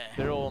 yeah.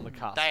 they're all on the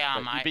cusp. They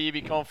are, but mate. You'd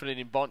be confident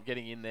in Bont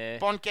getting in there.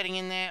 Bont getting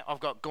in there. I've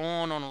got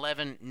Gorn on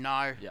 11.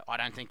 No, Yep. I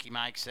don't think he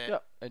makes it.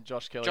 Yep. And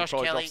Josh Kelly Josh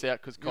probably Kelly, drops out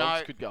because Cogs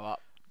no. could go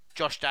up.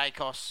 Josh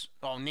Dacos,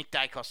 Nick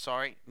Dacos,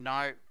 sorry.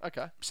 No.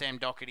 Okay. Sam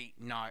Doherty,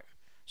 no.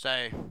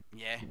 So,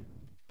 yeah,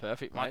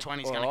 Perfect, my mate.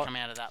 20's All going to right. come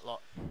out of that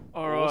lot.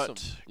 All right, Awesome.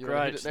 You wanna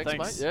great. hit it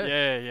next, Thanks.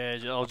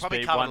 mate? Yeah. I'll just probably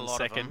be covered a 1 lot of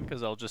second them.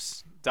 because I'll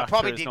just I duck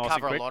probably through did nice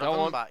cover and a quick. lot Go of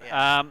on. them, but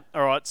yeah.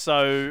 All right,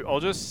 so I'll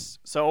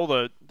just all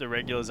the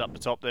regulars up the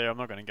top there. I'm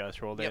not going to go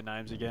through all their Yep.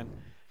 names again.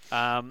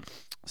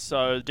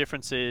 So the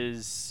difference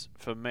is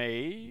for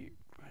me,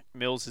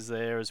 Mills is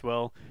there as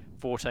well.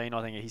 14,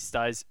 I think he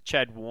stays.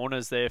 Chad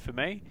Warner's there for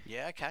me.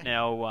 Yeah, okay.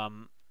 Now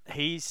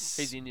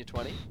he's in your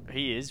 20.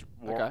 he is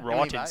Okay. How many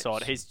right votes?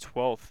 inside. He's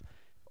 12th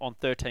on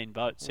 13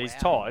 votes. He's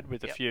Wow. tied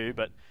with a Yep. few,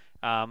 but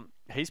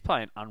he's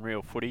playing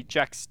unreal footy.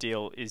 Jack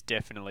Steele is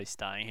definitely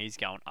staying. He's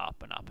going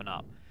up and up and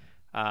up.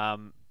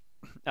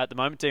 At the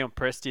moment, Dion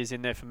Presti is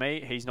in there for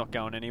me. He's not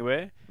going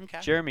anywhere. Okay.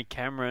 Jeremy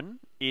Cameron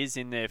is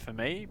in there for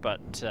me,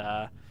 but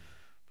I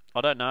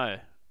don't know.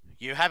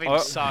 You have him I,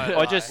 so I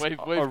low. just We've I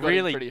got him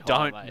really pretty high,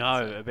 don't mate,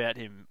 know so- about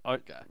him.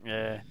 Okay.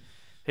 Yeah,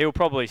 he'll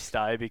probably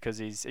stay because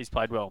he's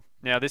played well.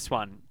 Now this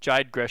one,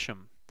 Jade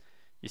Gresham.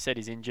 You said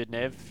he's injured,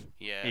 Nev.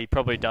 Yeah. He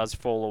probably does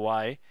fall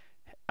away.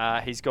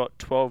 He's got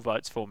 12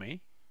 votes for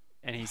me,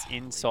 and he's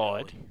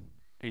inside. moly.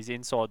 He's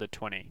inside the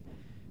 20.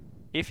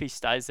 If he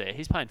stays there,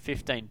 he's paying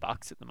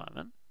 $15 at the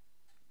moment.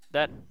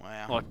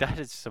 Wow. That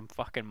is some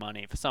fucking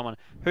money for someone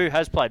who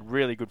has played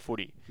really good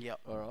footy Yep.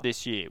 All right.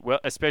 this year. Well,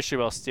 especially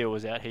while Steele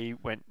was out, he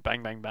went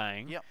bang, bang,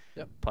 bang.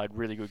 Yep. Played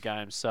really good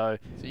games. So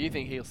So you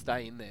think he'll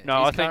stay in there? no,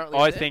 He's I think currently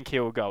I there? think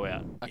he'll go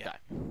out. Okay.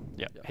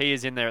 Yeah, Yep. he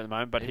is in there at the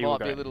moment, but He he will might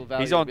go. be a little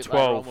value He's a on bit later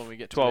on 12, when we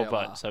get to 12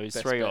 our, votes, so he's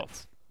best 3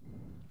 bets.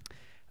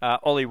 off.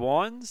 Ollie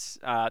Wines,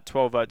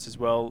 12 votes as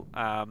well.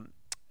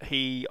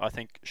 He, I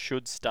think,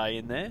 should stay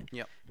in there.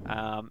 Yep.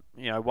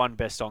 One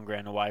best on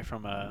ground away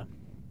from the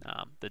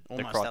Almost that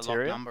lock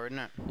criteria. number, isn't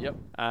it?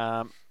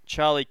 Yep.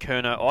 Charlie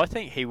Kerner, I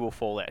think he will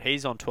fall out.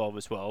 He's on 12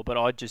 as well, but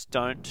I just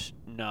don't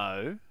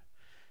know.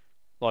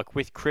 Like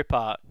with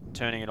Cripper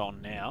turning it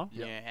on now,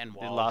 Yep. Yeah, and the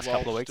Wild. last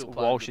couple of Walsh weeks, still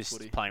playing Walsh good is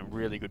footy. playing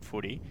really good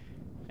footy.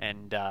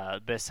 And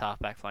best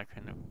halfback flanker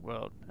in the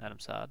world, Adam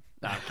Sard.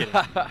 No, I'm kidding.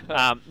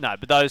 No,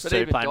 but those But two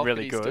even playing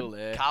really Doherty's still good.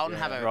 there. Carlton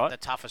Yeah. have Right. the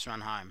toughest run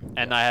home.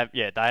 And they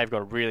have got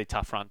a really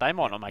tough run. They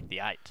might not make the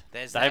 8.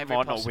 There's They every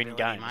might not win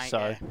possibility, games.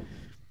 mate,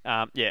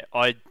 So, yeah.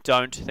 I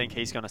don't think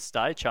he's going to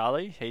stay.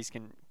 Charlie, he's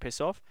going to piss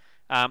off.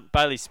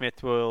 Bailey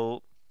Smith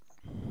will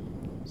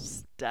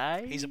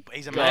stay. He's a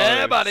Yeah,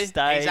 man. buddy.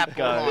 Stay, He's that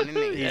go. borderline,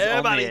 isn't he? He's Yeah,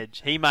 on buddy. the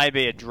edge. He may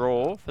be a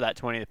draw for that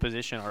 20th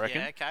position, I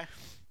reckon. Yeah,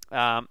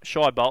 okay.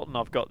 Shy Bolton,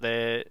 I've got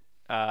there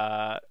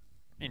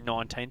in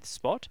 19th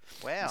spot.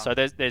 Wow. So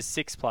there's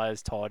 6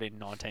 players tied in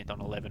 19th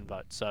on 11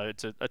 votes. So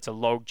it's a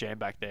log jam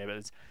back there. But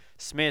it's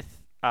Smith,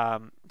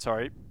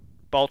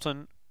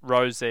 Bolton,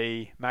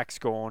 Rosie, Max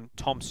Gawn,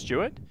 Tom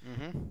Stewart.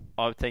 Mm-hmm.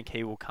 I think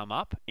he will come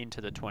up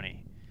into the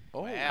 20.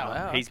 Oh,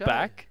 Wow. He's okay.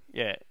 back.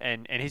 Yeah,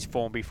 and his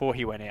form before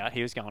he went out,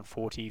 he was going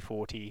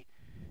 40,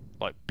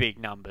 like big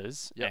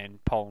numbers Yep.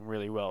 and polling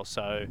really well.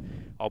 So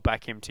I'll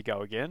back him to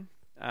go again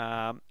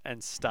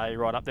and stay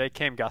right up there.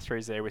 Cam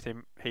Guthrie's there with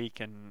him. He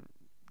can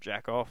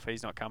jack off.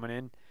 He's not coming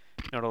in.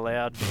 Not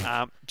allowed.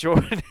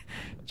 Jordan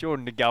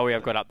Ngoe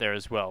I've got up there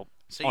as well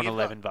So on you've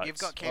 11 got, votes. You've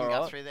got Cam All right.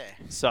 Guthrie there.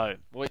 So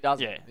Well, he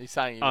doesn't. Yeah. He's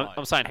saying he I'm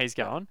won't. saying he's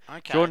going.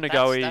 Okay. Jordan that's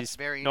Ngoe's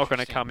very not going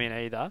to interesting. come in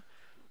either. And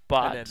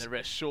But then the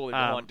rest surely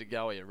um, behind to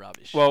go are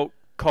rubbish. well,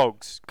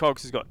 Cogs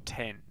has got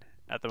 10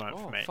 at the moment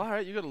oh, for me. far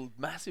out. You've got a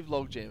massive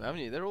log jam,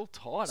 haven't you? They're all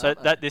tied, So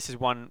aren't they? this is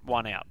one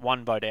out,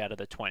 one vote out of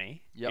the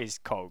 20 Yep. is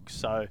Cogs.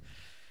 So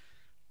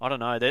I don't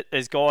know.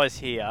 There's guys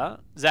here.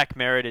 Zach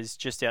Merritt is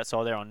just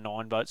outside there on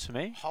 9 votes for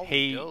me.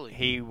 Holy dooly.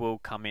 He will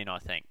come in, I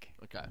think.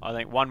 Okay. I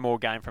think one more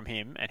game from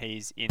him and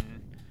he's in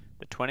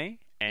the 20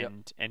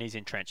 and he's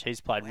entrenched. He's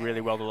played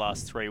really well the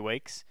last 3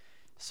 weeks,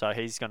 so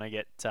he's going to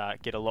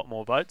get a lot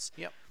more votes.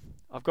 Yep.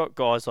 I've got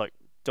guys like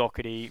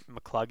Doherty,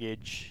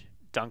 McCluggage,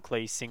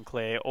 Dunkley,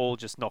 Sinclair, all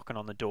just knocking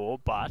on the door,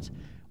 but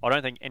I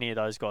don't think any of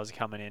those guys are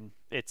coming in.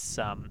 It's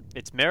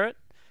Merritt,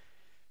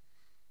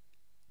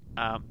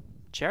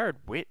 Jared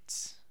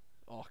Witts.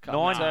 Oh, come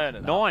on. Turn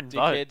it nine up,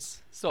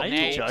 votes. dickheads. Stop Are you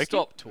talking. joking?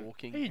 Stop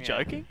talking. Are you Yeah,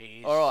 joking? he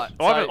is. All right.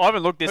 I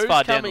haven't looked this who's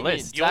far down the coming in?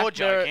 list. You're Zach Merritt-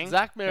 joking.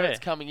 Zach Merritt's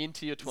Yeah. coming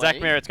into your 20.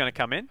 Zach Merritt's going to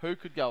come in. Who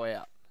could go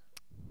out?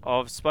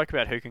 I've spoke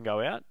about who can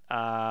go out.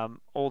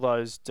 All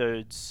those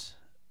dudes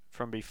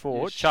from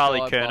before. Yeah, Charlie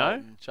Shy Curnow,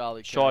 Bolton,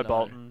 Charlie Shy Curnow.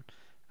 Bolton.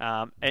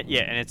 And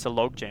it's a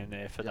log jam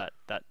there for that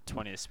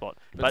 20th spot.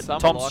 But some are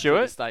Tom likely to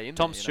Stewart, stay in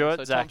Tom there, Stewart,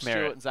 So Zach Tom Stewart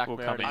Merritt and Zach will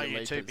Merritt come Oh, are in.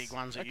 your two leaders. big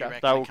ones that Okay. you reckon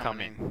They are will come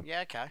coming in.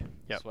 Yeah, okay.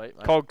 Yep. Sweet,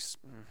 mate. Cogs,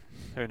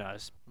 Who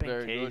knows? Ben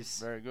Very good. Keys.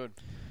 Very good.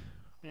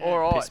 Yeah.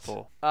 All Piss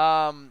right.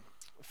 poor.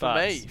 For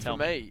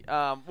me,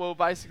 well,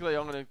 basically,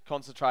 I'm going to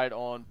concentrate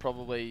on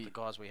probably The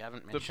guys we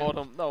haven't the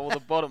mentioned. the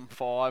bottom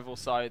 5 or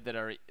so that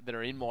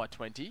are in my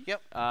 20.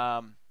 Yep.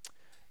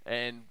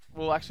 And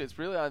well, actually, it's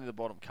really only the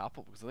bottom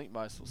couple because I think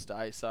most will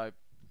stay. So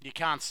You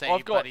can't see,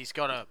 I've got- but he's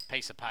got a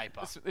piece of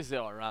paper. this is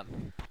how I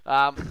run.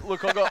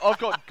 Look, I've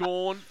got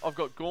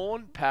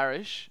Gawn,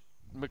 Parrish,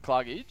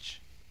 McCluggage,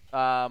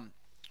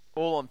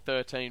 all on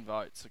 13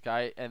 votes.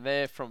 Okay, and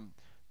they're from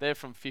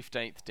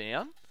 15th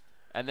down.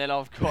 And then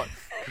I've got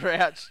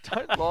Crouch.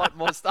 Don't light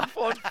my stuff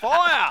on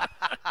fire.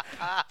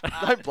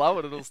 Don't blow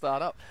it; it'll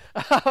start up.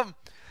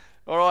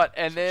 All right,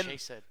 and then She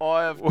said.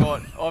 I've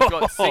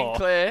got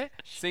Sinclair,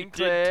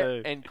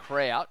 too. and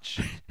Crouch,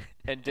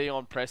 and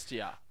Dion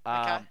Prestia,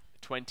 Okay.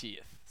 20th.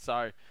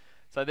 So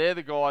they're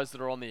the guys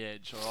that are on the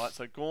edge. All right,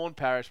 so Gawn,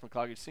 Parrish,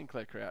 McCluggage,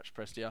 Sinclair, Crouch,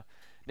 Prestia.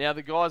 Now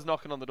the guys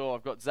knocking on the door.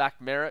 I've got Zach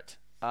Merritt,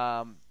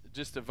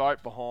 just a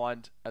vote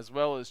behind, as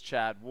well as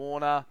Chad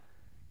Warner.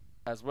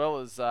 As well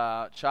as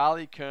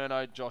Charlie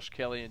Curnow, Josh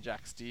Kelly, and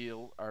Jack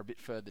Steele are a bit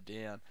further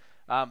down.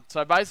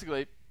 So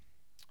basically,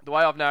 the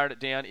way I've narrowed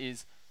it down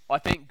is I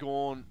think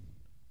Gawn,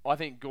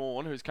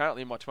 who's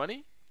currently in my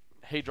 20,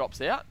 he drops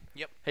out.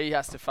 Yep. He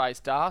has to face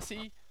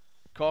Darcy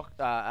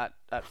at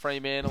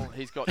Fremantle.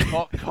 He's got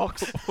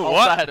Cox. I'll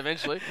What? say it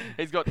eventually.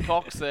 He's got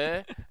Cox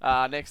there.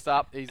 Next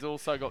up, he's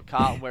also got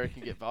Carlton where he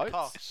can get votes.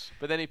 Cox.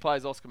 But then he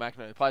plays Oscar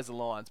McInerney. He plays the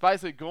Lions.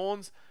 Basically,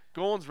 Gawn's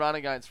run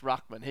against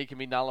Ruckman, he can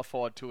be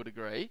nullified to a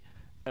degree.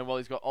 And while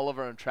he's got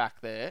Oliver and Track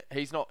there,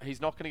 he's not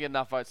going to get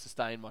enough votes to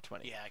stay in my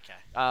 20. Yeah,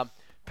 okay.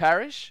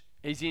 Parrish,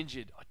 he's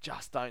injured. I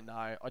just don't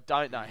know.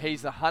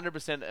 He's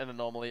 100% an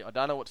anomaly. I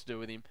don't know what to do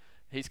with him.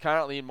 He's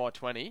currently in my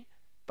 20,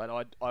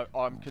 but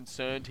I'm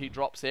concerned he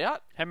drops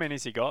out. How many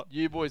has he got?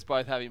 You boys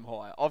both have him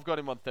higher. I've got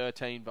him on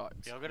 13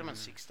 votes. Yeah, I got him on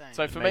 16.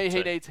 So for Me me,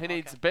 he too.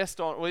 needs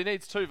best on. Well, he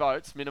needs 2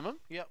 votes minimum.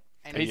 Yep.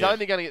 And He's Yeah.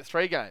 only going to get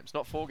 3 games,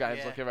 not 4 games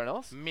Yeah. like everyone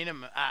else.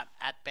 minimum at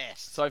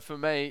best. So for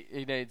me,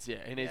 he needs at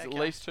okay.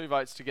 least 2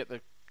 votes to get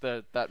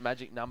that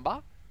magic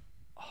number.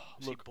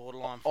 Is he Look,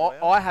 borderline for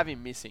you? I have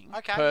him missing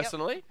Okay,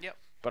 personally, Yep.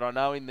 but I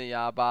know in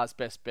the bar's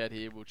best bet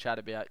here we'll chat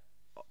about.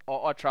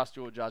 I trust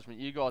your judgment.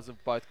 You guys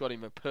have both got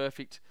him a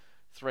perfect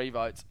 3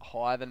 votes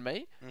higher than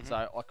me, so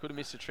I could have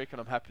missed a trick,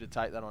 and I'm happy to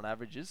take that on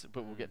averages,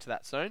 but we'll get to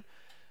that soon.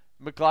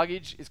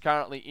 McCluggage is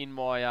currently in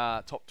my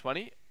top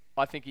 20.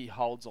 I think he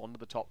holds on to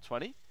the top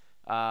 20.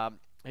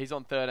 He's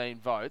on 13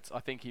 votes. I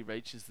think he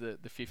reaches the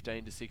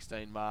 15 to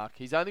 16 mark.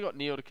 He's only got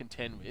Neil to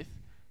contend with.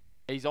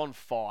 He's on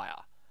fire.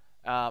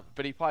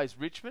 But he plays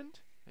Richmond,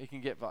 he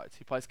can get votes.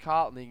 He plays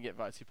Carlton, he can get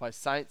votes. He plays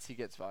Saints, he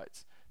gets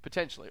votes.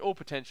 Potentially, all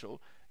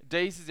potential.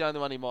 Dees is the only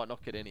one he might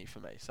not get any for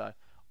me. So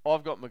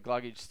I've got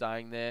McCluggage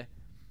staying there.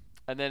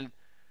 And then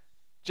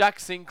Jack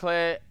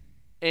Sinclair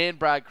and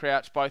Brad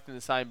Crouch both in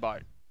the same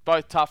boat.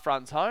 Both tough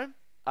runs home,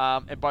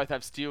 and both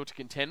have Steele to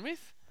contend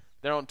with.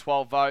 They're on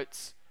 12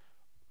 votes.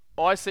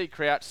 I see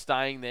Crouch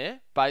staying there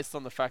based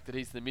on the fact that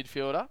he's the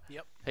midfielder.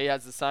 Yep. He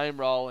has the same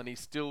role and he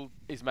still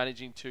is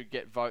managing to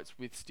get votes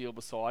with Steele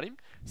beside him.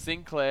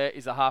 Sinclair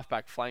is a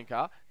halfback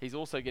flanker. He's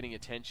also getting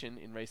attention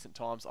in recent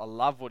times. I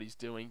love what he's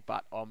doing,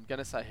 but I'm going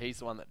to say he's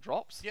the one that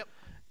drops. Yep.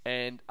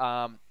 And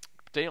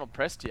Dion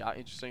Prestia,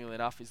 interestingly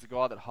enough, is the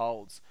guy that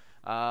holds.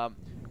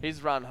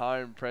 His run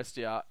home,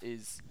 Prestia,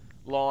 is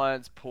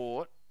Lions,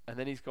 Port, and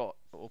then he's got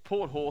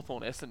Port,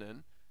 Hawthorn,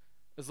 Essendon.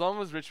 As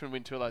long as Richmond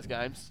win 2 of those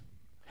games,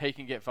 he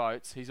can get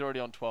votes. He's already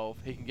on 12.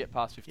 He can get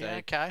past 15. Yeah,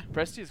 okay.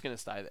 Prestia's going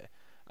to stay there.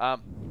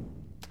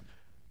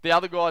 The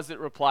other guys that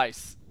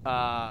replace,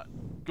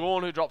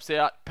 Gawn who drops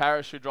out,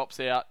 Parrish who drops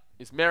out,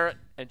 is Merritt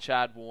and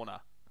Chad Warner.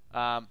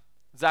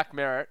 Zach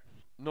Merritt,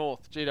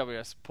 North,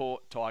 GWS,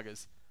 Port,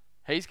 Tigers.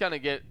 He's going to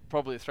get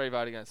probably a 3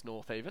 vote against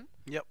North even.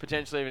 Yep.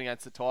 Potentially even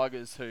against the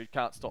Tigers who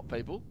can't stop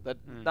people.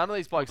 None of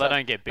these blokes Well, they have-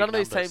 don't get big None of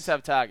these numbers. teams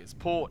have taggers.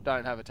 Port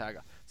don't have a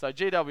tagger. So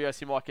GWS,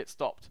 he might get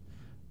stopped.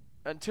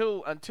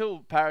 Until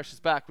Parrish is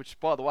back, which,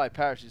 by the way,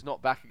 Parrish is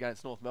not back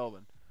against North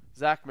Melbourne.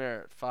 Zach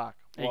Merritt, fuck.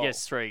 He Whoa.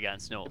 gets 3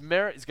 against North.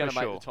 Merritt is going to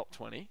For make sure. the top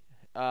 20.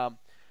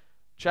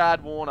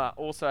 Chad Warner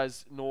also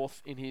has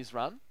North in his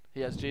run. He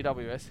has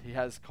GWS, he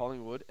has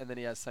Collingwood, and then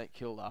he has St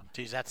Kilda.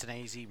 Geez, that's an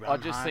easy run I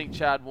just home. think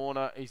Chad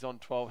Warner, he's on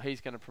 12. He's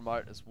going to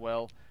promote as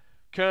well.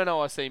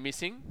 Curnow I see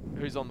missing,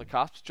 who's on the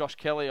cusp. Josh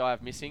Kelly I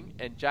have missing.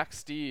 And Jack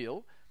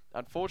Steele,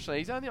 unfortunately,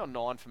 he's only on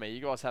 9 for me.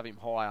 You guys have him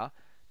higher.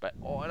 But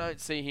I don't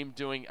see him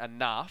doing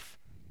enough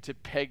to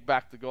peg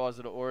back the guys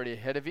that are already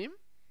ahead of him.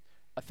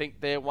 I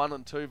think their 1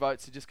 and 2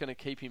 votes are just going to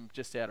keep him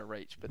just out of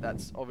reach. But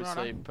that's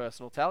obviously a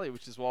personal tally,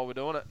 which is why we're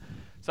doing it.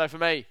 So for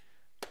me,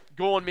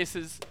 Gawn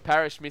misses,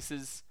 Parrish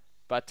misses,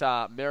 but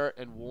Merritt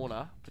and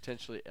Warner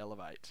potentially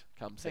elevate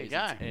come There you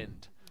season's go.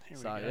 end. Here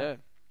we So go.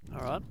 yeah.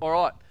 All right. All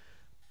right.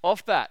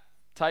 Off that,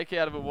 take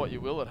out of it what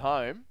you will at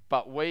home,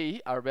 but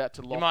we are about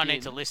to lock You might in.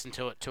 need to listen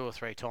to it 2 or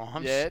 3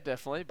 times. Yeah,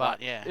 definitely.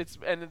 But yeah.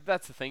 and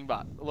that's the thing.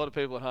 But a lot of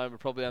people at home are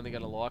probably only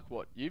going to like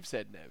what you've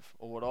said, Nev,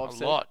 or what I've A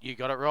said. lot. You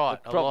got it right.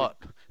 They A probably lot.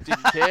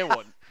 Didn't care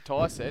what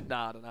Ty said.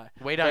 Nah, I don't know.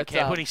 We don't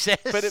care what he says.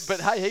 But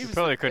hey, he was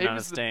probably the, couldn't he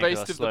was the understand 'cause beast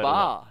I of the slurred a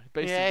bar.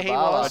 Beast Yeah, of the he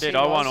bar. was. I did. he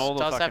I won was. all the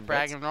Does fucking have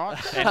bragging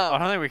rights? And I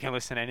don't think we can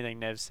listen to anything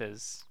Nev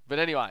says But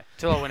anyway,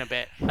 Till I win a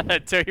bet.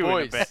 until you win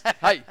a boys. bet.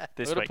 Hey,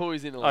 This we're gonna week. pull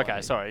his in a line. Okay,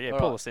 here. sorry. Yeah, All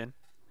pull right. us in.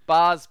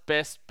 Bar's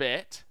best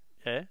bet.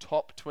 Yeah.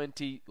 Top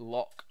 20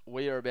 lock.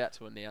 We are about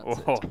to announce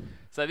Oh. it.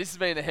 So this has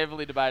been a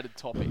heavily debated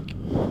topic.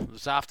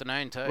 This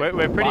afternoon too.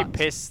 We're pretty But-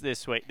 pissed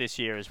this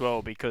year as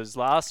well because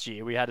last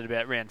year we had it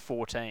about round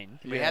 14.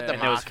 we had the Yeah.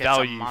 And there was markets a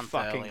value month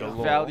fucking earlier.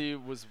 galore. Value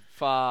was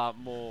far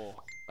more,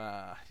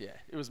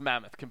 it was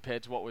mammoth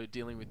compared to what we were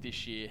dealing with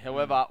this year.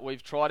 However,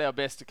 we've tried our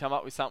best to come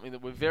up with something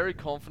that we're very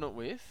confident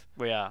with,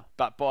 We are.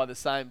 but by the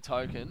same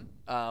token,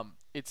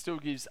 it still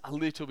gives a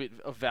little bit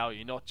of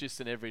value, not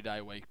just an everyday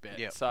week bet.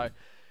 Yep. So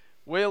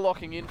we're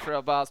locking in for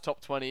our Bar's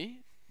top 20.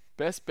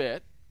 Best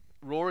bet,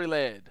 Rory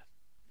Laird,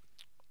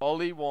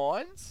 Ollie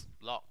Wines,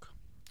 Lock.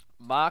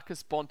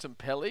 Marcus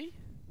Bontempelli,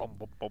 Bum,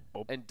 bum, bum,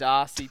 bum. and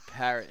Darcy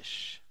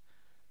Parish.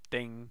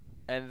 Ding.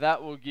 And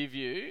that will give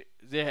you,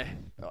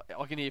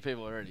 I can hear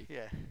people already.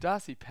 Yeah.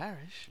 Darcy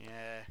Parish. Yeah.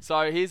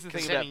 So here's the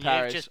thing about Considering you've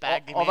Parish. just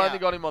bagged him I've only out.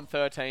 got him on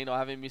 13. I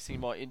have him missing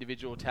my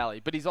individual tally,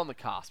 but he's on the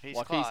cusp. He's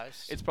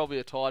close. It's probably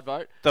a tied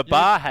vote. The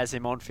bar has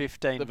him on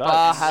 15 The votes.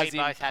 bar We has him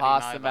both had him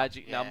past the over,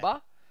 magic yeah.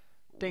 number.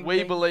 Ding, We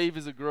ding. believe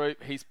as a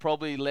group he's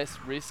probably less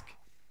risk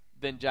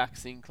than Jack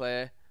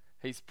Sinclair.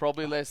 He's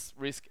probably less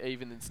risk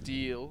even than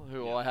Steele,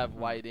 who I have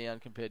way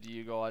down compared to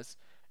you guys.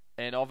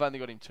 And I've only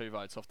got him 2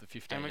 votes off the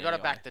 15. And we've got to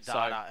anyway. back the So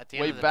data. At the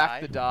end we of the back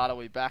day, the data.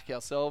 We back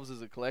ourselves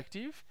as a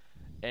collective.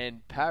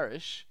 And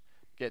Parish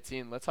gets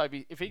in. Let's hope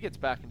if he gets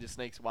back and just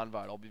sneaks 1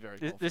 vote, I'll be very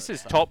confident. This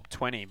is So, top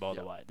 20, by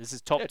the Yeah. way. This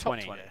is top Yeah, top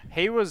 20. 20.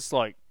 He was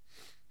like,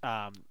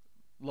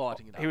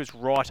 lighting it up. he was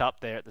right up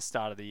there at the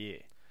start of the year.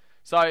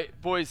 So,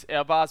 boys,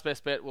 our Bar's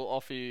best bet will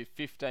offer you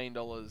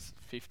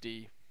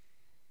 $15.50.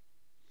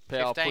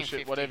 Power push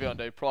it, $15.50. whatever you want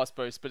to do. Price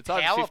boost, but it's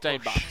over Power 15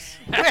 push. bucks.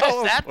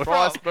 Where's that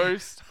Price from?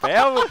 boost.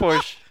 Power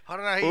push. I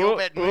don't know who you're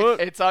betting with.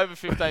 It's over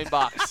 15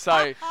 bucks.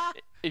 So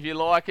if you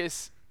like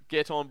us,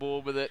 get on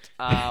board with it.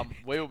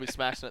 We will be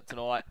smashing it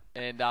tonight.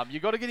 And you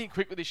got to get in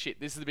quick with this shit.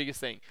 This is the biggest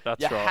thing.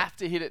 That's you right. have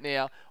to hit it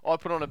now. I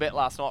put on a bet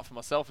last night for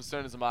myself as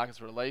soon as the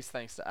markets were released,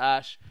 thanks to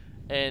Ash.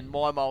 And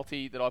my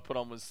multi that I put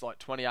on was like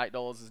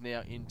 $28 is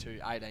now into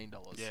 $18.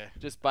 Yeah.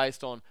 Just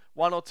based on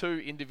 1 or 2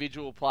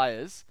 individual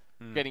players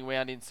getting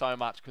wound in so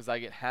much because they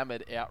get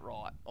hammered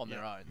outright on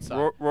their own.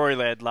 So Rory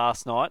led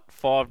last night,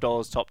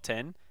 $5 top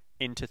 10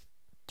 into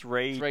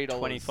 $3 $3.25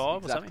 or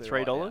something. exactly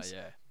right $3 now,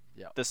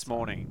 yeah. this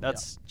morning.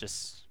 That's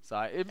just So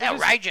it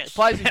Outrageous. It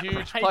plays a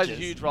huge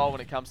Outrageous. role when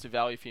it comes to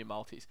value for your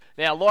multis.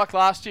 Now, like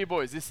last year,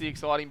 boys, this is the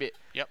exciting bit.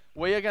 Yep.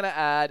 We are going to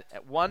add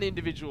 1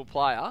 individual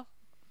player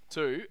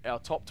to our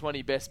top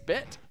 20 best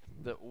bet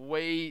that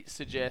we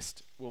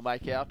suggest will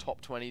make our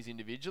top 20s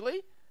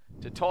individually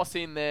to toss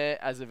in there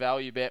as a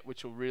value bet,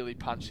 which will really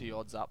punch the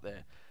odds up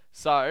there.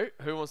 So,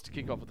 who wants to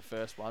kick off with the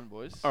first one,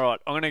 boys? all right.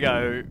 I'm going to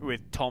go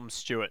with Tom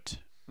Stewart.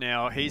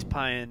 Now he's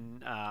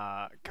paying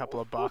a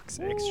couple of bucks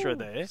extra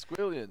there,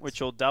 Squillions.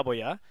 which will double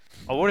you.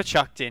 I would have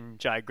chucked in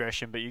Jay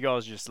Gresham, but you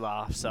guys just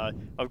laughed, so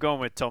I've gone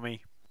with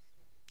Tommy.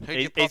 Who'd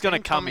He's you pop gonna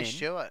in? come Tommy in.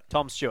 Stewart.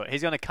 Tom Stewart.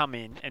 He's going to come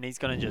in and he's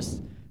going to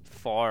just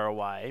fire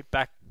away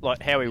back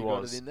like how he You got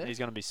it was. in there? He's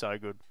going to be so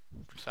good.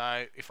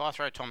 So if I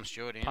throw Tom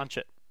Stewart in, Punch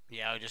it.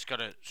 yeah, I just got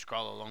to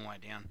scroll a long way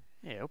down.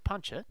 Yeah, he'll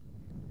punch it.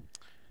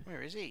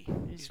 Where is he?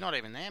 He's not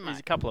even there, He's mate.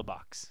 a couple of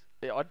bucks.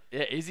 Yeah,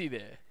 is he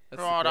there?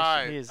 That's the question.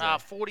 Righto. He is there.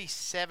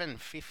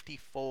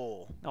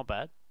 47.54. Not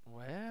bad.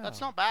 Wow.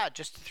 That's not bad.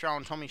 Just to throw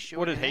on Tommy Stewart.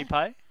 What did in he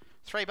there. pay?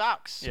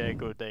 $3. Yeah,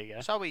 good. There you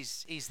go. So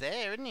he's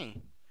there, isn't he?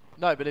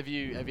 No, but have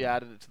you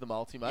added it to the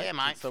multi, mate? Yeah,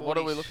 mate, So what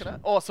are we 40s. looking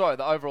at? Oh, sorry,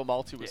 the overall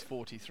multi was Yeah.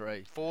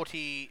 43.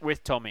 40.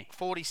 With Tommy.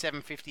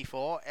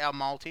 47.54. Our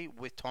multi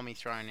with Tommy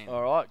thrown in.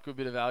 All right, good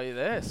bit of value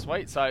there.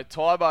 Sweet. So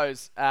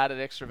Tybo's added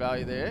extra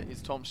value there.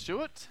 Is Tom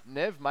Stewart.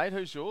 Nev, mate,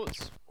 who's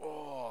yours?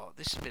 Oh,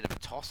 this is a bit of a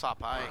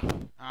toss-up, eh?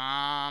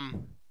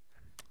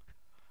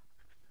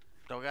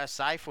 Do I go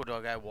safe or do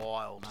I go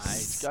wild?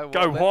 Go Go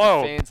Let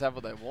wild. The fans have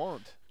what they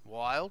want.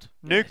 Wild?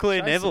 Nuclear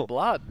Show some Neville.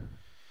 blood.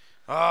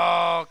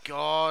 Oh,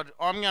 God.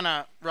 I'm going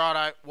to,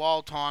 righto,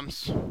 wild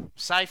times.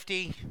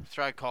 Safety,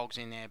 throw Cogs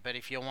in there. But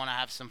if you want to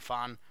have some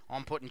fun,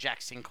 I'm putting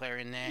Jack Sinclair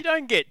in there. You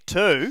don't get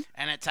 2.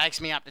 And it takes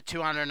me up to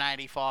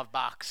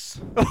 $285.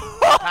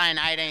 Paying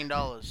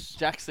 $18.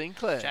 Jack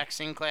Sinclair. Jack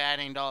Sinclair,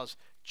 $18.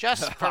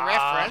 Just for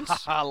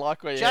reference. I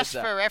like where you Just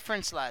had for that.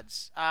 reference,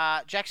 lads.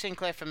 Jack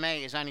Sinclair for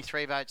me is only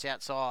 3 votes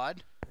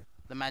outside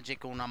the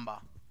magical number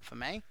for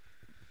me.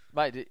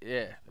 Mate,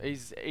 yeah,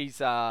 he's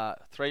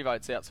 3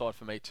 votes outside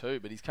for me too,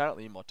 but he's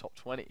currently in my top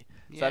 20.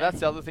 Yeah. So that's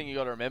the other thing you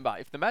got to remember.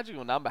 If the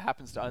magical number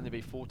happens to only be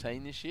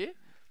 14 this year,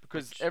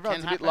 because Which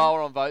everyone's a can bit happen.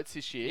 lower on votes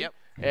this year,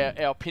 Yep.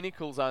 our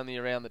pinnacle's only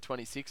around the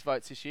 26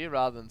 votes this year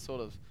rather than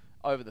sort of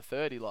over the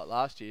 30 like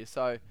last year.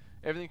 So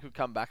everything could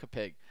come back a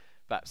peg.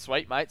 But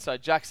sweet, mate. So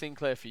Jack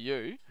Sinclair for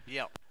you,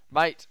 Yep.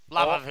 mate.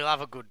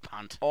 Love a good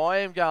punt. I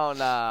am going.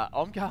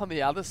 I'm going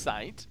the other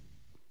Saint.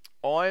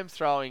 I am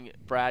throwing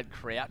Brad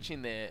Crouch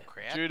in there.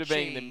 Due to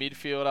being the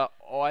midfielder,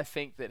 I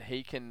think that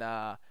he can...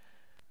 I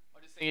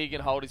just think he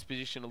can hold his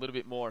position a little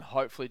bit more and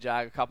hopefully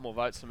jag a couple more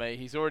votes for me.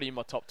 He's already in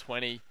my top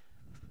 20.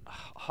 I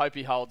hope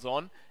he holds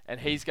on, and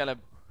he's going to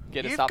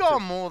get us You've up to...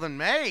 gone more than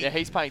me. Yeah,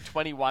 he's paying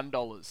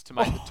 $21 to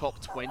make the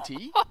top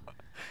 20.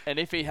 And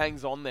if he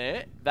hangs on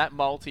there, that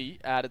multi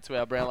added to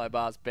our Brownlow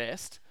Bars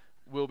best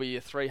will be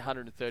a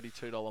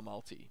 $332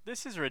 multi.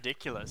 This is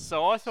ridiculous.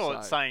 So I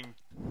thought saying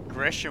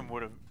Gresham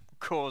would have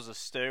caused a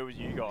stir with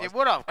you guys. It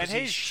would have, and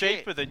he's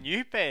cheaper than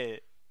you pair.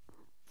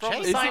 From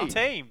Cheap? the same Is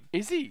team.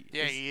 Is he?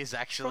 Yeah, he is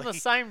actually. From the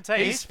same team.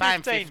 He's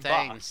paying 15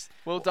 15. bucks.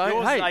 Well, don't...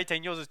 Yours hey, is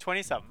 18, yours is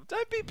 20-something.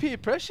 don't be peer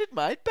pressured,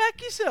 mate. Back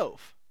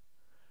yourself.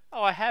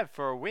 Oh, I have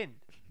for a win.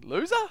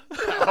 Loser?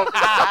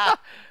 Oh,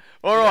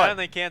 All It right.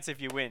 only counts if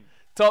you win.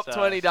 Top So-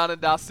 20 done and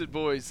dusted,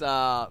 boys.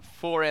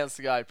 4 rounds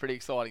to go. Pretty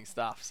exciting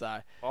stuff. So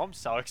I'm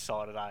so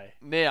excited, eh?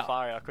 now,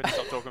 Sorry, I couldn't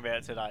stop talking about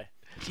it today.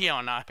 Yeah,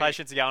 I know.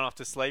 Patients are going off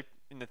to sleep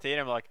in the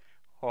theatre. I'm like,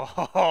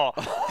 oh,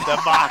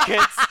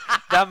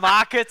 the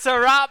markets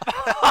are up.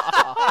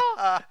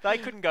 They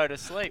couldn't go to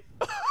sleep.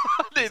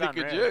 neither It's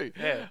could unreal. you.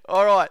 Yeah.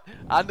 All right,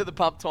 under the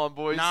pump time,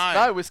 boys.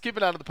 No. We're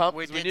skipping under the pump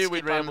We because we did knew we'd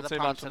skip under ramble the too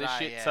pump much on this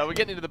today, shit. yeah. So we're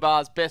getting into the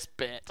bars best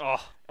bet.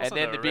 Oh, And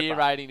then the beer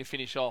rating to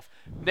finish off.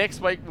 Next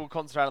week, we'll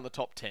concentrate on the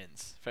top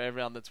 10s. For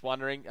everyone that's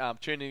wondering,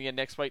 tune in again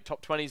next week.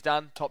 Top 20's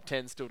done. Top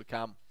 10's still to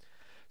come.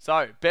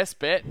 So, best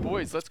bet.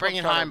 Boys, let's Bring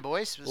it concentrate home, on-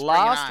 boys. Let's bring it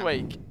Last home.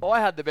 week, I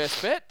had the best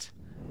bet.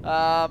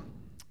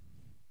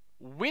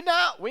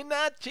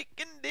 Winner,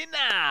 chicken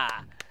dinner.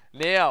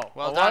 Now,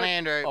 Well I done, won't-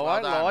 Andrew. I Well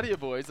won't done. lie to you,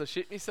 boys. I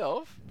shit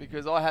myself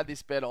because I had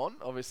this bet on,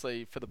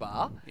 obviously, for the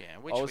bar. Yeah,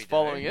 which I was we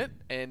following do. it,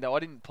 and I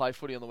didn't play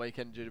footy on the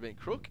weekend due to being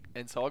crook,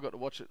 and so I got to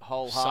watch it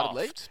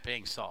wholeheartedly. Soft,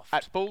 being soft.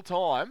 At full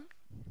time,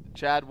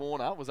 Chad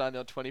Warner was only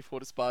on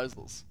 24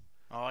 disposals.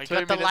 Oh, he 2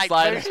 got the minutes late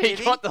later, boost, he did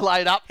he? got the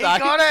late update. He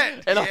got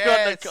it! And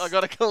Yes. I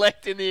got to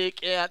collect in the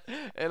account,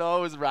 and I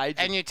was raging.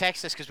 And you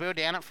text us because we were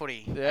down at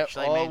footy. Yeah,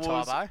 Actually, me I and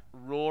was Tybo.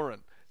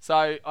 roaring.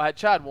 So I had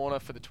Chad Warner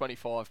for the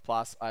 25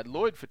 plus. I had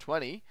Lloyd for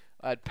 20.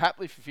 I had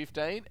Papley for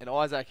 15, and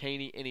Isaac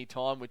Heaney any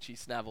time, which he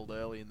snavelled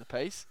early in the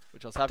piece,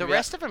 which I was happy The about.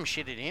 rest of them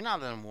shitted in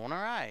other than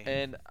Warner, eh?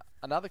 And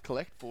another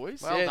collect,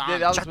 boys. Well yeah, done.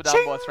 the others were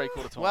done by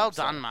 3/4 time. Well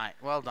so done, mate.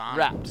 Well done.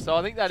 Wrapped. So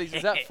I think that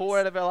is that 4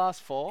 out of our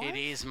last 5? It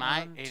is,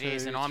 mate. One, It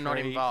is, two, and I'm not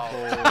three, involved.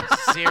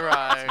 4.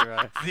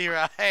 Zero.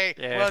 Zero. Hey,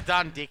 Yeah. well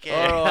done,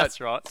 dickhead. All right. That's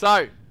right.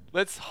 So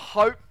let's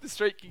hope the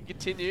streak can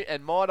continue.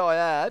 And might I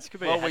add, could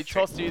be a while we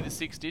hat-trick. tossed you the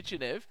 6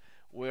 Nev,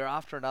 we're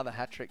after another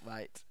hat-trick,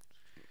 mate.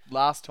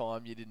 Last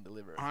time you didn't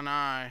deliver it. I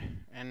know,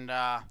 and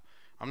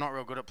I'm not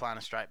real good at playing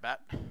a straight bat.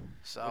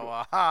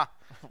 So,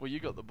 Well, you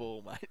got the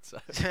ball, mate. So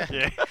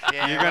Yeah.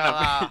 yeah, You're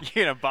well,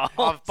 gonna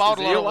bowl. I've bowled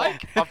a Is he lot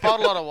awake? of I've bowled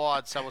a lot of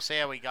wides, so we'll see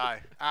how we go.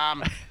 all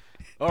right,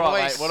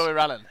 Boys. mate. What are we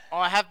running?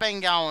 I have been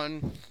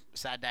going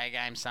Saturday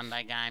games,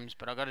 Sunday games,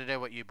 but I've got to do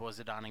what you boys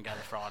have done and go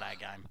the Friday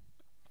game.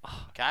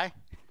 Okay.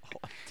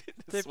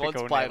 The Typical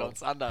Swans played Neville. on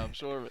Sunday, I'm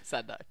sure of it.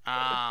 Saturday.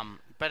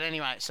 But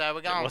anyway, so we're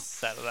It going. was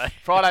Saturday.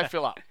 Friday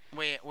fill up.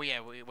 We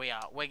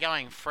are. We're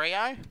going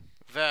Freo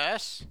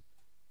versus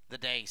the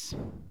D's.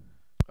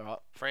 All right.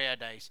 Freo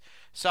D's.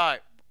 So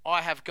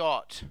I have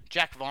got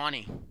Jack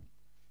Viney,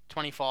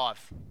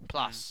 25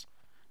 plus.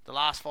 The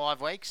last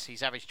 5 weeks,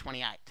 he's averaged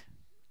 28.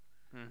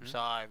 So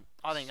I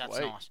think that's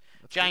Sweet. nice.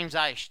 James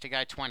Aish to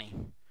go 20.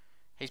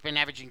 He's been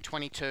averaging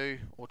 22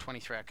 or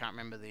 23. I can't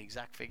remember the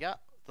exact figure.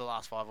 The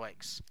last 5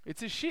 weeks.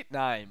 It's a shit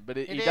name, but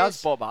he It does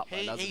is. bob up,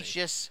 mate, doesn't He's he?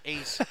 just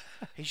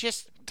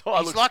Ty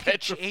he's looks like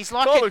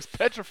Ty looks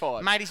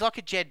petrified. mate. He's like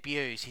a Jed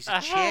Buse. He's a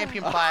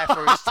champion player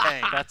for his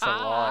team. That's a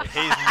lie.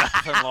 He's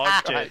nothing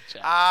like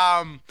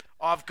Jet.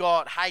 I've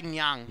got Hayden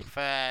Young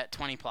for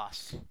 20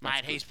 plus.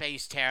 Mate,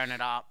 he's tearing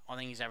it up. I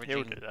think he's averaging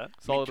He'll do that.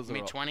 Solid as a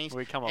mid rock. 20s.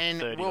 We come off And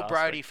 30 Will last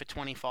Brodie week. for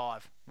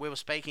 25. We were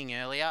speaking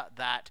earlier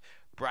that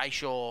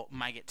Brayshaw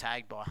may get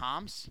tagged by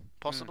Harms,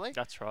 possibly.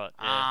 That's right.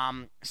 Yeah.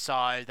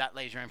 So that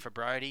leaves room for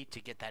Brodie to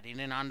get that in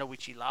and under,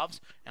 which he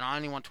loves. And I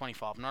only want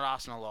 25. I'm not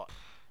asking a lot.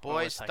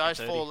 Always Boys, take a those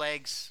 30. 4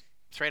 legs,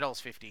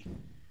 $3.50.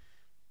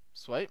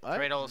 Sweet, mate.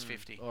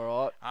 $3.50.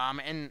 All right.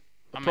 And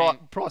I Pri- mean,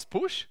 price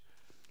push.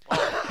 no,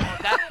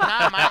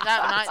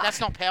 mate, that's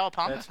not power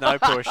pump. That's no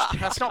push.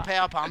 That's not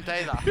power pumped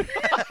either.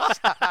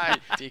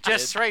 So,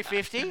 just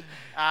 $3.50.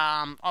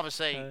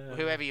 Obviously,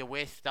 whoever you're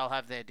with, they'll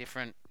have their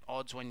different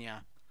odds when you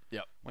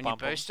Yep. when you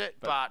Bump 'em. boost it.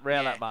 But But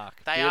round yeah, that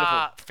mark. They Beautiful.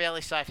 are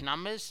fairly safe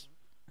numbers.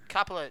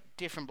 Couple of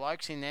different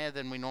blokes in there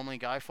than we normally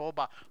go for,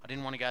 but I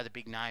didn't want to go the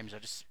big names. I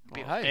just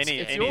Well, hey, it's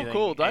Any- your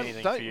call. Don't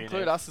anything for you,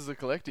 include Nev. us as a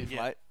collective,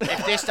 Yeah. mate.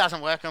 if this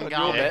doesn't work, I'm On your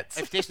going. bets.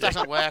 If this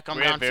doesn't work, I'm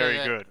We're going to very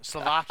the good.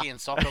 Slovakian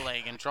Soccer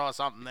League and try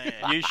something there.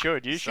 You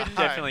should. You should So-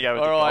 definitely go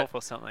with All the right. golf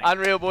or something.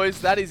 Unreal,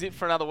 boys. That is it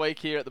for another week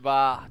here at the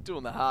bar.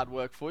 Doing the hard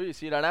work for you,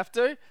 so you don't have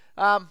to.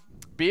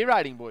 Beer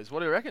rating, boys. What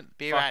do you reckon?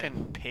 Beer Fucking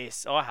rating.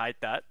 piss. I hate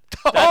that.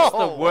 That's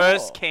the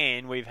worst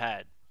can we've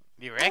had.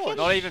 You reckon?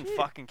 Not even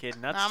fucking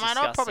kidding. That's No, mate,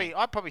 disgusting.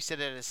 I'd probably set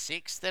it at a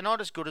 6. They're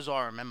not as good as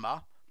I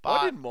remember,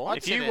 But didn't mind.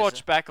 If I'd say you there's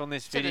watch a- back on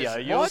this I'd say video,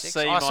 there's a you'll six. see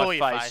I saw my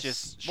your face face.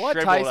 just My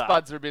shriveled taste up.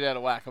 buds are a bit out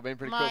of whack. I've been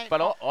pretty cool, Mate,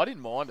 but I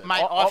didn't mind it.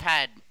 Mate,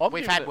 I'm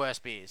we've giving had it- worse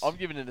beers. I'm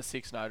giving it a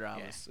 6, no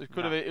dramas. Yeah. It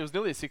could have. It was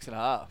nearly a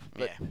 6.5.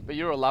 But, Yeah. but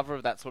you're a lover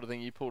of that sort of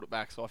thing. You pulled it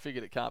back, so I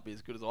figured it can't be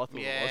as good as I thought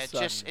it Yeah, was. it's so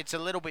just it's a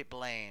little bit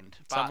bland.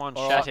 But Someone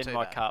All shat right. in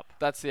my cup.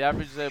 that's the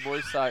average there,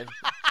 boys. So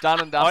done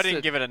and dusted. I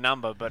didn't give it a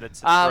number, but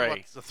it's a Um,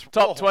 3.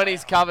 Top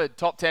 20s covered.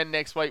 Top 10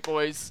 next week,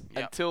 boys.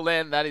 Yep. Until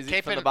then, that is it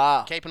Keep from the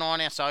bar. Keep an eye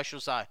on our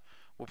socials though.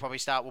 We'll probably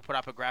start. We'll put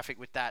up a graphic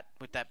with that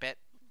bet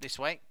this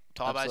week.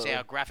 Tybo's Absolutely.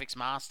 our graphics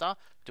master,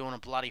 doing a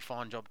bloody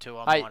fine job too.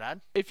 I Hey, might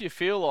add. if you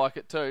feel like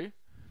it too,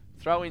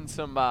 throw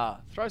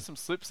some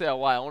slips our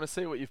way. I want to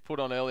see what you've put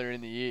on earlier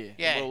in the year.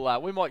 Yeah.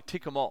 We might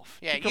tick them off.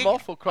 Yeah, tick them you-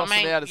 off or cross I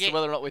mean, them out as to yeah.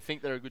 whether or not we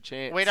think they're a good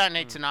chance. We don't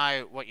need to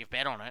know what you've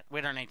bet on it.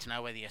 We don't need to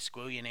know whether you're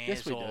squillionaires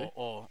Yes, we do.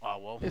 or oh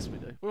well. Yes, we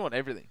do. We want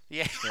everything.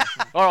 Yeah.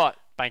 All right.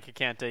 Bank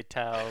account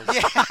details.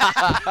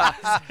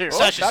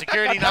 Social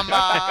security number.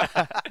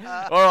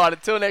 All right.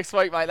 Until next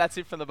week, mate. That's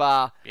it from the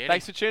bar. Beauty.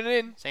 Thanks for tuning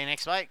in. See you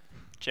next week.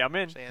 Ciao,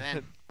 min. See you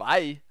then.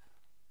 Bye.